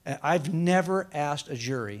 I've never asked a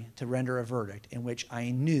jury to render a verdict in which I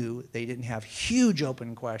knew they didn't have huge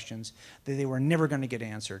open questions that they were never going to get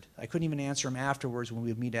answered. I couldn't even answer them afterwards when we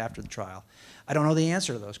would meet after the trial. I don't know the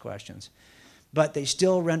answer to those questions. But they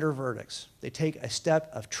still render verdicts. They take a step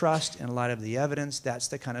of trust in light of the evidence. That's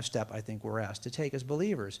the kind of step I think we're asked to take as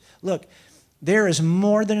believers. Look, there is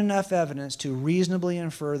more than enough evidence to reasonably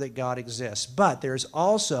infer that God exists, but there's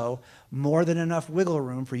also more than enough wiggle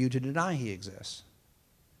room for you to deny he exists.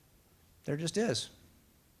 There just is.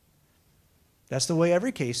 That's the way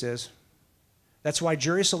every case is. That's why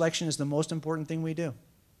jury selection is the most important thing we do.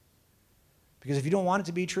 Because if you don't want it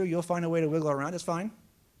to be true, you'll find a way to wiggle around. It's fine.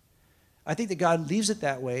 I think that God leaves it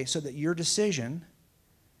that way so that your decision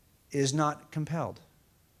is not compelled.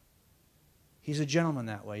 He's a gentleman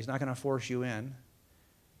that way. He's not going to force you in,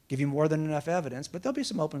 give you more than enough evidence, but there'll be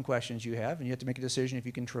some open questions you have, and you have to make a decision if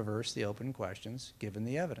you can traverse the open questions given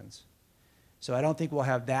the evidence. So I don't think we'll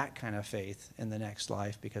have that kind of faith in the next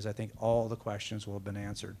life, because I think all the questions will have been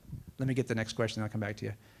answered. Let me get the next question, and I'll come back to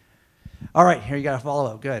you. All right, here you got a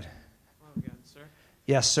follow-up. Good. Hello again, sir.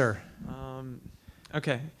 Yes, sir.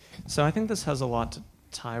 Okay, so I think this has a lot to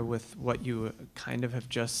tie with what you kind of have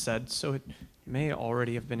just said, so it may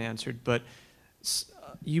already have been answered, but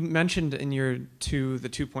you mentioned in the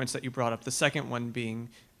 2 points that you brought up, the second one being,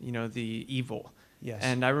 the evil. Yes.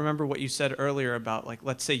 And I remember what you said earlier about, like,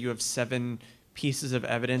 let's say you have 7 pieces of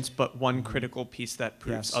evidence, but one critical piece that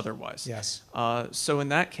proves otherwise. Yes. So in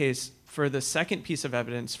that case, for the second piece of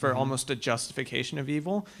evidence, for almost a justification of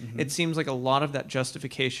evil, it seems like a lot of that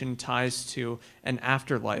justification ties to an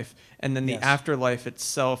afterlife, and then the afterlife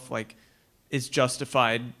itself, like, is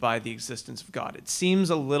justified by the existence of God. It seems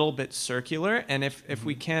a little bit circular, and if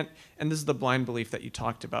we can't, and this is the blind belief that you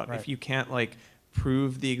talked about, if you can't, like,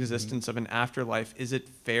 prove the existence of an afterlife, is it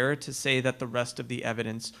fair to say that the rest of the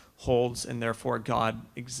evidence holds and therefore God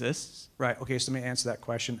exists? Right. Okay, so let me answer that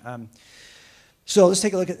question. So let's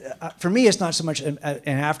take a look at, for me, it's not so much an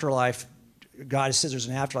afterlife. God says there's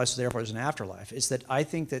an afterlife, so therefore there's an afterlife. It's that I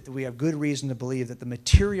think that we have good reason to believe that the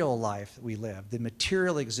material life we live, the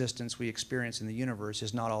material existence we experience in the universe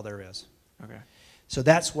is not all there is. Okay. So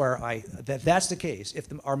that's where that's the case. If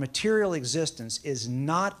our material existence is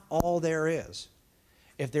not all there is,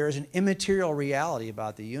 if there is an immaterial reality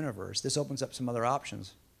about the universe, this opens up some other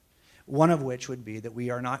options. One of which would be that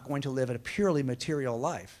we are not going to live a purely material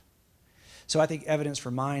life. So I think evidence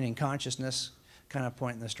for mind and consciousness kind of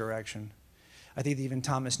point in this direction. I think even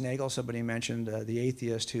Thomas Nagel, somebody mentioned, the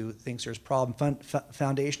atheist who thinks there's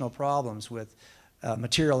foundational problems with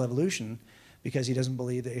material evolution, because he doesn't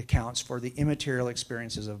believe that it accounts for the immaterial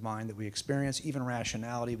experiences of mind that we experience, even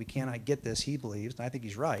rationality. We cannot get this, he believes, and I think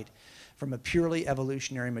he's right, from a purely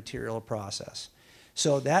evolutionary material process.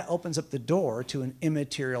 So that opens up the door to an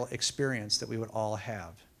immaterial experience that we would all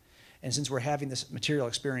have. And since we're having this material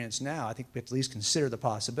experience now, I think we have to at least consider the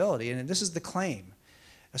possibility, and this is the claim.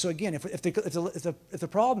 So again, if the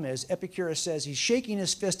problem is, Epicurus says he's shaking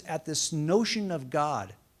his fist at this notion of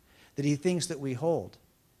God that he thinks that we hold,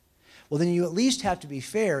 well, then you at least have to be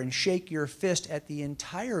fair and shake your fist at the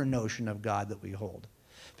entire notion of God that we hold.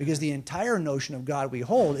 Because the entire notion of God we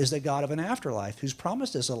hold is the God of an afterlife who's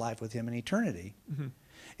promised us a life with him in eternity.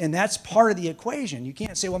 And that's part of the equation. You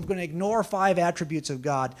can't say, well, I'm going to ignore 5 attributes of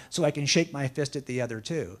God so I can shake my fist at the other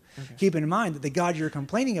 2. Keep in mind that the God you're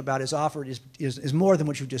complaining about is more than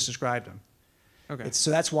what you've just described him.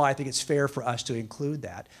 So that's why I think it's fair for us to include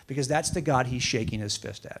that, because that's the God he's shaking his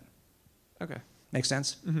fist at. Make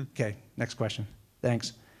sense? Okay, next question.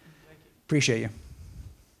 Thanks. Thank you. Appreciate you.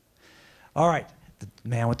 All right, the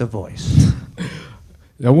man with the voice.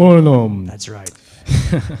 I want That's right.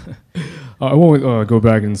 I won't go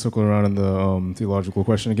back and circle around on the theological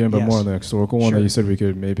question again, but more on the historical one that you said we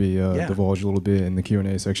could maybe divulge a little bit in the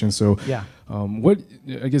Q&A section. So, what,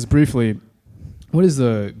 I guess briefly, what is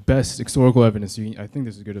the best historical evidence I think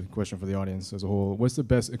this is a good question for the audience as a whole. What's the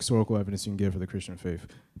best historical evidence you can give for the Christian faith?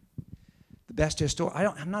 The best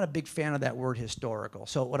I'm not a big fan of that word historical.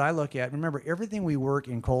 So what I look at, remember, everything we work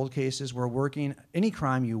in cold cases, we're working, any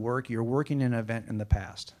crime you're working an event in the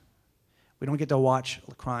past. We don't get to watch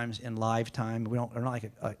crimes in live time. We're not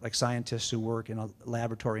like scientists who work in a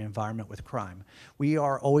laboratory environment with crime. We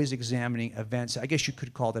are always examining events. I guess you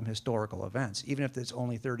could call them historical events, even if it's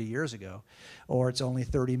only 30 years ago or it's only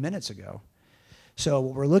 30 minutes ago. So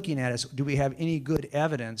what we're looking at is, do we have any good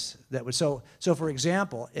evidence that would, so for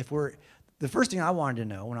example, the first thing I wanted to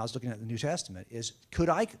know when I was looking at the New Testament is, could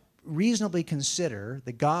I reasonably consider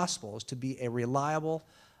the Gospels to be a reliable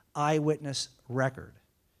eyewitness record?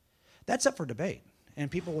 That's up for debate, and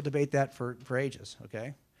people will debate that for ages,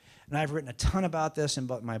 okay? And I've written a ton about this in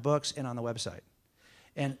my books and on the website.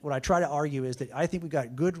 And what I try to argue is that I think we've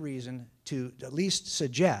got good reason to at least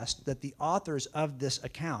suggest that the authors of this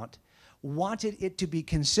account wanted it to be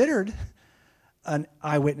considered an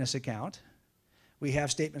eyewitness account. We have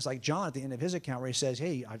statements like John at the end of his account where he says,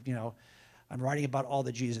 hey, I'm writing about all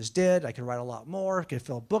that Jesus did. I could write a lot more. I could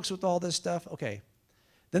fill books with all this stuff. Okay.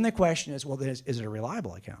 Then the question is, well, is it a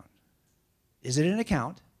reliable account? Is it an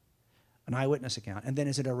account, an eyewitness account? And then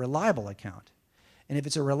is it a reliable account? And if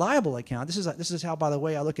it's a reliable account, this is how, by the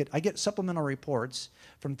way, I get supplemental reports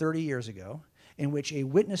from 30 years ago in which a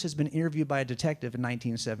witness has been interviewed by a detective in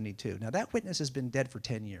 1972. Now, that witness has been dead for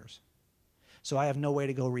 10 years. So I have no way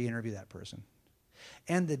to go re-interview that person.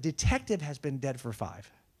 And the detective has been dead for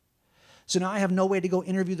 5. So now I have no way to go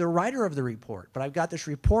interview the writer of the report. But I've got this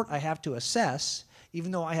report I have to assess,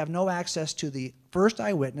 even though I have no access to the first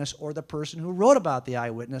eyewitness or the person who wrote about the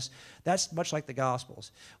eyewitness. That's much like the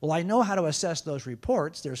Gospels. Well, I know how to assess those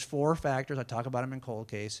reports. There's 4 factors. I talk about them in cold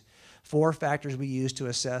case. 4 factors we use to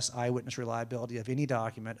assess eyewitness reliability of any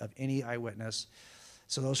document, of any eyewitness.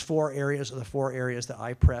 So those 4 areas are the 4 areas that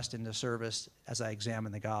I pressed into service as I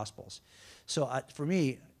examined the Gospels. So for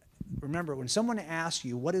me, remember, when someone asks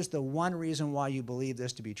you, what is the one reason why you believe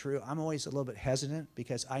this to be true, I'm always a little bit hesitant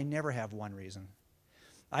because I never have one reason.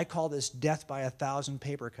 I call this death by 1,000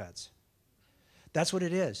 paper cuts. That's what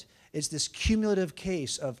it is. It's this cumulative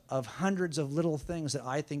case of hundreds of little things that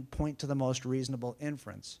I think point to the most reasonable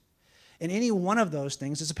inference. And any one of those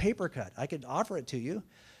things is a paper cut. I could offer it to you,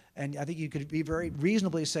 and I think you could be very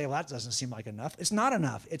reasonably say, well, that doesn't seem like enough. It's not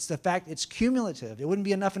enough. It's the fact it's cumulative. It wouldn't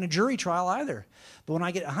be enough in a jury trial either. But when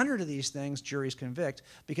I get 100 of these things, juries convict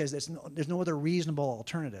because there's no other reasonable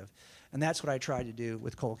alternative. And that's what I tried to do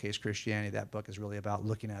with Cold Case Christianity. That book is really about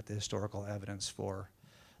looking at the historical evidence for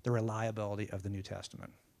the reliability of the New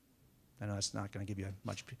Testament. I know that's not going to give you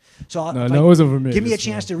much. So give me a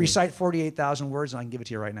chance to recite 48,000 words, and I can give it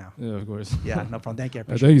to you right now. Yeah, of course. Yeah, no problem. Thank you.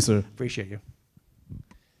 Thank you, sir. Appreciate you.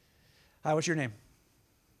 Hi, what's your name?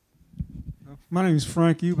 My name is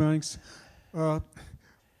Frank Eubanks.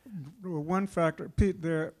 One factor,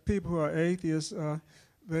 there are people who are atheists,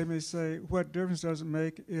 they may say, what difference does it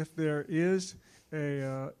make if there is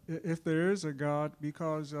a God,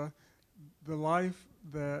 because the life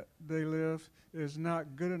that they live is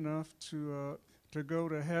not good enough to go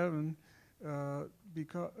to heaven.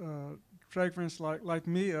 Because, take for instance, like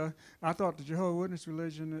me, I thought the Jehovah's Witness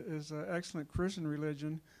religion is an excellent Christian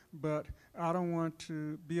religion, but I don't want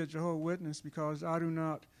to be a Jehovah's Witness because I do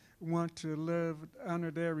not want to live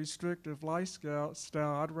under their restrictive lifestyle.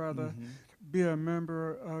 I'd rather be a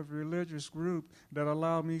member of a religious group that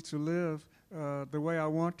allow me to live the way I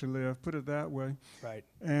want to live, put it that way. Right.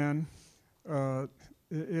 And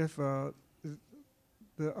if a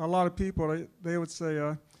lot of people, they would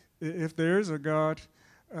say, if there is a God,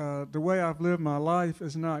 the way I've lived my life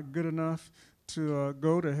is not good enough to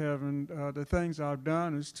go to heaven. The things I've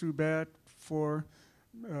done is too bad for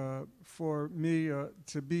me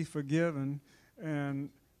to be forgiven. And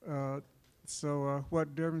So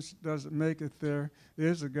what difference does it make if there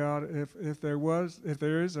is a God? If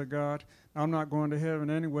there is a God, I'm not going to heaven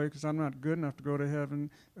anyway because I'm not good enough to go to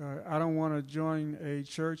heaven. I don't want to join a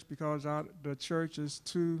church because the church is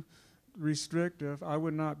too restrictive. I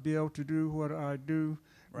would not be able to do what I do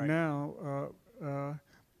now.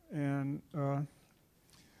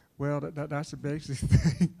 Well, that's the basic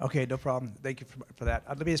thing. Okay, no problem. Thank you for that.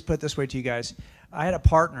 Let me just put it this way to you guys. I had a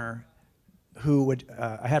partner who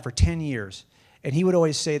I had for 10 years, and he would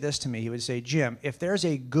always say this to me. He would say, Jim, if there's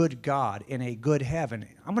a good God in a good heaven,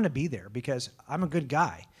 I'm going to be there because I'm a good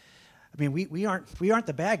guy. I mean, we aren't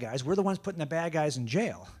the bad guys. We're the ones putting the bad guys in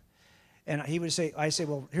jail. And he would say, I say,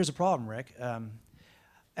 well, here's the problem, Rick.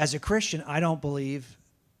 As a Christian, I don't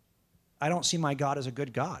see my God as a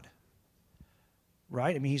good God.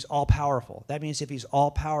 Right? I mean, he's all-powerful. That means if he's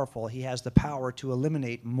all-powerful, he has the power to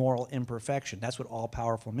eliminate moral imperfection. That's what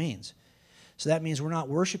all-powerful means. So that means we're not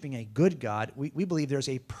worshiping a good God. We believe there's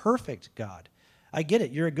a perfect God. I get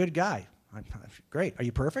it. You're a good guy. Great. Are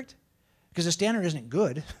you perfect? Because the standard isn't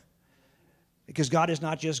good. Because God is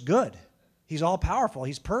not just good. He's all-powerful.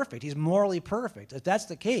 He's perfect. He's morally perfect. If that's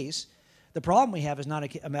the case, the problem we have is not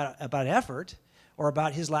about effort or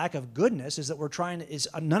about his lack of goodness, is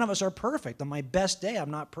that none of us are perfect. On my best day,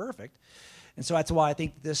 I'm not perfect. And so that's why I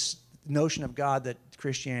think this notion of God that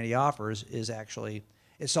Christianity offers is actually,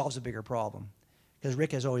 it solves a bigger problem. Because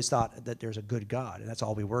Rick has always thought that there's a good God, and that's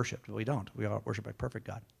all we worship. But we don't. We all worship a perfect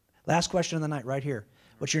God. Last question of the night, right here.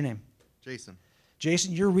 What's your name? Jason.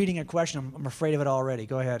 Jason, you're reading a question. I'm afraid of it already.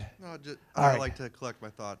 Go ahead. No, I like to collect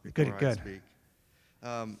my thought before I speak.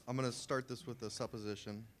 I'm going to start this with a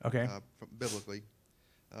supposition. Okay. Biblically.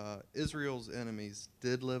 Israel's enemies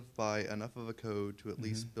did live by enough of a code to at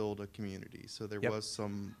least build a community. So there was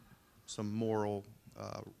some moral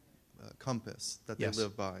compass that they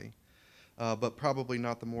lived by, but probably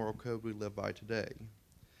not the moral code we live by today.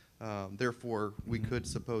 Therefore, we could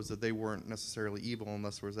suppose that they weren't necessarily evil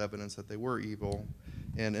unless there was evidence that they were evil,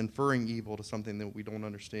 and inferring evil to something that we don't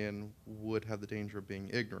understand would have the danger of being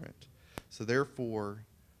ignorant. So therefore,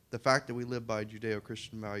 the fact that we live by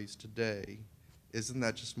Judeo-Christian values today, isn't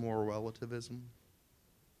that just moral relativism?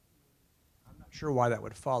 I'm not sure why that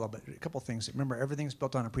would follow, but a couple things. Remember, everything's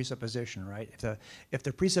built on a presupposition, right? If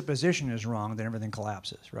the presupposition is wrong, then everything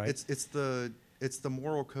collapses, right? It's the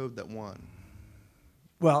moral code that won.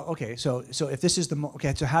 Well, okay, so if this is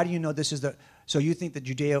so how do you know this is so you think that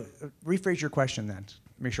rephrase your question then,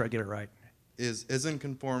 make sure I get it right. Isn't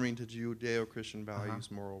conforming to Judeo-Christian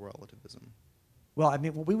values moral relativism? Well, I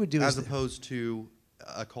mean, what we would do as opposed to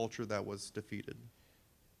a culture that was defeated.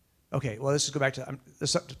 Okay, well, let's just go back to,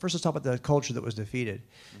 first let's talk about the culture that was defeated.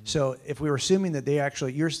 So if we were assuming that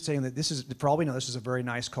you're saying that this is, for all we know, this is a very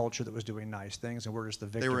nice culture that was doing nice things, and we're just the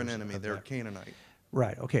victims. They were an enemy. They were Canaanite.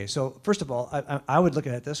 Right, okay, so first of all, I would look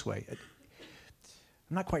at it this way.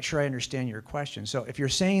 I'm not quite sure I understand your question. So if you're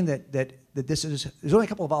saying that this is, there's only a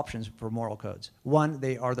couple of options for moral codes. One,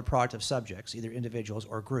 they are the product of subjects, either individuals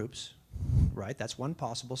or groups, right? That's one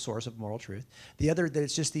possible source of moral truth. The other, that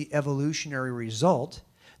it's just the evolutionary result.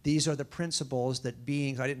 These are the principles that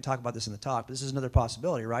beings, I didn't talk about this in the talk, but this is another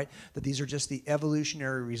possibility, right? That these are just the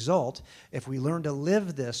evolutionary result. If we learn to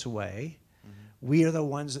live this way, we are the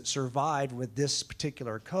ones that survived with this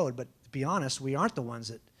particular code. But to be honest, we aren't the ones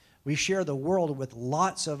that, we share the world with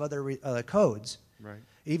lots of other codes. Right.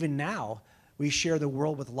 Even now, we share the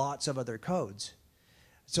world with lots of other codes.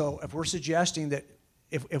 So if we're suggesting that,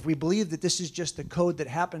 if we believe that this is just the code that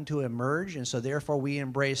happened to emerge, and so therefore we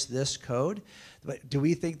embrace this code, but do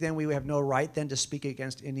we think then we have no right then to speak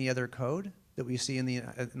against any other code that we see in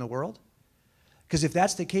the world? Because if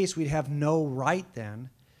that's the case, we'd have no right then,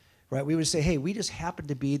 right? We would say, hey, we just happen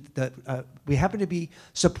to be we happen to be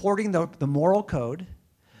supporting the moral code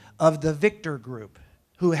of the victor group,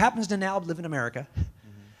 who happens to now live in America.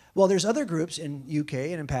 Well, there's other groups in UK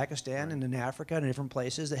and in Pakistan and in Africa and in different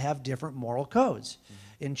places that have different moral codes.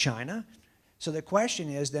 In China. So the question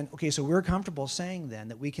is then, okay, so we're comfortable saying then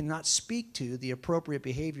that we cannot speak to the appropriate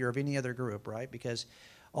behavior of any other group, right? Because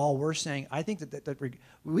all we're saying, I think that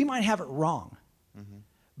we might have it wrong.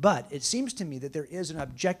 But it seems to me that there is an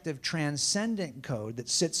objective transcendent code that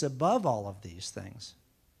sits above all of these things.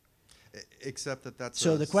 Except that that's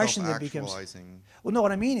so the question that becomes, well, no,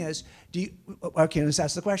 what I mean is, okay, let's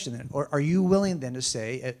ask the question then. Or are you willing then to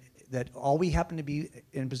say that all we happen to be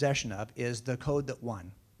in possession of is the code that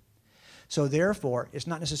won? So therefore, it's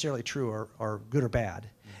not necessarily true or good or bad.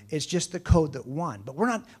 It's just the code that won. But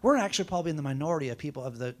we're actually probably in the minority of people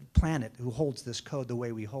of the planet who holds this code the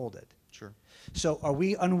way we hold it. Sure. So are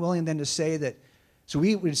we unwilling then to say that, So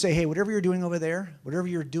we would say, hey, whatever you're doing over there, whatever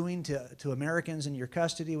you're doing to Americans in your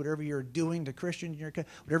custody, whatever you're doing to Christians in your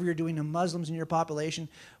whatever you're doing to Muslims in your population,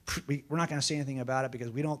 we're not going to say anything about it because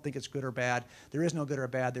we don't think it's good or bad. There is no good or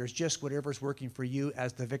bad. There's just whatever's working for you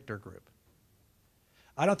as the victor group.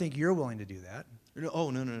 I don't think you're willing to do that.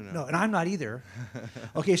 Oh, no. No, and I'm not either.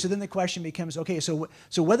 Okay, so then the question becomes, okay, so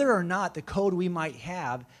whether or not the code we might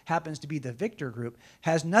have happens to be the victor group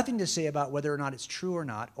has nothing to say about whether or not it's true or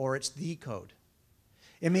not, or it's the code.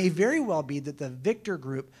 It may very well be that the victor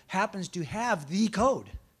group happens to have the code.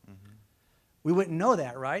 Mm-hmm. We wouldn't know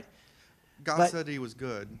that, right? God said he was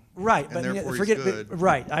good. Right, and but therefore forget he's good.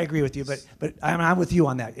 right, I agree with you, but I'm with you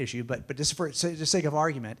on that issue, but just for the sake of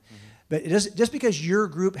argument, but just because your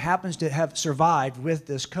group happens to have survived with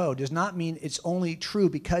this code does not mean it's only true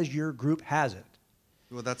because your group has it.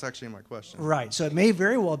 Well, that's actually my question. Right, so it may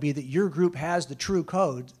very well be that your group has the true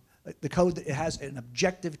code, the code that has an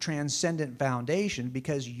objective transcendent foundation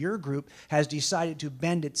because your group has decided to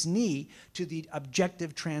bend its knee to the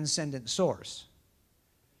objective transcendent source.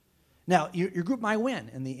 Now, your group might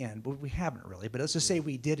win in the end, but we haven't really. But let's just say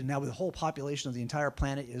we did, and now the whole population of the entire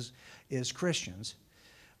planet is Christians.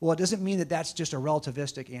 Well, it doesn't mean that that's just a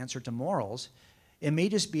relativistic answer to morals. It may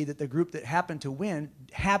just be that the group that happened to win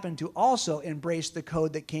happened to also embrace the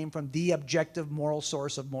code that came from the objective moral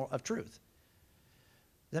source of truth.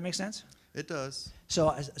 Does that make sense? It does.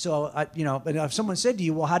 So but if someone said to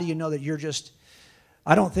you, well, how do you know that you're just,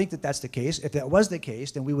 I don't think that that's the case. If that was the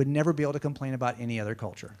case, then we would never be able to complain about any other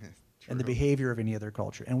culture and the behavior of any other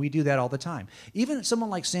culture. And we do that all the time. Even someone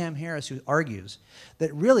like Sam Harris, who argues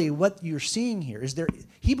that really what you're seeing here is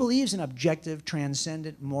he believes in objective,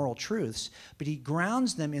 transcendent moral truths, but he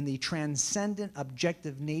grounds them in the transcendent,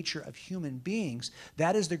 objective nature of human beings.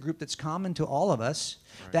 That is the group that's common to all of us.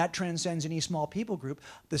 Right. That transcends any small people group.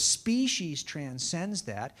 The species transcends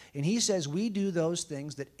that, and he says we do those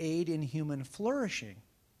things that aid in human flourishing.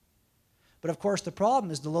 But of course, the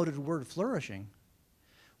problem is the loaded word flourishing.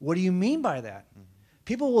 What do you mean by that? Mm-hmm.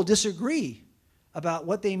 People will disagree about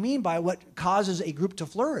what they mean by what causes a group to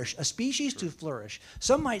flourish, a species to flourish.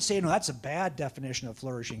 Some might say, no, that's a bad definition of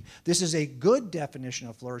flourishing. This is a good definition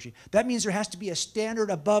of flourishing. That means there has to be a standard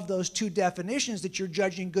above those two definitions that you're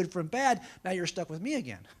judging good from bad. Now you're stuck with me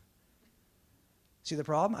again. See the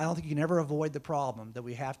problem? I don't think you can ever avoid the problem that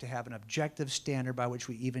we have to have an objective standard by which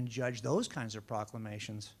we even judge those kinds of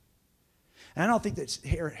proclamations. And I don't think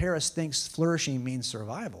that Harris thinks flourishing means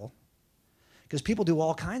survival, because people do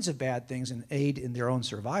all kinds of bad things and aid in their own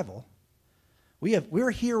survival. We're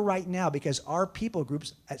here right now because our people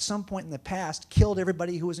groups at some point in the past killed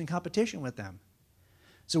everybody who was in competition with them.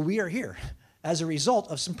 So we are here as a result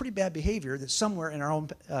of some pretty bad behavior that's somewhere in our own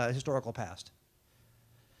historical past.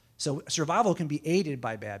 So survival can be aided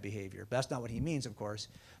by bad behavior. But that's not what he means, of course.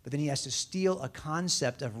 But then he has to steal a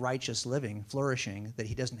concept of righteous living, flourishing, that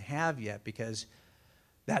he doesn't have yet because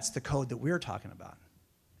that's the code that we're talking about.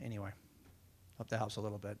 Anyway, hope that helps a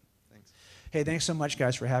little bit. Thanks. Hey, thanks so much,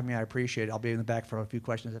 guys, for having me. I appreciate it. I'll be in the back for a few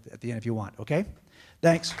questions at the end if you want, okay?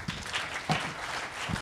 Thanks.